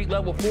Chesley's street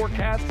level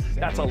forecast,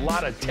 that's a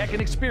lot of tech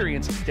and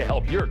experience to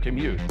help your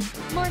commute.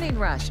 Morning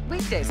Rush,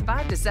 weekdays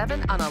 5 to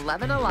 7 on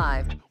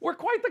 11Alive. We're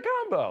quite the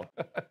combo.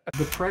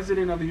 The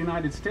President of the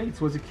United States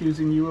was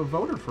accusing you of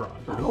voter fraud.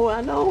 Oh,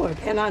 I know it,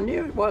 and I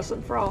knew it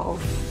wasn't fraud.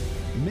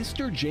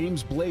 Mr.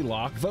 James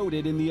Blaylock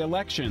voted in the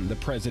election, the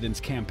president's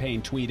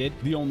campaign tweeted.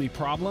 The only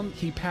problem,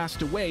 he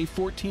passed away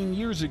 14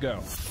 years ago.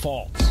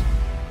 False.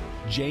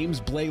 James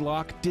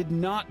Blaylock did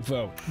not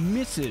vote.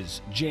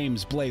 Mrs.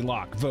 James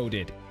Blaylock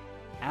voted.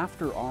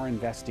 After our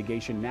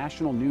investigation,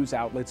 national news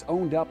outlets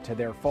owned up to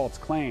their false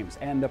claims,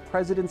 and the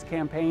president's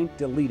campaign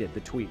deleted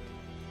the tweet.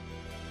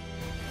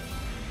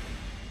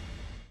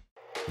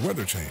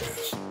 Weather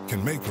changes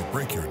can make or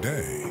break your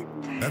day.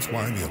 That's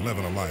why the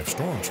 11Alive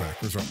storm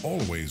trackers are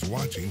always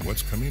watching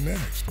what's coming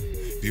next,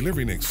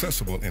 delivering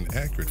accessible and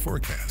accurate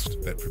forecasts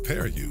that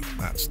prepare you,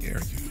 not scare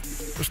you.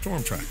 The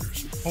storm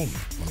trackers, only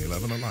on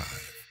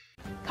 11Alive.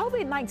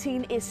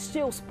 COVID-19 is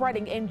still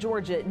spreading in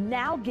Georgia.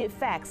 Now get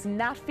facts,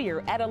 not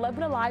fear, at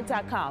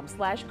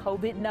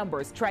 11alive.com/COVID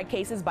numbers. Track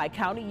cases by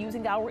county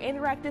using our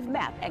interactive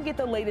map and get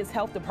the latest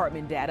health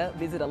department data.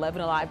 Visit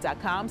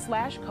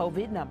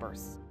 11alive.com/COVID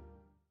numbers.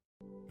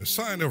 A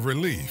sign of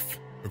relief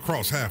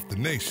across half the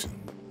nation.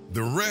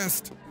 The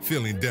rest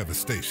feeling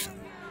devastation.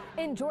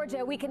 In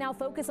Georgia, we can now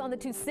focus on the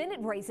 2 Senate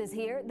races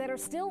here that are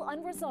still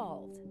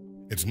unresolved.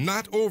 It's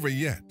not over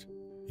yet.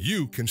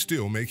 You can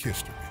still make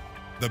history.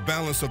 The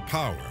balance of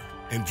power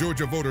in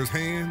Georgia voters'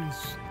 hands,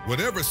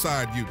 whatever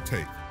side you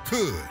take,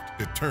 could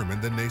determine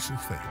the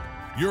nation's fate.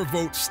 Your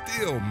vote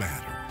still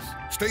matters.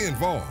 Stay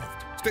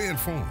involved, stay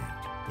informed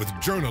with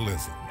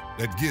journalism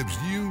that gives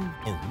you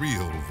a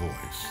real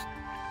voice.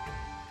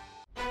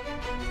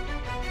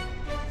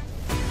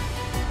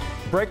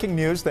 Breaking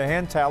news, the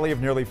hand tally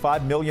of nearly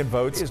 5 million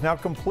votes is now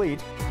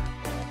complete.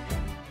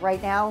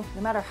 Right now,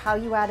 no matter how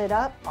you add it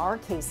up, our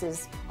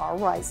cases are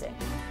rising.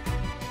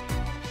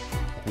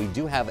 We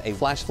do have a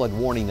flash flood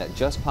warning that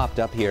just popped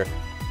up here.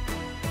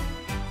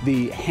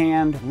 The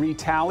hand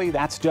retally,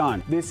 that's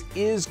done. This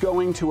is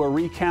going to a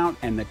recount,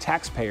 and the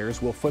taxpayers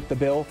will foot the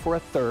bill for a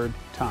 3rd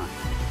time.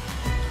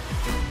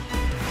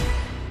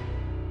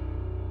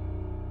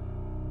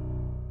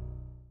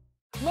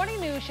 Morning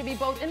news should be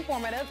both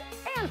informative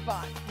and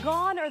fun.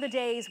 Gone are the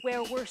days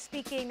where we're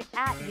speaking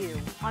at you.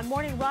 On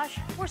Morning Rush,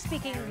 we're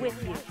speaking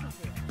with you.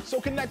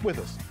 So connect with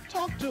us.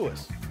 Talk to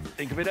us.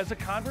 Think of it as a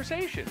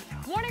conversation.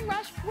 Morning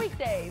Rush,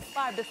 weekdays,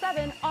 5 to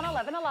 7 on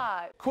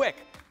 11Alive. Quick,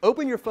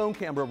 open your phone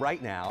camera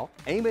right now,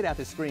 aim it at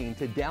the screen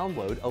to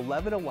download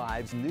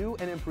 11Alive's new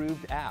and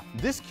improved app.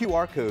 This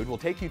QR code will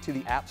take you to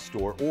the App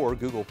Store or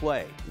Google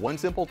Play. One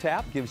simple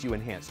tap gives you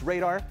enhanced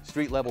radar,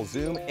 street-level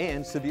zoom,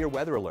 and severe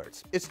weather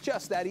alerts. It's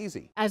just that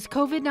easy. As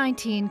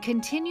COVID-19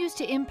 continues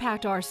to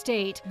impact our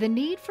state, the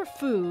need for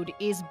food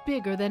is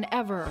bigger than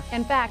ever.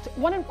 In fact,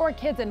 1 in 4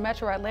 kids in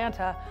Metro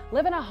Atlanta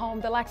live in a home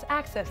that lacks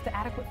access to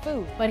adequate food.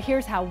 But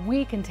here's how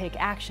we can take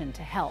action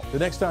to help. The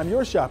next time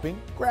you're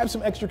shopping, grab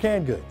some extra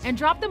canned goods. And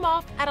drop them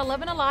off at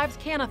 11Alive's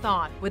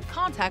Canathon with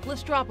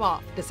contactless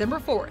drop-off December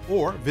 4th.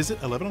 Or visit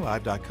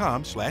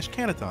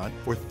 11alive.com/Canathon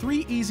for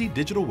 3 easy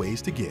digital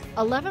ways to give.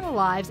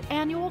 11Alive's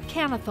annual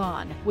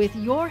Canathon. With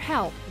your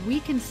help, we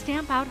can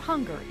stamp out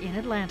hunger in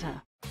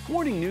Atlanta.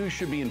 Morning news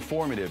should be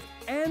informative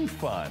and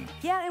fun.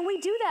 Yeah, and we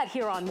do that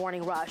here on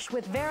Morning Rush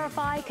with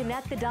Verify,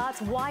 Connect the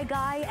Dots, Why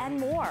Guy, and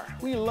more.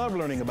 We love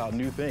learning about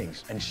new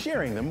things and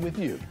sharing them with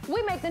you.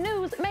 We make the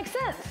news make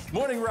sense.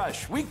 Morning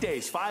Rush,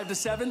 weekdays 5 to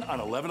 7 on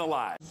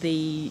 11Alive.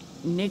 The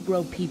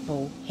Negro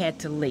people had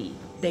to leave.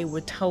 They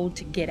were told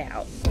to get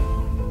out.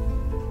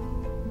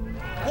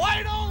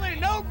 White only,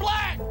 no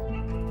black!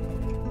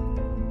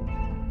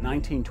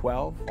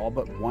 1912, all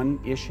but one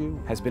issue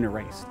has been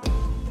erased.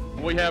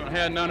 We haven't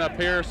had none up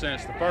here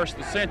since the 1st of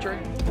the century.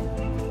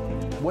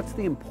 What's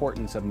the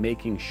importance of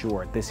making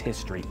sure this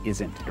history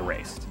isn't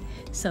erased?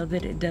 So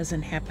that it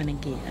doesn't happen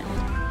again.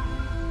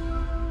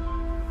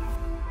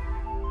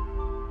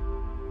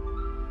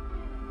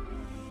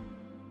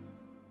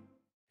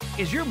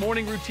 Is your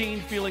morning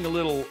routine feeling a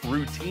little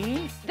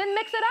routine? Then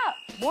mix it up.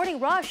 Morning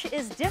Rush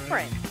is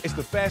different. It's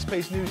the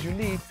fast-paced news you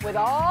need With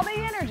all the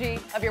energy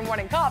of your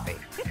morning coffee.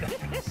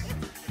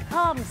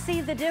 Come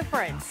see the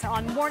difference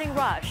on Morning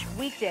Rush,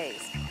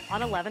 weekdays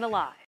on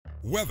 11Alive.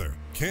 Weather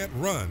can't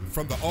run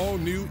from the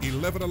all-new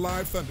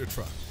 11Alive Thunder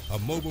Truck, a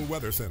mobile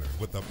weather center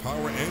with the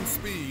power and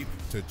speed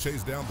to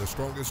chase down the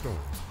strongest storms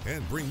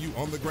and bring you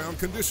on-the-ground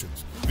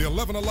conditions. The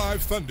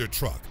 11Alive Thunder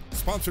Truck,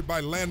 sponsored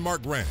by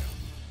Landmark Ram.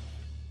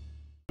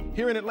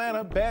 Here in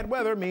Atlanta, bad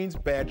weather means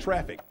bad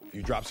traffic. A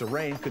few drops of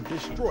rain could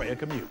destroy a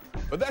commute.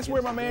 But that's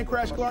where my man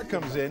Crash Clark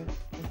comes in.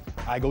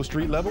 I go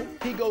street level,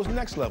 he goes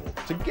next level.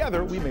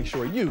 Together, we make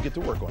sure you get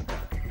to work on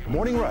time.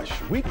 Morning Rush,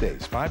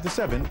 weekdays 5 to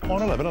 7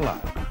 on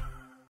 11Alive.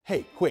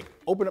 Hey, quick,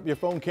 open up your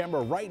phone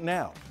camera right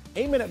now.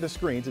 Aim it at the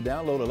screen to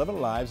download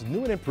 11Alive's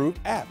new and improved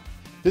app.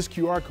 This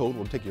QR code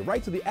will take you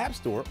right to the App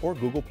Store or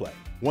Google Play.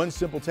 One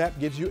simple tap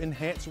gives you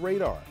enhanced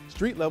radar,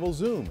 street-level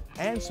zoom,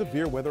 and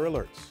severe weather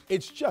alerts.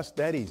 It's just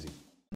that easy.